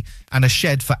privacy and a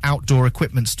shed for outdoor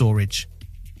equipment storage.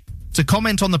 To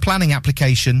comment on the planning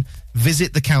application,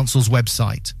 visit the council's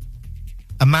website.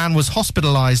 A man was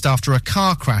hospitalised after a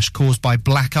car crash caused by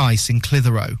black ice in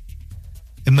Clitheroe.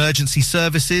 Emergency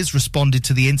services responded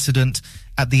to the incident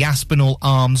at the Aspinall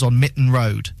Arms on Mytton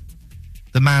Road.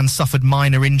 The man suffered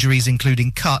minor injuries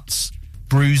including cuts,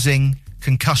 bruising,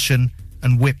 concussion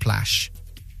and whiplash.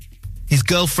 His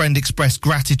girlfriend expressed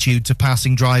gratitude to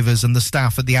passing drivers and the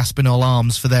staff at the Aspinall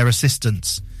Arms for their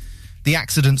assistance. The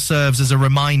accident serves as a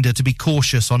reminder to be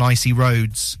cautious on icy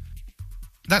roads.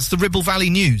 That's the Ribble Valley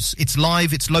News. It's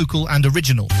live, it's local and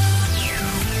original.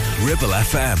 Ribble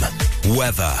FM.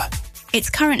 Weather. It's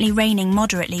currently raining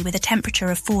moderately with a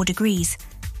temperature of 4 degrees.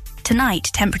 Tonight,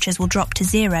 temperatures will drop to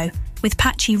 0, with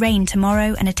patchy rain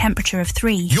tomorrow and a temperature of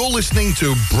 3. You're listening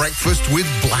to Breakfast with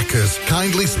Blackers,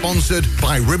 kindly sponsored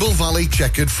by Ribble Valley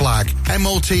Checkered Flag.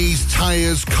 MOTs,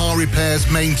 tyres, car repairs,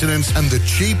 maintenance and the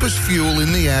cheapest fuel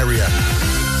in the area.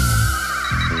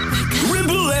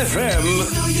 Ribble FM. You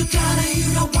know you gotta,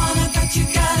 you don't wanna, but you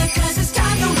gotta, cause it's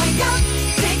time to wake up.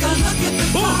 Take a look at the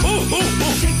clock.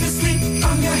 Shake the sleep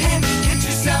from your head. Get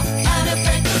yourself out of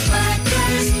bed. The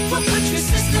Blackers will put your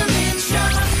system in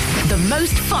shock. The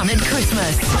most fun at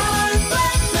Christmas.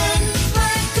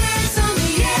 Blackers on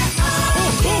the air.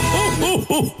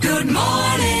 Good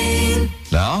morning.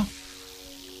 Now,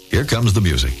 here comes the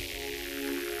music.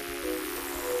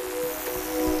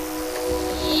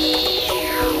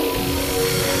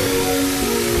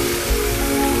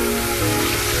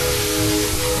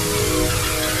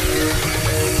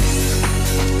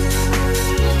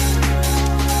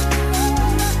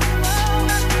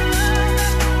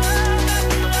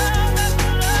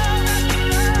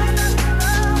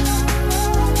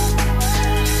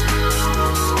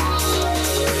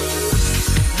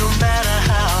 No matter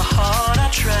how hard I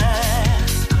try,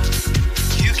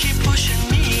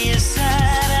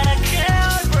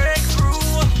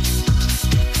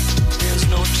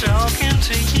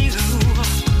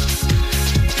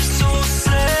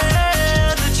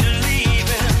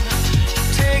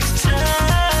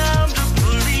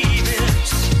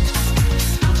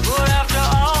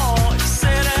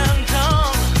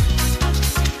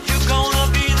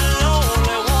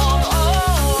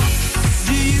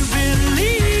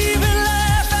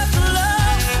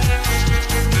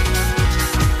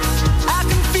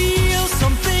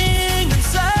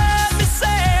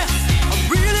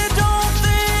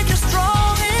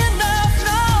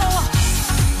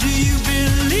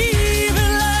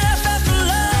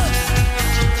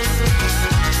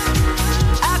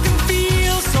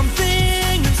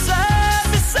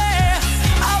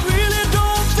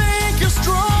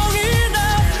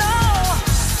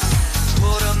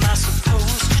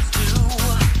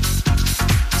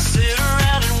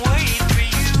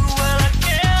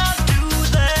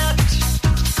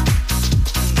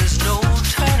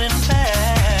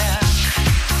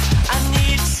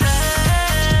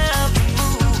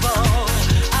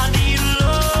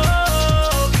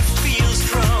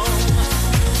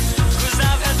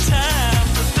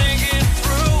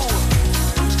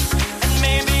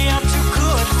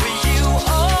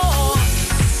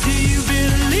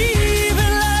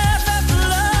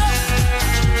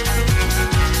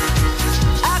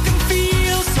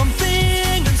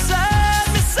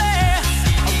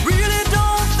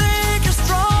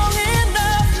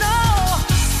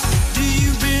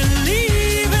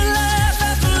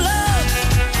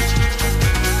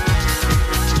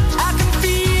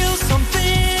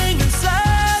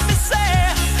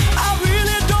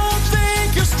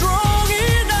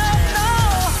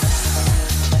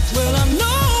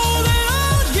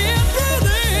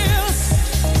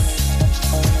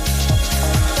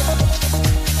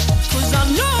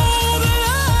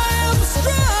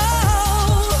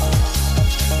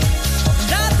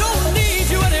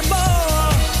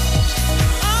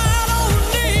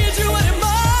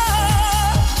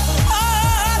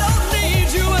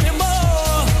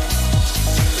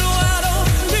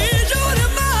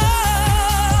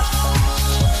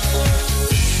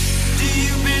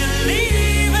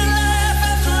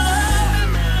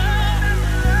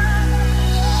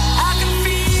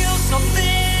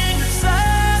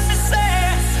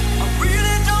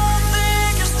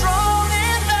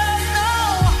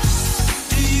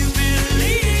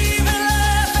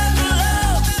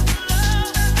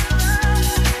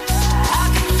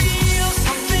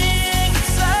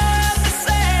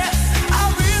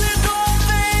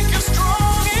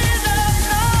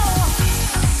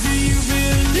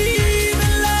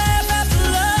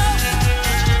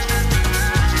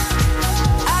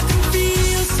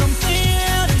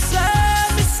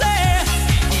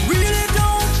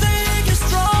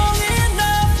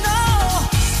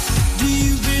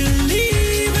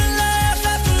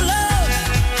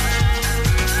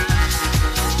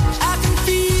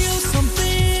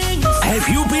 Have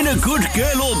you been a good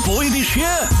girl or boy this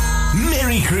year?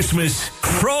 Merry Christmas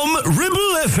from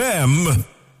Ribble FM.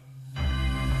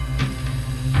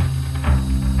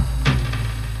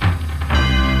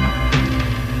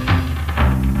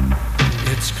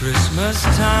 It's Christmas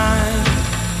time.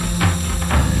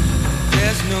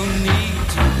 There's no need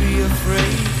to be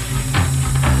afraid.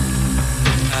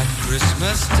 At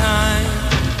Christmas time,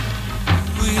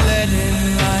 we let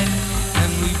in light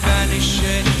and we banish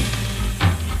shade.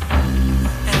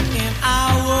 And in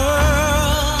our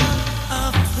world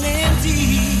of plenty,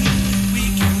 we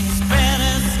can spread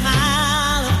a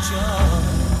smile of joy.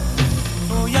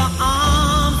 Throw your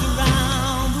arms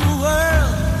around the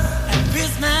world at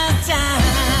Christmas time.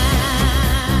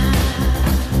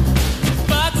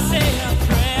 But say a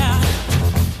prayer,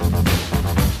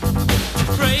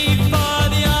 pray for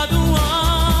the other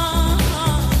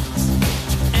ones.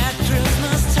 At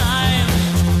Christmas time,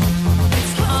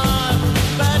 it's hard.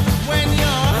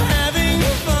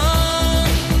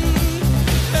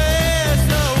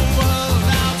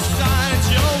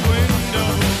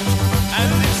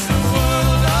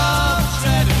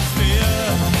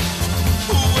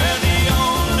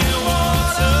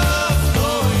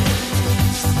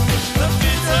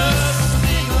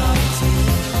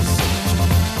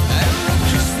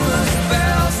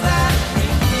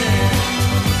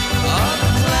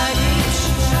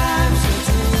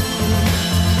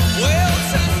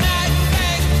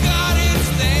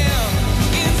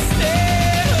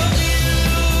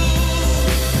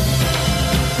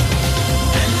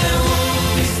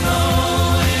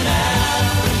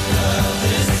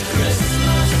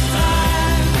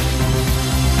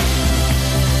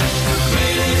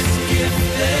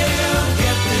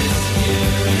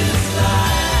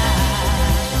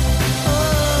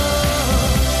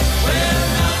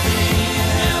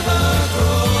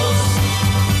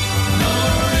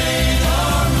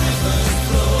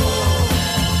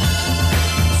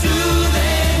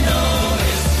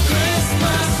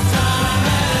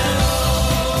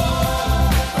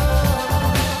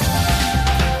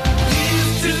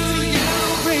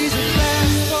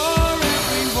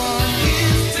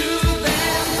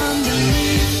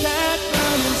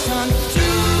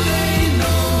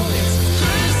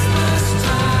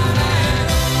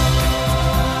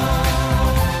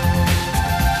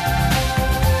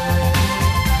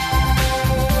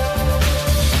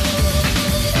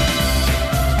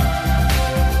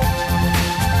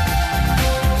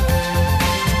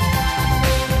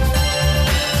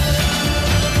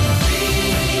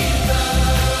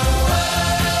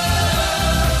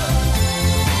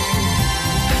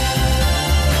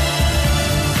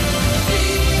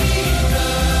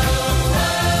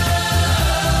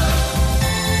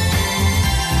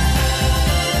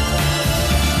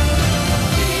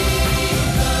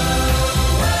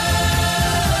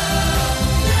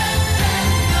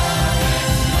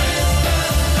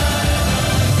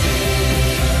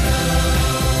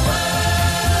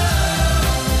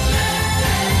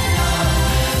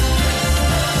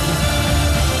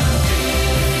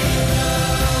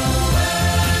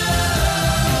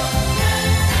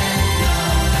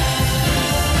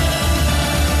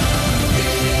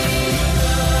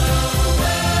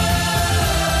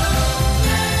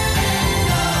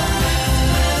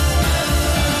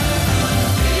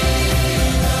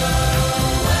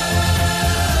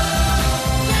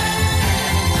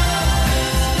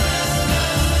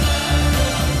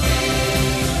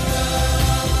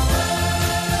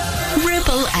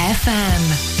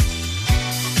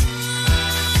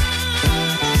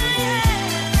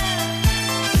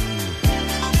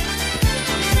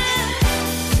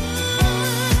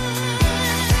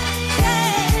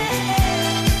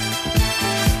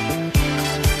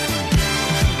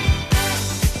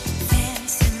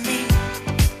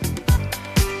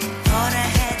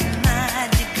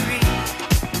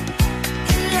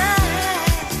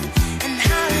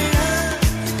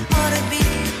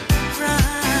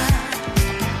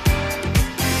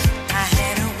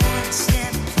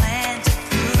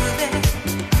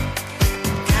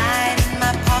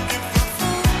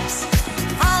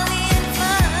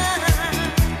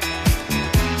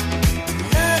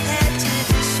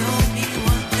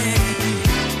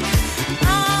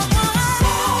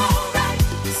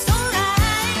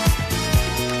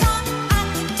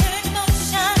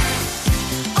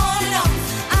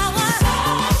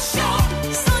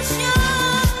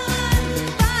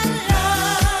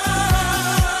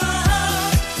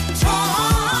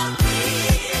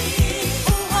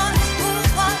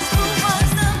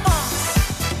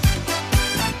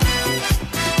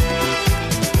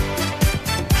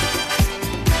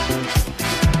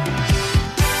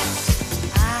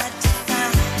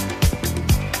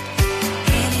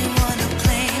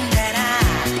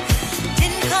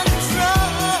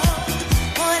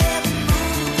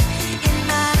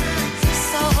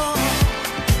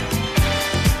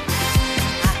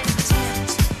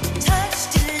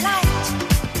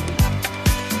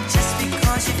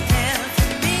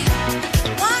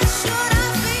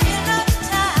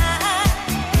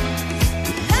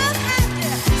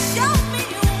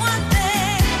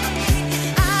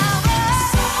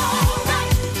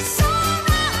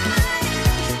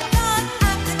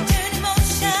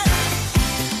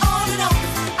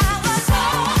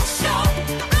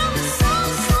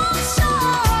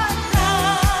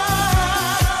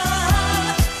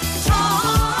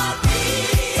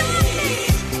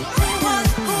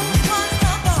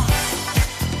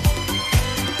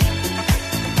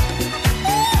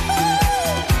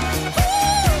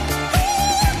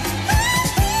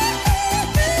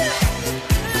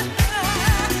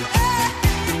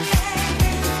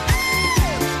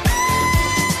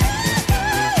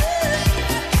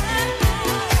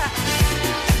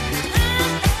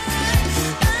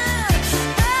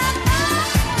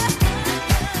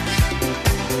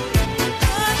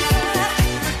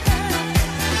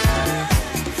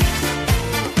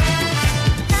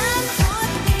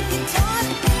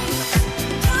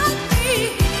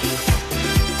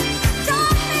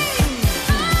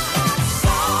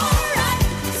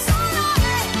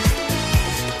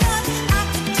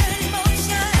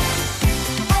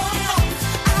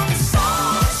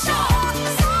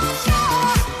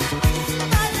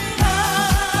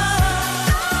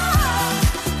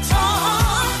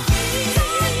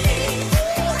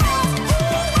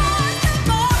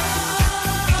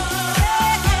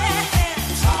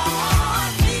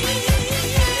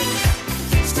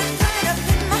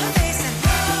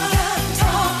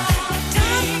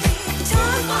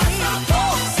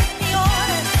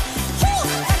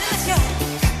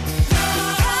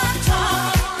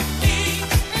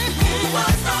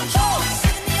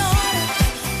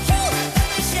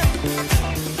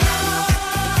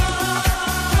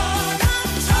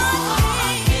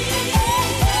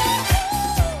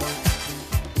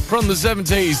 From the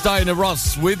 70s, Diana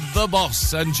Ross with The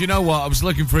Boss. And you know what? I was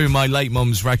looking through my late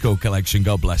mum's record collection,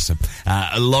 God bless her,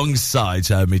 alongside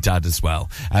my dad as well.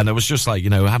 And I was just like,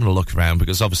 having a look around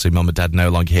because obviously mum and dad are no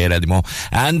longer here anymore.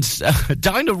 And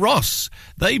Diana Ross,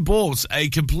 they bought a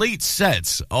complete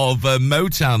set of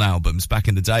Motown albums back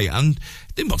in the day. And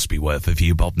they must be worth a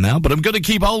few bob now, but I'm going to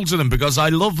keep hold of them because I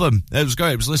love them. It was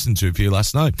great. I was listening to a few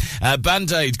last night.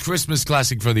 Band-Aid, Christmas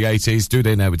classic from the 80s. Do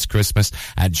They Know It's Christmas?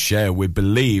 And Share We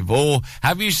Believe. Or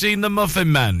Have You Seen the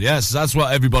Muffin Man? Yes, that's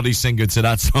what everybody's singing to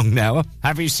that song now.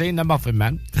 Have you seen the Muffin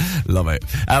Man? Love it.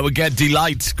 We get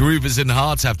Delight, Groovers in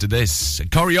Heart after this.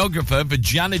 Choreographer for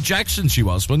Janet Jackson she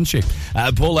was, wasn't she?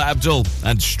 Paula Abdul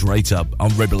and Straight Up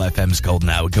on Ribble FM's Golden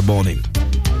Hour. Good morning.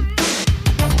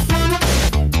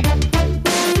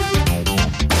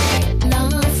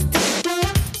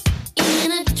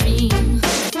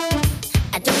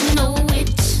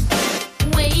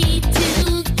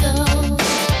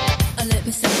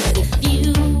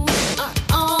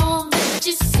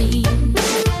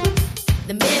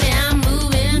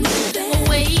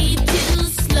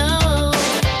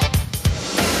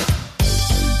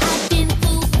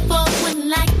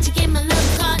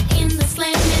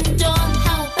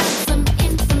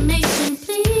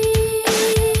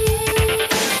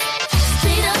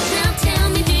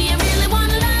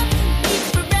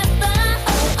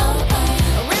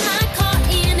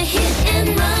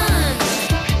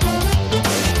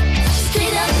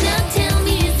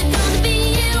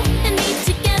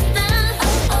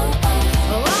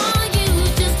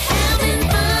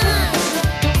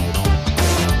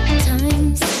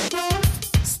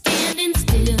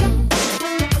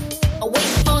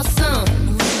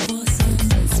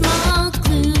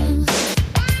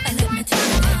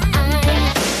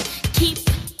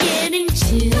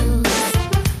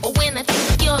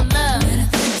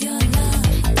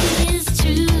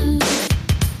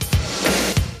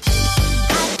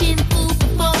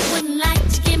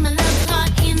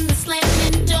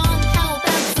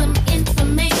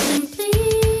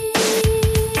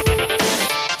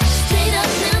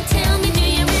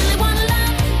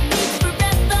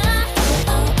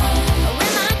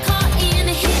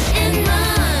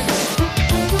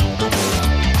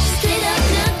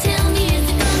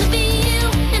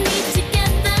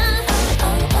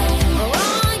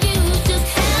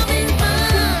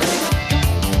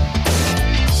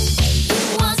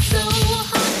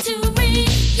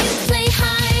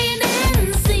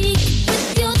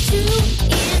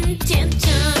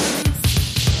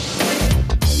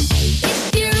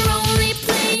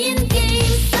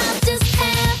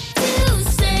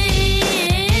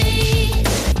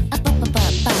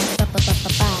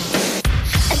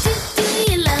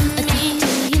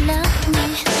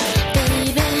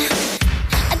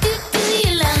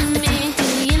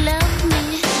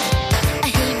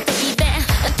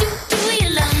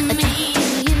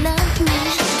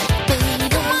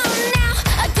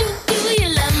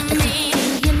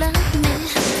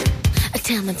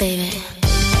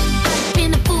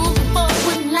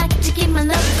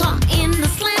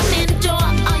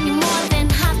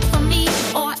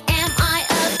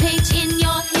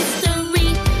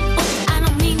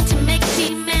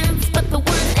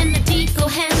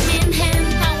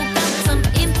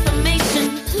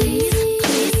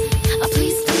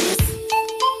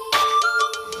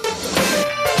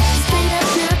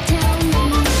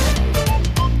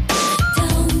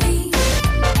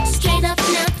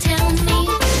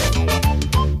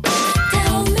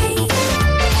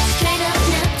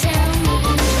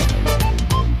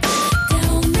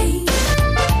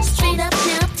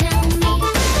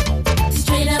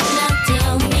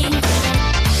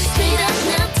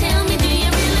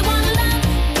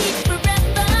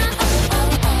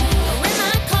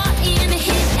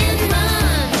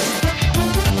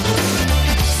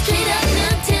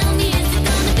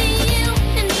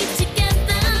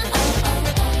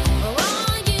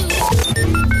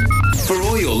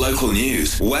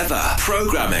 weather,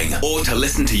 programming, or to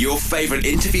listen to your favourite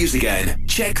interviews again,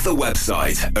 check the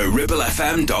website at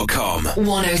ribblefm.com.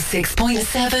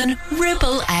 106.7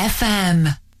 Ribble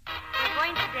FM. We're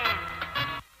going to dance.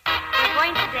 We're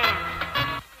going to dance.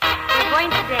 We're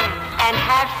going to dance and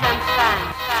have some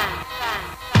fun.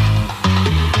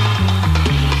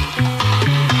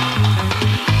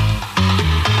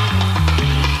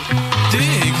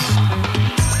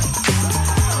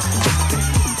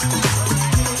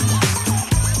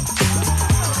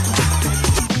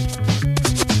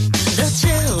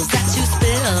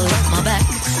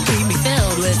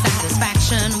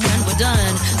 When we're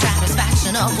done,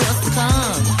 satisfaction of what's to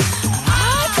come.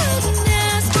 I couldn't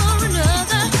ask for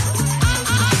another.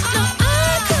 No,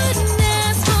 I couldn't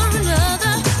ask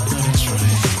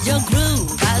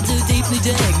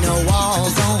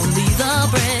walls, only the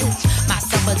bridge. My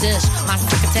supper dish, my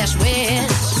succotash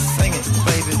wish. Sing it,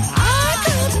 baby. I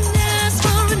couldn't ask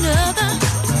for another.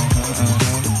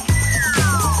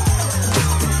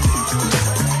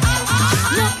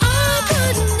 No, I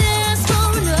couldn't ask for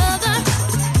another.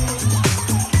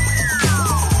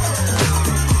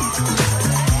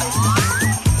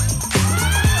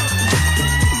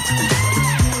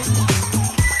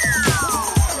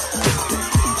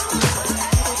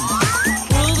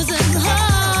 Groove is in the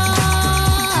heart.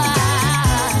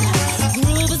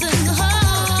 Groove is in the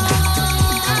heart.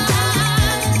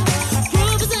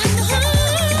 Groove is in the heart.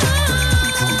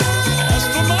 Ask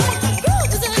for more.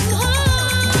 Groove is in the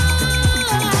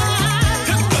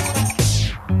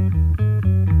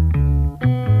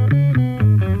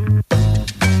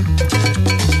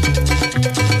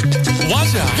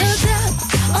Watch out. The depth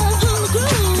of who the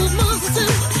groove moves us to,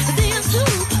 the dance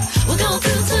hoop. We'll go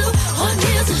through to one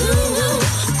year's a who.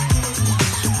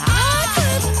 I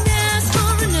couldn't ask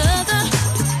for another.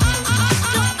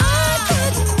 No, I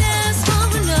couldn't ask for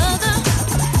another.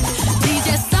 DJ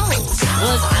Soul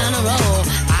was on a roll.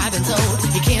 I've been told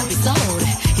he can't be sold.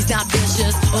 He's not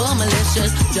vicious or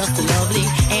malicious, just lovely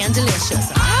and delicious.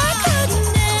 I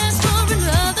couldn't ask for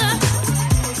another.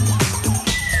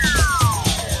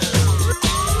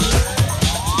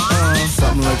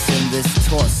 Something lurks in this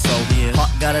torso.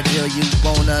 Heart got a deal you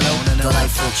wanna know.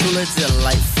 Delightful, truly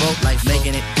delightful.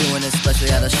 Making it, doing it, especially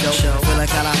at a show. Feeling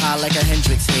kinda high like a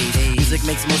Hendrix haze. Music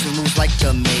makes motion moves like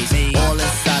a maze. All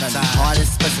inside of me, heart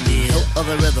especially. Hilt of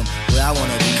the rhythm, where I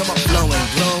wanna be. Come on, blowing,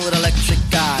 glowing with electric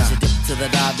eyes. You dip to the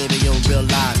dive, baby, you'll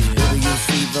realize. Baby, you'll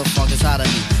see the funk inside of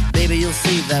me. Baby, you'll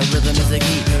see that rhythm is a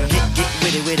key.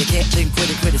 Get witty, can't think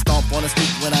quitty. Stomp on the street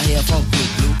when I hear funk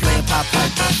blue. Playing pop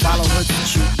pipe, follow her to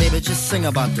shoot. Baby, just sing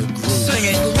about the groove. Sing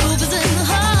it. The groove is in the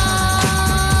heart.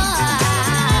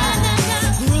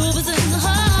 Groove is in the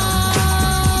heart.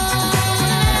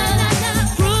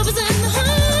 Groove is in the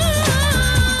heart.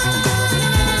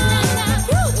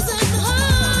 Groove is in the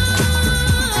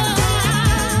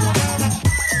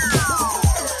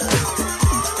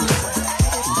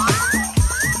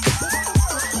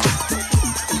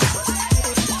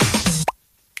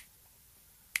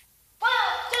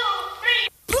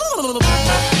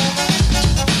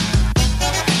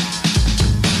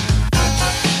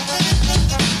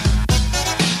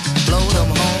Blow them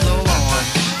home, go on.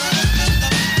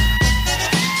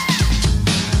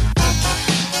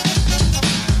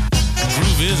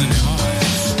 Groove is in the heart.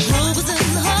 Groove is in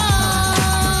the heart.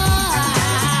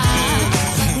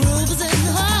 Groove is in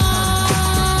the heart.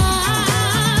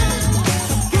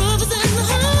 Groove is in the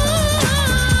heart.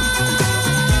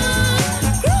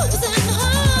 Groove is in the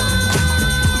heart.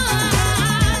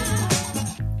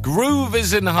 Groove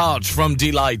is in the heart from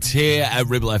Delight here at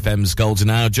Ribble FM's Golden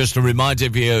Hour. Just a reminder,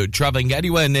 if you're travelling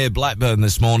anywhere near Blackburn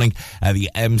this morning, the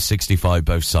M65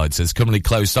 both sides is currently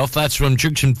closed off. That's from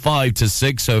junction 5 to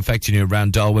 6, so affecting you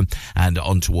around Darwin and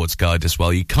on towards Guide as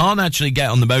well. You can't actually get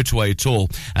on the motorway at all,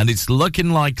 and it's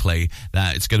looking likely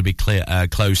that it's going to be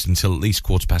closed until at least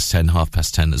 10:15,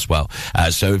 10:30 as well.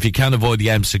 So if you can avoid the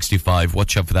M65,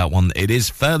 watch out for that one. It is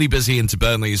fairly busy into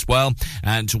Burnley as well,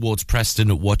 and towards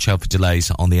Preston, watch out for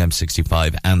delays on the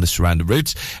M65 and the surrounding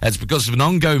routes. It's because of an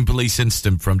ongoing police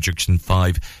incident from junction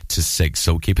 5 to 6,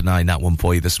 so we'll keep an eye on that one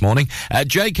for you this morning.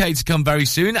 JK to come very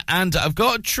soon, and I've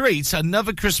got a treat,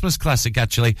 another Christmas classic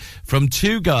actually, from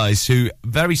two guys who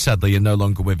very sadly are no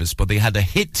longer with us, but they had a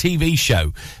hit TV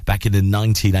show back in the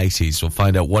 1980s. We'll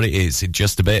find out what it is in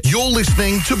just a bit. You're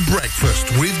listening to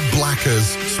Breakfast with Blackers,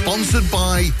 sponsored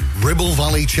by Ribble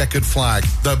Valley Checkered Flag,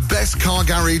 the best car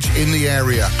garage in the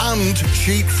area, and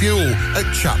cheap fuel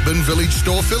at Chapman Village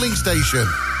Store Filling Station.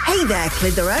 Hey there,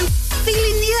 Clitheroe.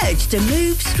 Feeling the urge to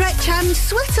move, stretch and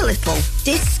sweat a little?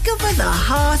 Discover the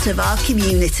heart of our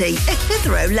community at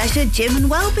Clitheroe Leisure Gym and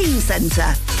Wellbeing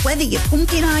Centre. Whether you're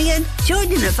pumping iron,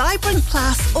 joining a vibrant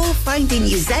class or finding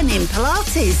your zen in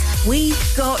Pilates, we've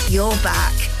got your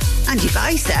back. And your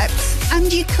biceps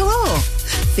and your core.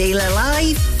 Feel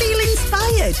alive, feel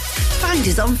inspired. Find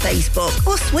us on Facebook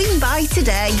or swing by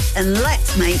today and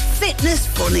let's make fitness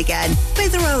fun again.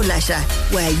 Clitheroe Leisure,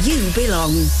 where you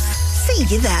belong. See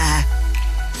you there.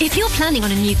 If you're planning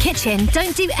on a new kitchen,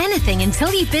 don't do anything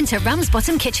until you've been to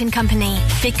Ramsbottom Kitchen Company.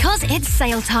 Because it's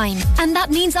sale time, and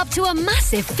that means up to a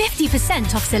massive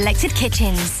 50% off selected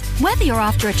kitchens. Whether you're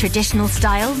after a traditional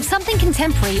style, something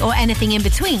contemporary, or anything in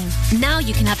between, now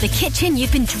you can have the kitchen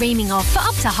you've been dreaming of for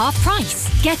up to half price.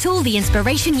 Get all the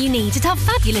inspiration you need at our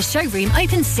fabulous showroom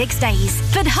open 6 days.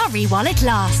 But hurry while it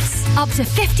lasts. Up to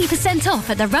 50% off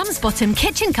at the Ramsbottom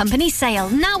Kitchen Company sale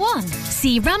now on.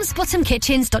 See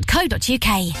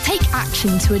ramsbottomkitchens.co.uk. Take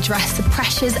action to address the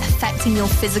pressures affecting your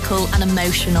physical and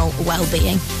emotional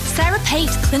well-being. Sarah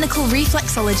Pate Clinical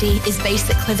Reflexology is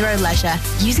based at Clitheroe Leisure.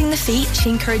 Using the feet, she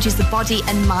encourages the body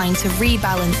and mind to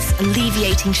rebalance,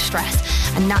 alleviating stress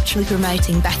and naturally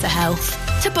promoting better health.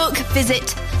 To book,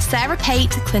 visit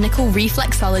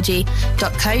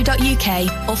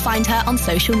sarahpateclinicalreflexology.co.uk or find her on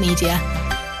social media.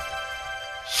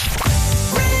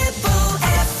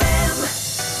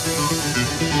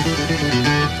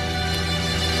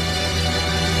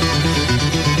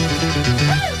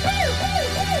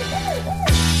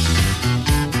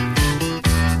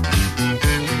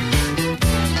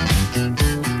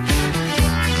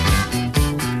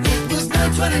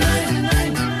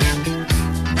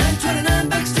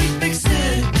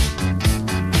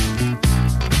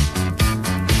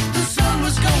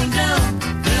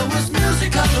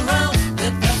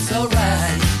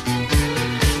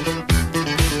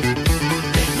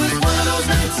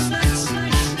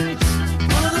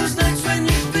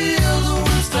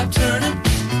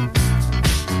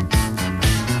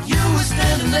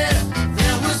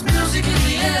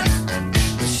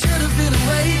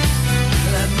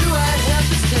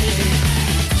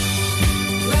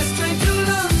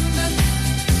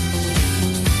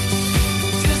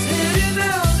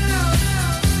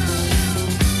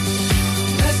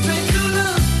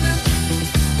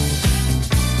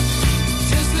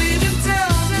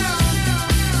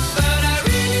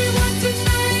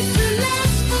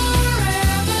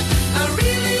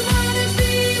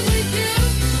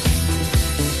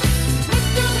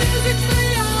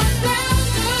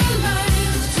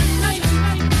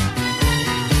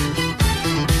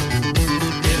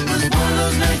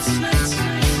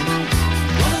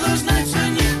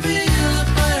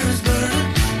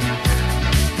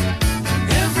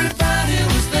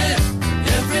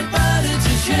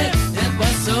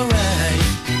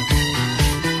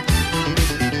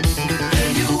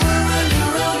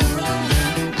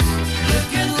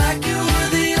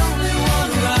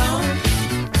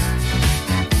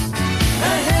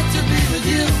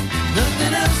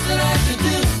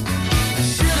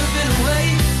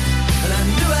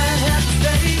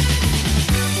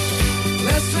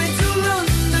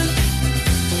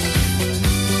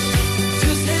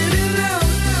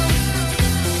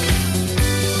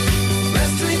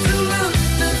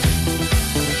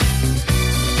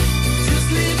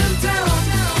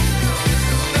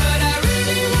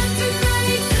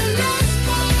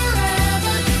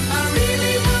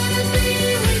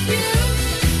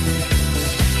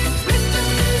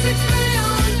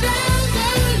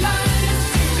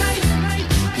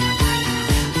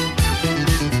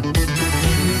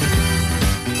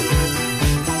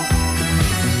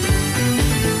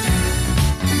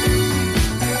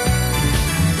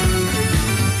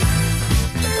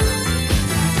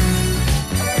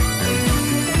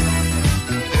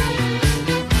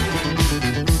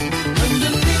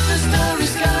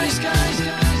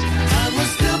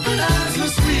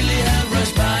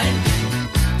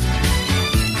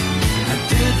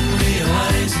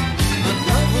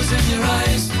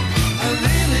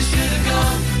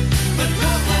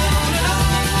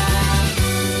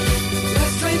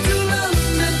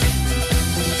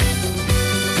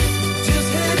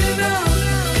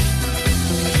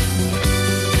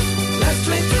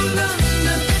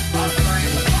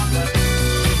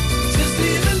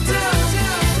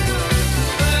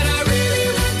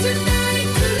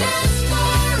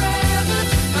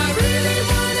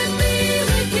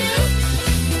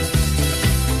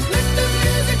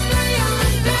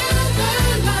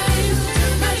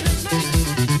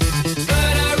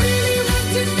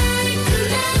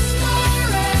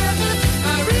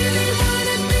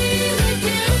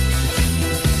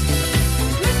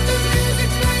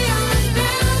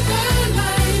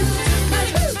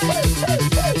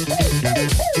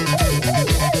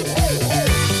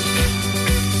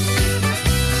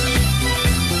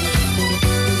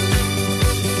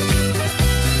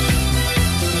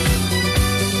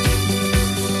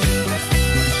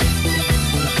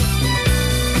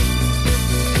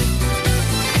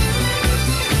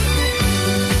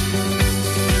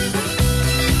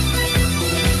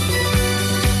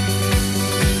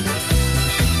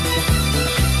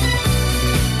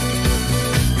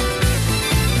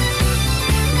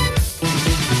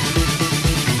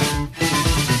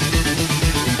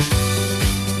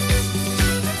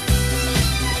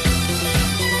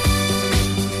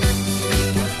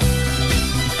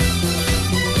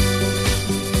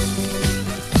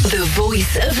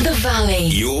 voice of the valley.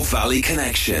 Your Valley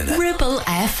Connection. Ribble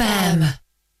FM.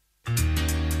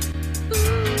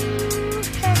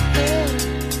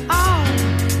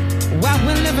 What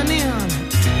we're living in,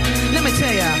 let me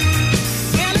tell ya.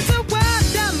 And it's a world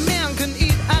that man can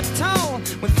eat at all.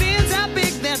 When things are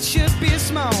big that should be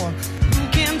small. Who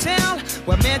can tell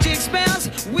what magic spells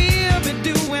we'll be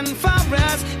doing for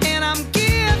us? And I'm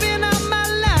giving all my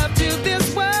love to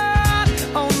this world,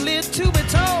 only to be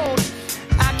told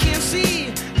I can't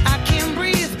see, I can't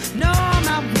breathe, no,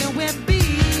 not where we'll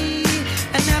be.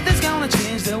 And nothing's gonna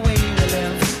change the way we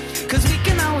live, 'cause we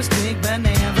can always take but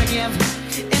never give.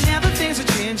 And now the things are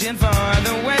changing for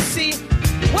the worse. See,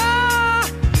 whoa,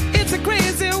 it's a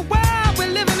crazy world we're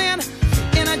living in,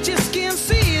 and I just can't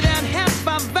see that half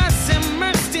of us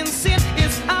immersed in sin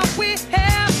is all we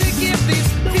have to give these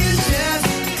futures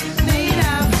made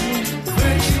of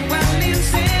virtual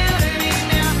insanity.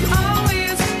 Now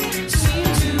always seem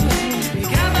to be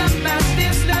governed by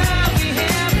this love we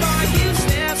have for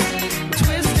useless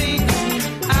twisting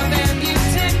of that new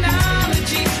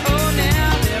technology. Oh, now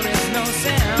there is no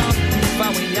sound,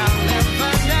 but we all live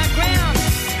underground.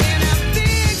 And I'm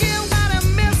thinking what a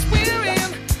mess we're in,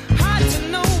 hard to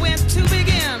know where to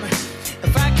begin.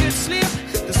 If I could slip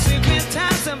the secret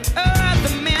ties of earth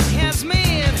the man has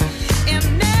made, and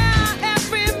now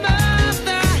every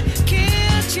mother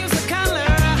can choose a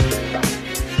color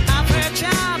of her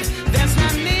child. That's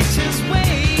not nature's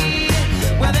way.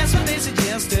 Well, that's what they said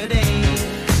yesterday.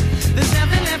 There's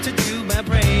nothing left to do but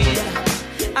pray.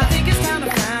 I think it's time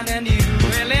to find a new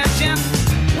religion.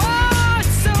 Whoa,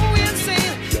 it's so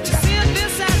insane to see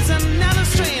this as another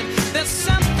strain. There's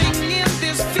something in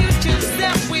this future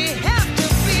that we have to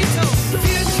be told.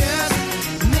 Futures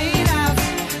made of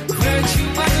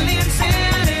virtual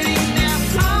insanity now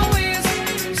always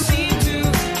seem to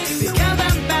be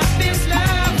governed by this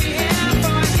love we have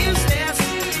for useless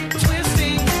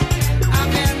twisting of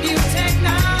that new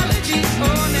technology.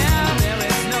 Oh, now there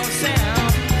is no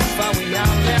sound, but we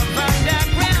all live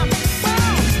underground.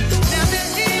 Whoa, now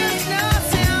there is no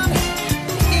sound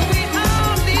if we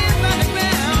all live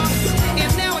underground.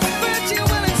 And now it's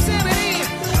virtual insanity.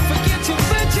 Forget your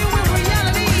virtual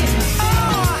reality.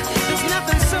 Oh, there's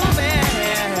nothing so bad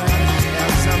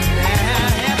as some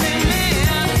bad happy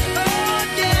man. Oh,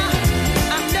 yeah,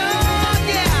 I know,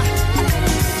 yeah.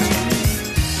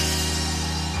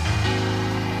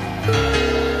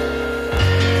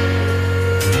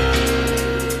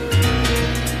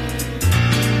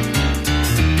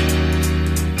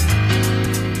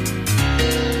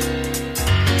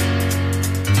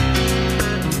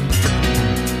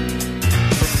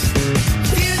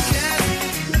 Futures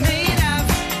made of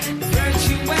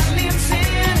virtual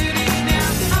insanity now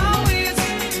always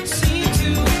seem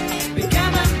to be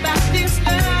governed by this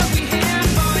love we have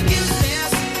for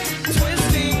useless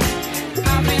twisting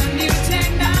of a new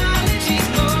technology.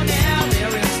 Oh, now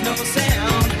there is no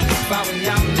sound, but we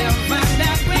all live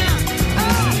underground.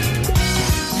 Oh,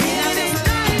 yeah, this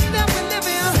life that we live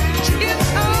in is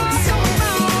all so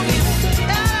wrong.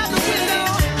 Out the window,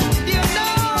 you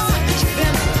know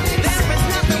that there is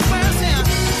nothing worse than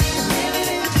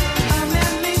living a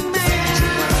man-made man.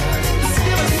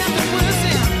 There is nothing worse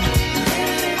than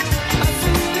a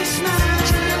foolish man.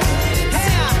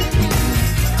 Yeah.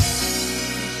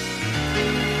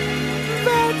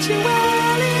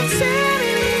 Virtual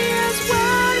insanity is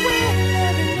what we're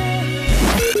living in.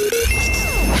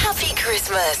 Happy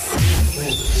Christmas.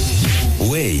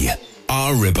 We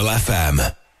are Ribble FM.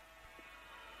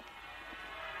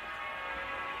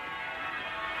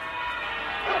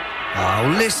 Oh,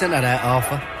 listen to that,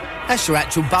 Arthur. That's your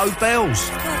actual Bow Bells.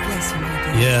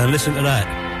 Yeah, and listen to that.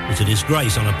 It's a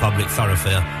disgrace on a public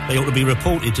thoroughfare. They ought to be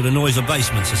reported to the Noise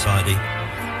Abasement Society.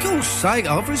 God's sake,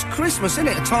 Arthur, it's Christmas, isn't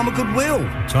it? A time of goodwill.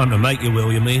 Time to make your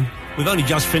will, you mean? We've only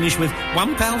just finished with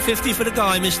 £1.50 for the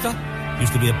guy, mister.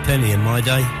 Used to be a penny in my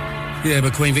day. Yeah,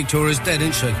 but Queen Victoria's dead,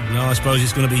 isn't she? No, I suppose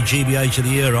it's going to be GBH of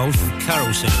the Year olds from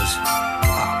carol singers.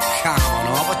 Oh, come on,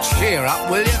 Arthur, cheer up,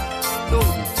 will you?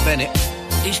 Gordon Bennett.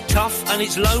 It's tough and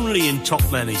it's lonely in top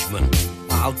management.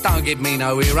 Oh, don't give me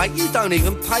no earache. You don't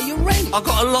even pay your rent. I've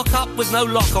got a lock up with no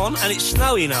lock on and it's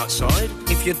snowing outside.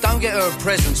 If you don't get her a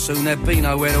present soon, there'll be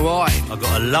nowhere to hide. I've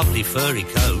got a lovely furry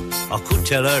coat. I could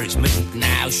tell her it's me.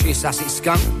 Now, she's Sussex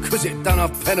skunk, 'cause it don't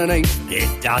have pen and ink.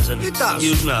 It doesn't. It does.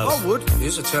 You know. I would.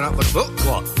 Here's a turn up for the book.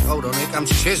 What? Hold on, here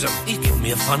comes Chisholm. He's giving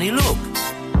me a funny look.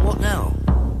 What now?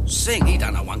 Sing, he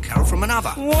don't know one carol from another.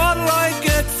 What'll I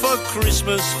get for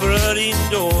Christmas for her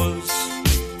indoors?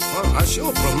 Well, that's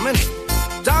your problem, innit?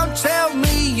 Don't tell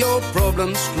me your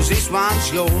problems, 'cause this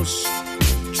one's yours.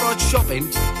 Tried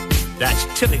shopping? That's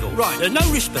typical. Right, there's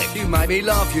no respect. You made me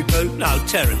laugh, you do. No,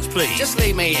 Terence, please. Just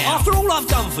leave me out. After all I've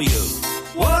done for you.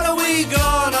 What are we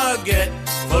gonna get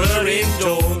for her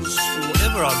indoors?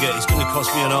 Whatever I get, it's going to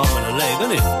cost me an arm and a leg,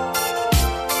 isn't it?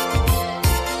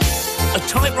 A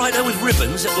typewriter with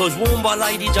ribbons that was worn by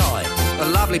Lady Di. A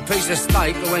lovely piece of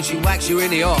steak, but when she whacks you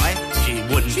in the eye... She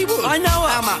wouldn't. She would. I know her.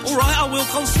 How much? All right, I will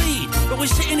concede. But we're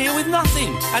sitting here with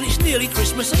nothing, and it's nearly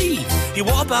Christmas Eve.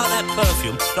 What about that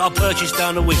perfume that I purchased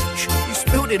down the winch? You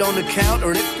spilled it on the counter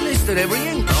and it blistered every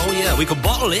inch. Oh, yeah, we could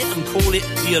bottle it and call it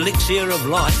the elixir of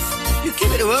life. You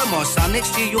give it to her, my son.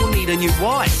 Next year you'll need a new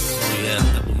wife. Oh, yeah,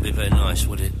 that wouldn't be very nice,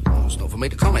 would it? Oh, it's not for me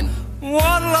to comment.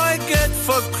 What'll I get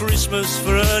for Christmas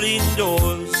for her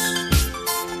indoors?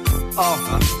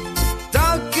 Arthur,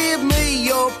 don't give me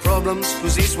your problems,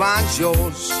 because this one's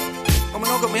yours. I mean,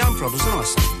 I've got my own problems, haven't I,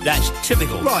 son? That's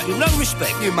typical. Right. With no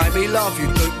respect. You made me laugh, you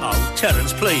do. Oh,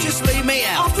 Terence, please. Just leave me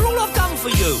out. After all I've done for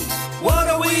you. What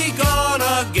are we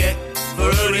gonna get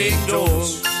for her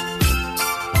indoors?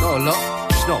 Not a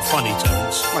lot. It's not funny,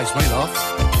 Terence. Makes me laugh.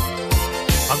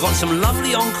 I've got some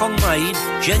lovely Hong Kong made,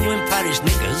 genuine Paris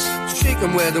knickers. She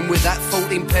can wear them with that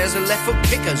 14 pairs of left foot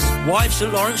kickers. Wife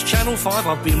St Lawrence, Channel 5,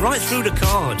 I've been right through the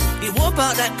card. What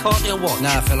about that Cartier watch?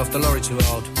 Nah, I fell off the lorry too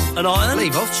hard. An iron?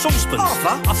 Leave off. Saucepan.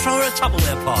 Arthur? I'll throw her a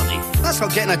Tupperware party. That's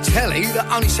like getting a telly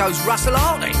that only shows Russell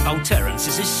Hardy. Oh, Terence,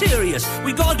 this is serious.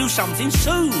 We've got to do something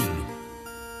soon.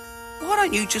 Why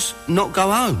don't you just not go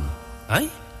home? Eh?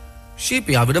 She'd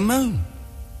be over the moon.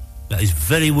 That is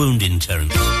very wounding,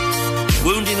 Terence.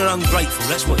 Wounding and ungrateful,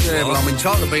 that's what you are. Yeah, well, I'm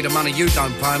entitled to be the money you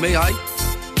don't pay me, eh?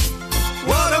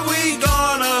 What are we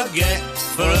gonna get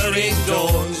for her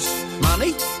indoors?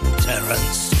 Money?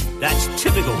 Terence, that's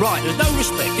typical. Right. There's no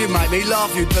respect. You make me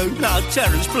laugh, you do. No,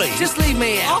 Terence, please. Just leave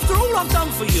me out. After all I've done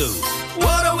for you.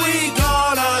 What are we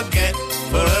gonna get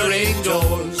for her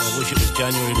indoors? I wish it was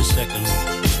January the 2nd.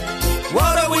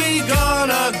 What are we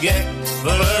gonna get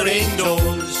for her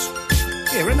indoors?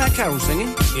 Yeah, isn't that Carol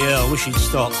singing? Yeah, I wish he'd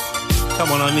stop. Come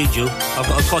on, I need you. I've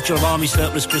got a cotcher of army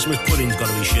surplus Christmas pudding's got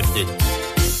to be shifted.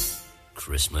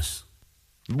 Christmas.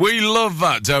 We love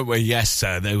that, don't we? Yes,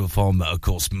 sir. They were from, of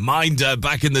course, Minder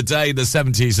back in the day, the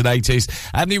 70s and 80s.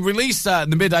 And he released that in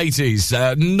the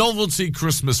mid-80s, novelty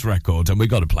Christmas record. And we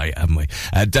got to play it, haven't we?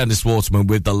 Dennis Waterman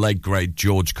with the late, great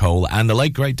George Cole. And the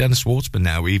late, great Dennis Waterman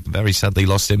now. We very sadly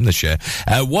lost him this year.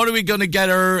 What are we going to get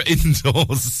her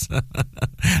indoors?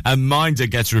 And Minder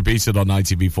gets repeated on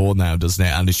ITV4 now, doesn't it?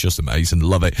 And it's just amazing.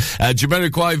 Love it.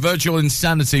 Jamiroquai, Virtual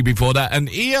Insanity before that. And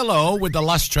ELO with The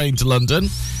Last Train to London.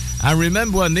 And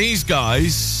remember when these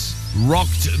guys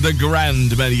rocked the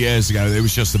Grand many years ago? It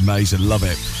was just amazing. Love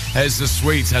it. Here's The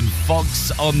Sweet and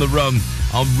Fox on the Run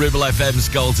on Ribble FM's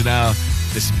Golden Hour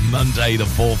this Monday, the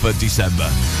 4th of December.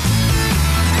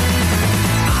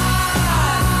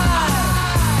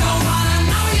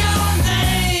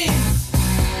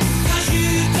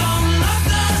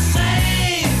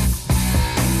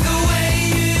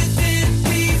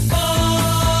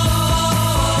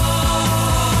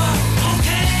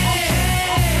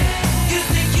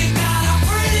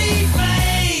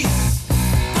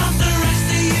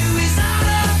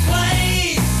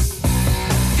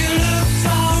 You looked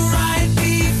alright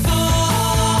before.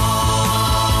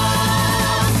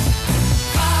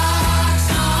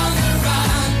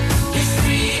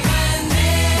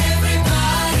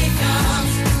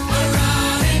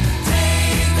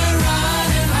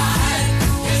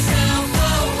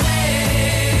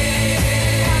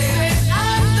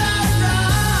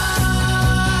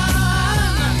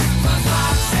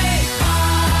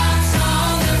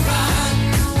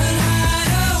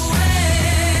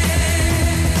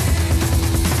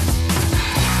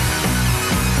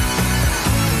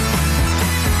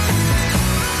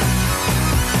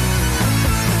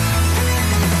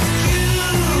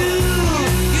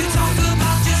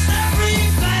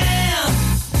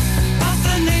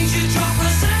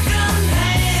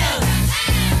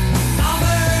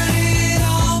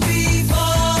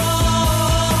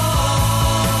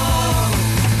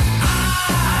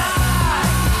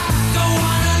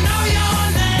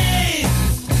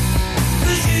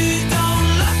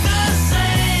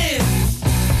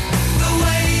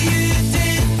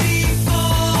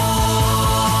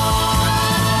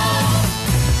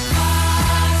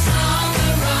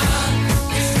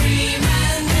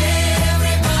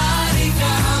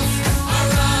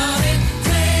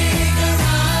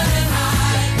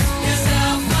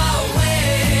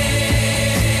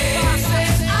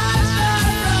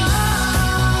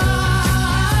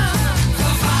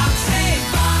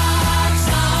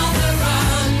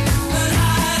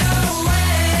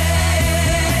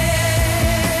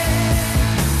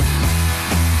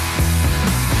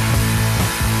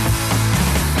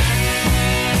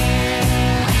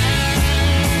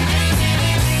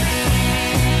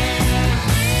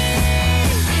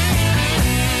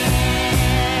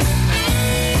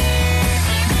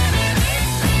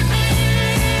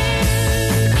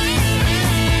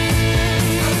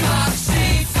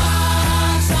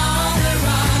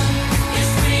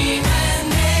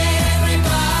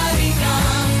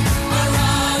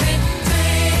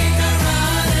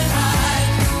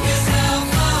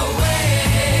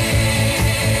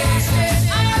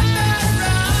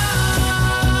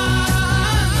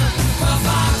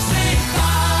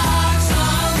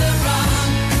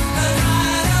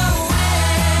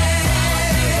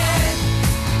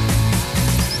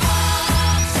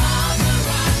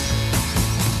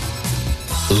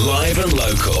 Live and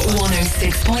local.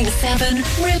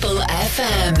 106.7 Ribble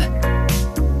FM.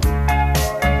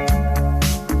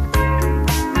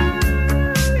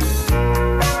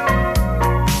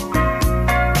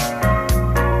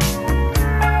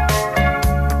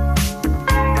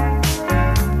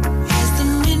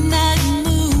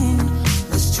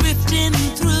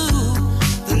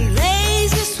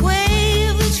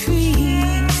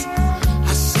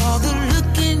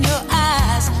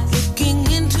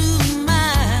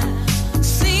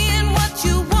 Seeing what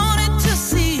you wanted to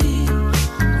see.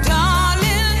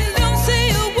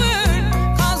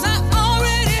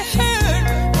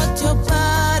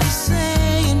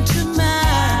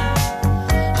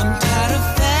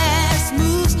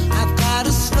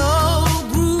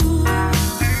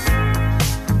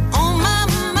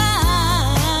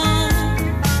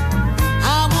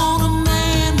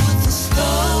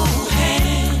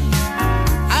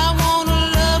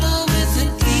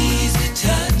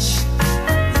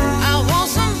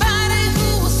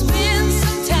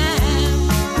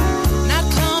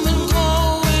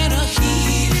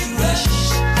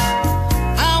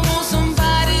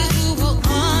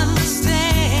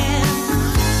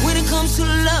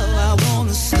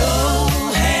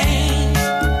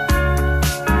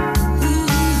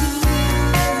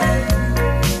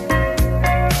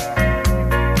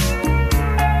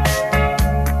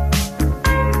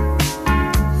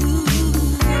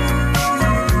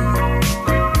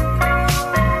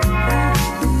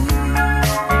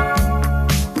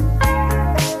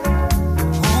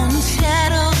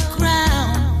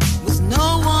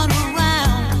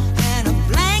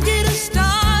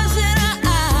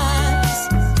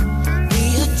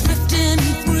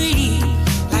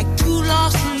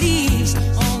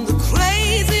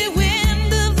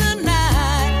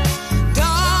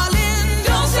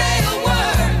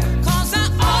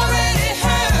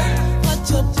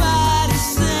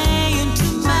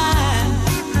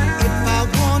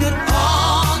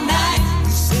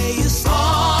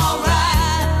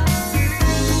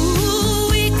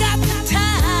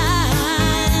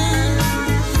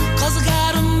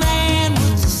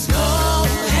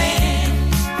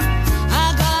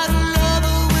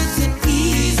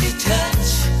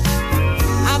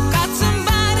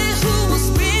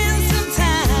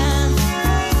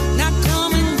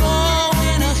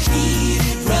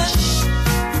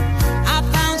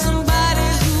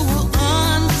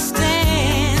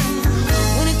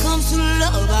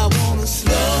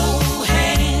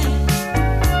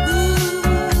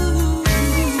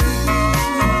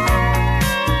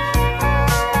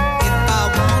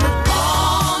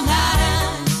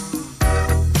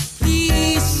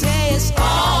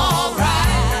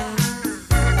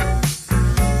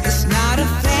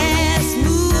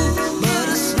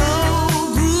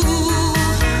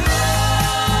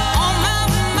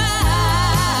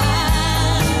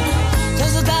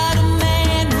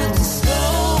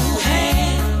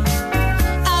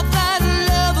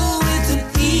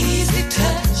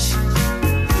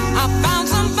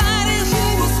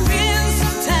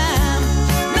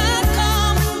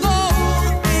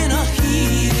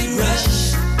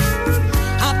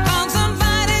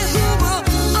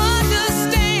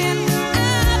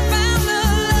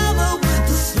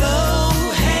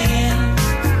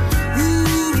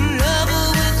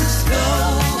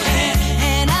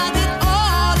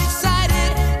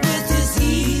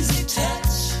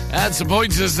 That's the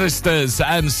Pointer Sisters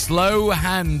and Slow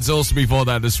Hands. Also before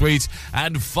that, The Sweets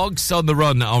and Fox on the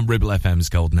Run on Ribble FM's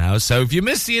Golden Hour. So if you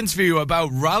missed the interview about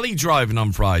rally driving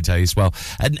on Fridays, well,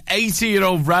 an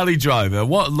 80-year-old rally driver,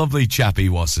 what a lovely chap he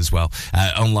was as well,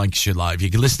 on Lancashire Live. You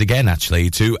can listen again, actually,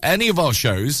 to any of our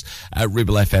shows at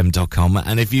ribblefm.com.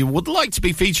 And if you would like to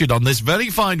be featured on this very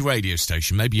fine radio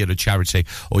station, maybe you're a charity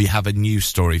or you have a news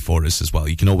story for us as well,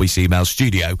 you can always email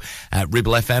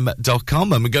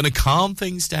studio@ribblefm.com. And we're going to calm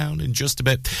things down in just a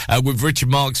bit with Richard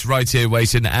Marks right here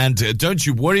waiting. And don't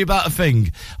you worry about a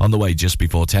thing on the way just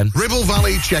before 10. Ribble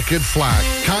Valley Checkered Flag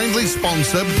kindly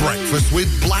sponsor Breakfast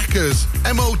with Blackers.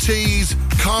 MOTs,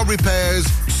 car repairs,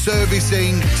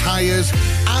 servicing, tyres,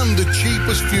 and the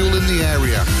cheapest fuel in the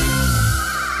area.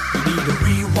 You need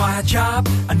a rewire job,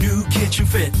 a new kitchen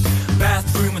fit,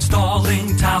 bathroom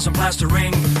installing, tiles and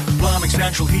plastering, plumbing,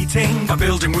 central heating, a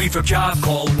building refurb job.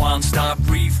 Call One Stop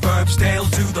Refurbs, Dale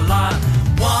to the lot.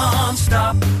 One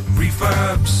Stop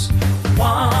Refurbs.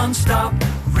 One Stop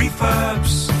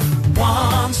Refurbs.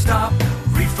 One Stop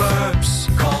Refurbs.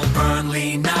 Call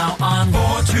Burnley now on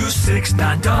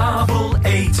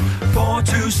 426-988.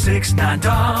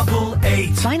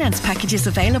 426-988. Finance packages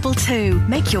available too.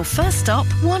 Make your first stop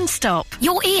One Stop.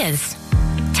 Your ears.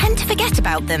 Tend to forget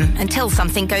about them until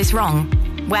something goes wrong.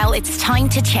 Well, it's time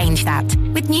to change that.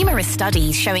 With numerous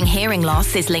studies showing hearing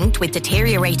loss is linked with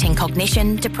deteriorating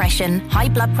cognition, depression, high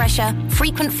blood pressure,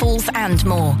 frequent falls and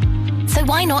more. So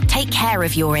why not take care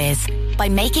of your ears by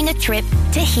making a trip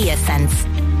to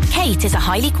HearSense? Kate is a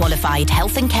highly qualified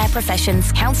health and care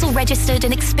professions, council-registered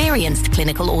and experienced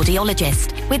clinical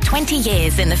audiologist with 20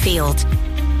 years in the field.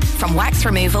 From wax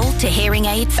removal to hearing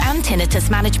aids and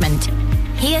tinnitus management,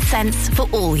 HearSense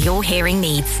for all your hearing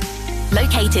needs.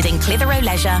 Located in Clitheroe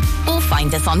Leisure or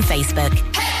find us on Facebook.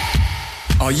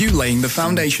 Are you laying the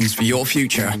foundations for your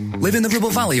future? Live in the Ribble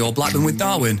Valley or Blackburn with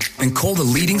Darwen? Then call the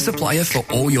leading supplier for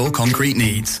all your concrete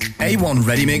needs. A1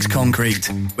 Ready Mix Concrete.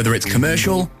 Whether it's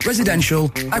commercial,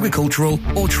 residential, agricultural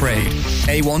or trade,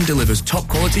 A1 delivers top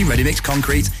quality ready mix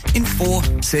concrete in 4,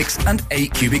 6 and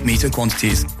 8 cubic metre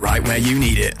quantities, right where you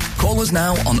need it. Call us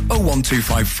now on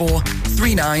 01254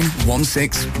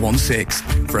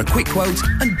 391616 for a quick quote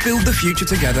and build the future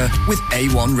together with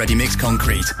A1 Ready Mix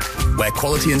Concrete, where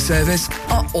quality and service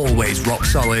are always rock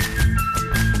solid.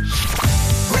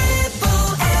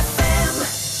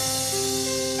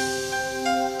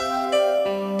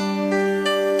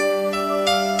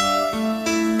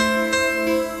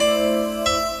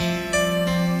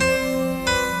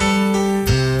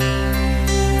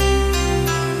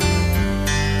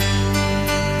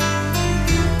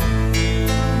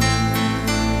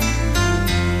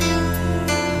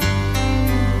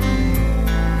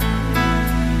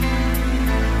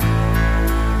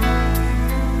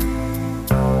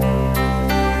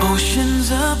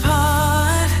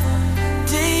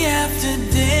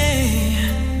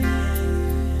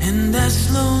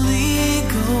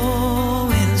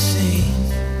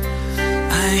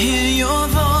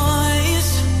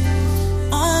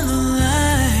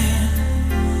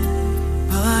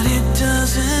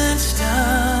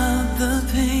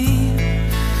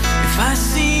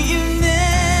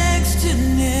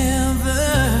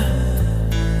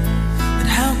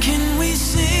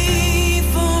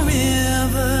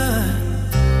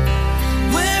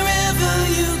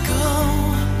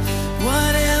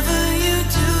 Whatever you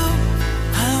do,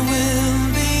 I will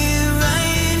be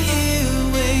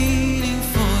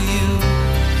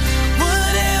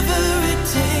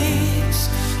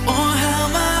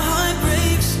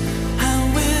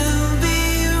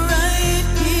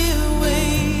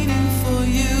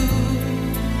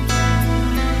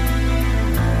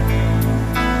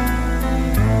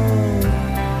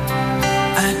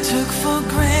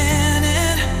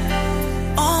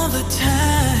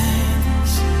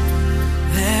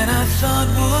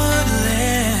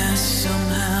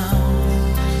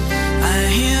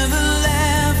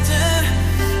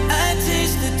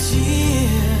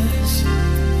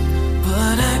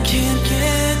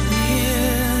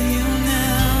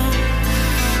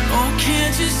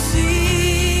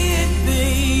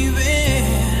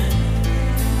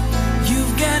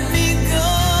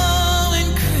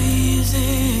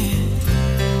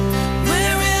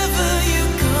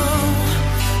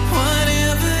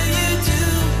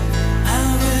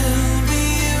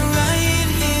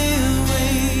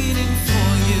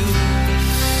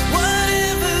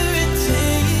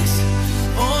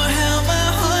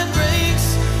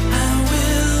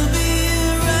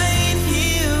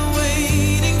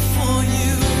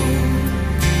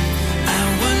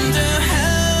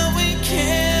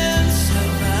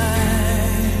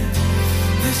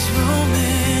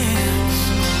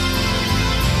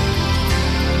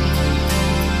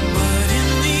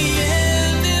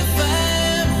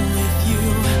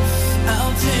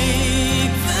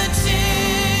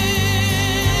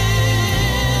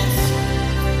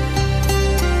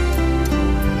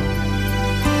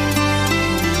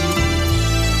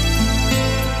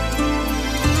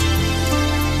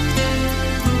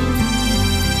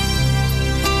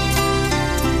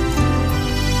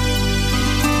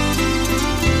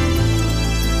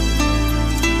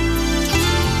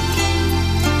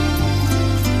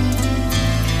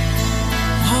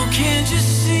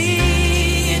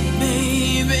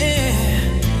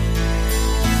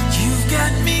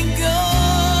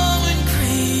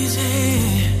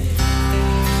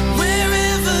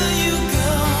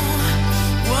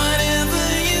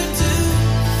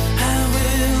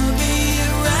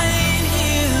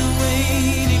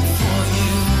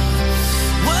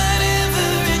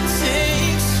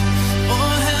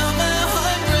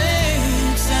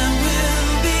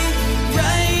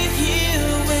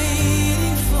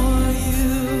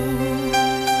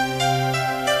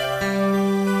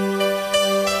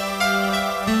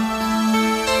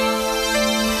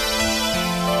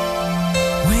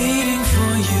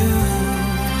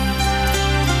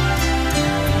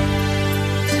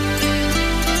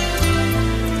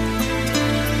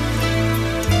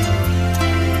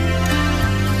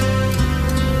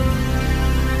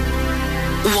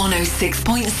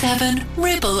 106.7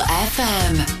 Ribble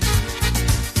FM.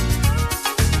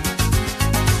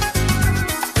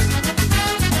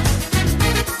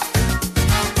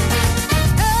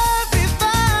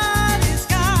 Everybody's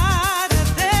got a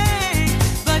thing,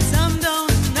 but some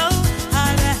don't know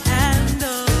how to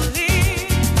handle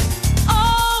it.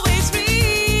 Always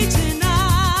reaching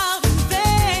out in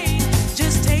vain,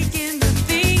 just taking the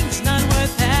things not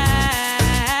worth having.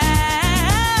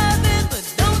 But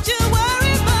don't you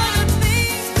worry about a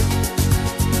thing.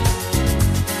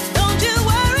 Don't you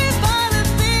worry about a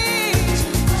thing,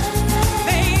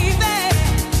 baby,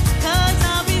 'cause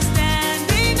I'll be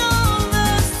standing on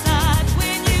the side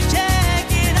when you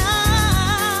check it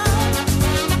out.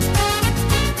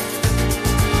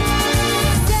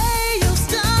 Say your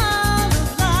style of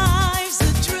life's a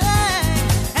drag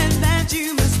and that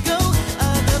you must go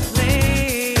other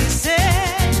places.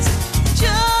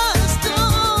 Just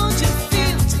don't you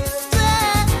feel too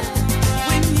bad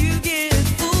when you get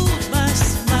fooled by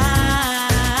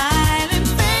smiling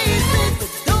faces. But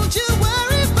don't you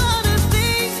worry about a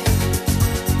thing.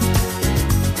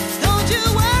 Don't you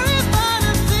worry about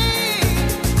a thing,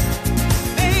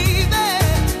 baby,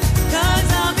 'cause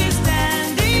I'll be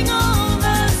standing on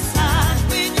the side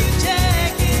when you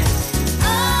check it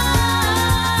out.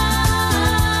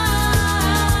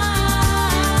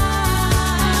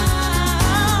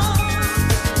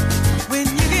 When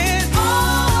you get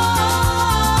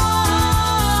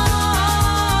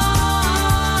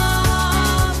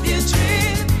off your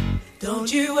trip, don't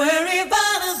you worry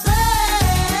about a thing.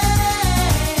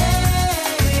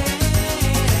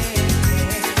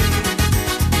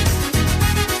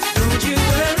 Don't you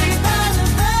worry about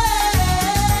a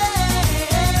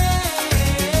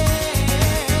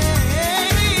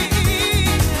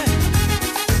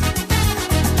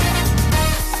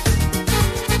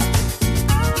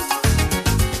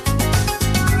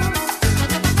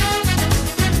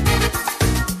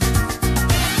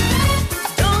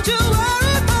Don't you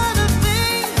worry about a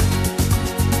thing.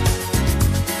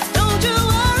 Don't you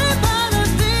worry about a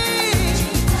thing,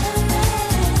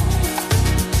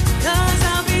 'cause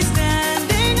I'll be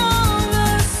standing on the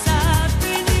side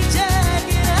when you check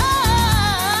it out.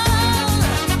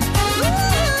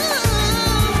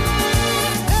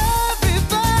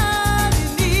 Everybody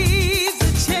needs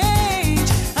a change,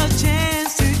 a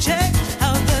chance to check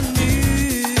out the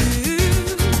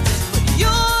news. But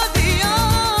you're the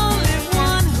only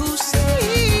one who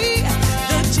sees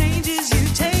the changes you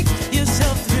take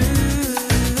yourself through.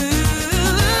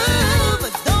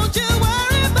 But don't you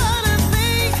worry about a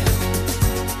thing.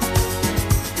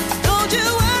 Don't you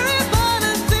worry about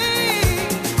a thing,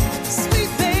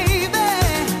 sweet baby,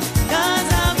 'cause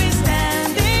I'll be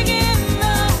standing in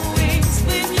the wings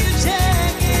when you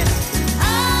check it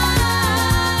out.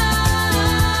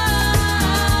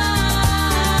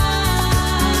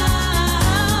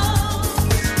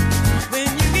 When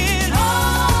you get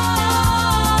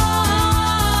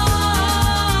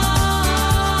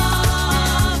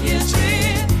off your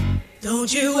trip,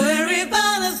 don't you worry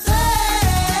about a thing.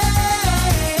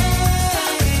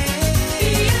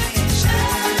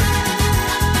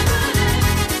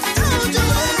 Don't you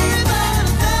worry about a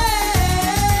thing.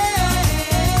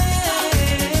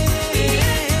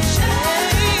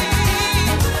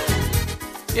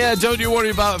 Yeah, don't you worry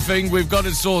about a thing. We've got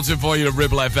it sorted for you at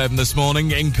Ribble FM this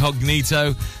morning.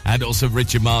 Incognito and also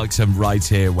Richard Marks and Right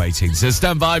Here Waiting. So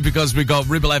stand by because we've got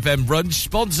Ribble FM Brunch,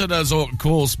 sponsored as of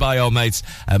course by our mates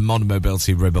at Modern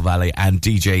Mobility Ribble Valley, and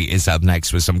DJ is up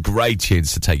next with some great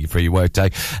tunes to take you through your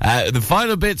workday. The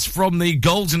final bits from the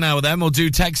golden hour then. We'll do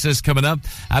Texas coming up.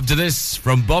 After this,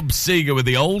 from Bob Seger with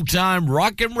the old time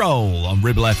rock and roll on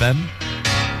Ribble FM.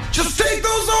 Just take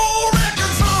those old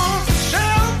records off the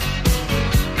shelf.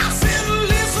 I sit and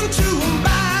listen to them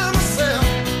by myself.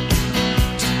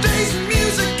 Today's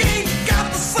music ain't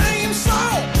got the same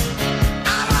soul.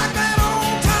 I like that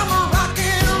old time rock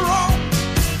and roll.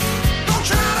 Don't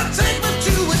try to take me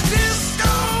to a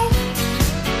disco.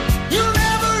 You'll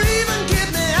never even get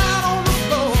me out on the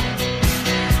floor.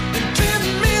 In 10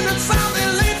 minutes I'll be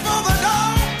late for the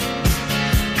door.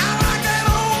 I like that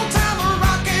old time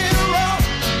rock and roll.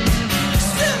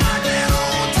 Still like that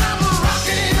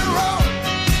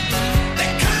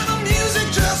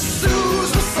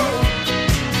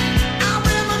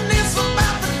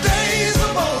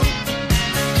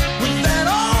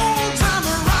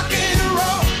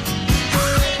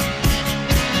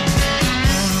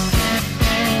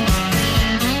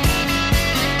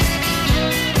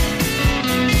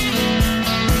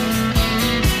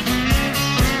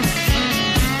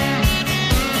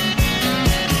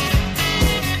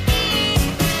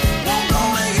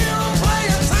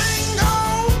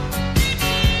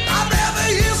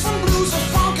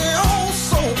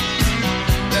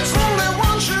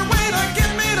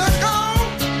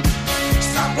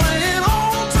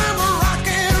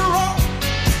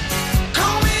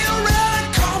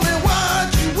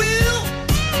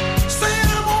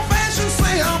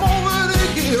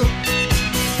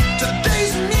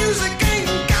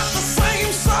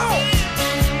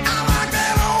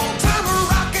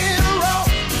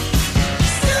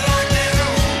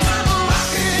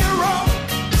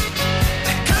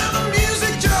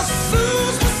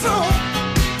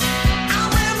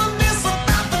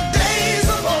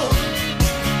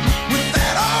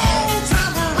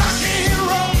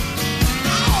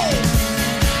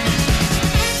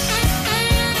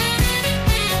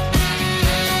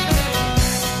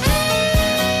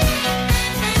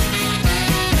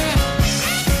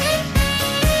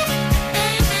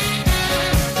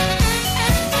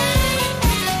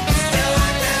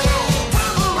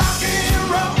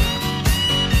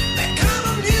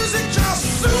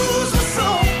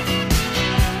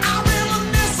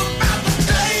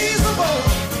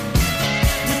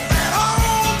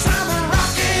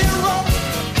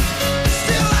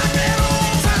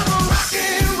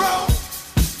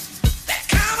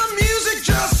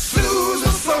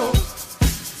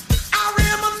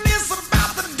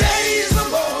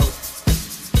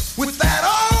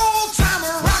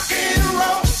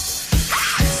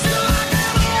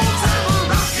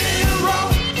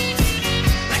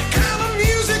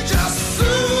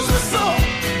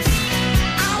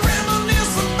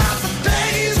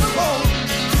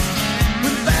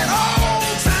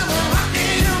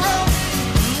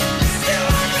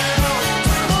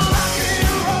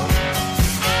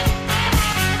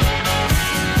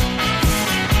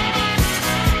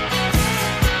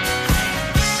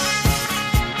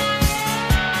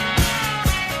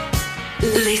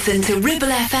Listen to Ribble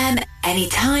FM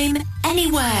anytime,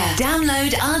 anywhere.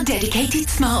 Download our dedicated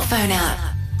smartphone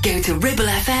app. Go to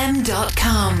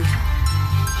ribblefm.com.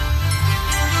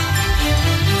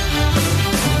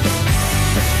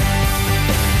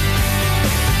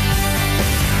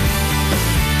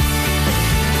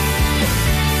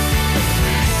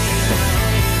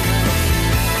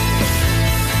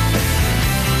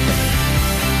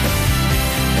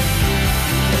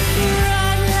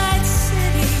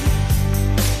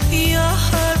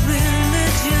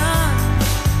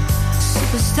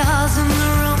 Stars in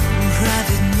their own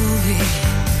private movie,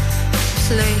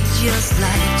 play just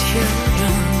like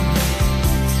children.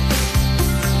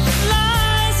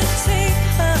 Lies that take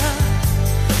her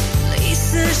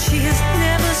places she has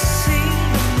never seen.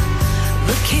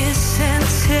 The kiss and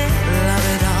tell of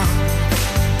it all.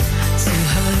 To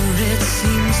her it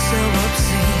seems so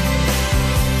obscene.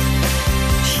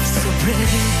 She's so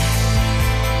pretty.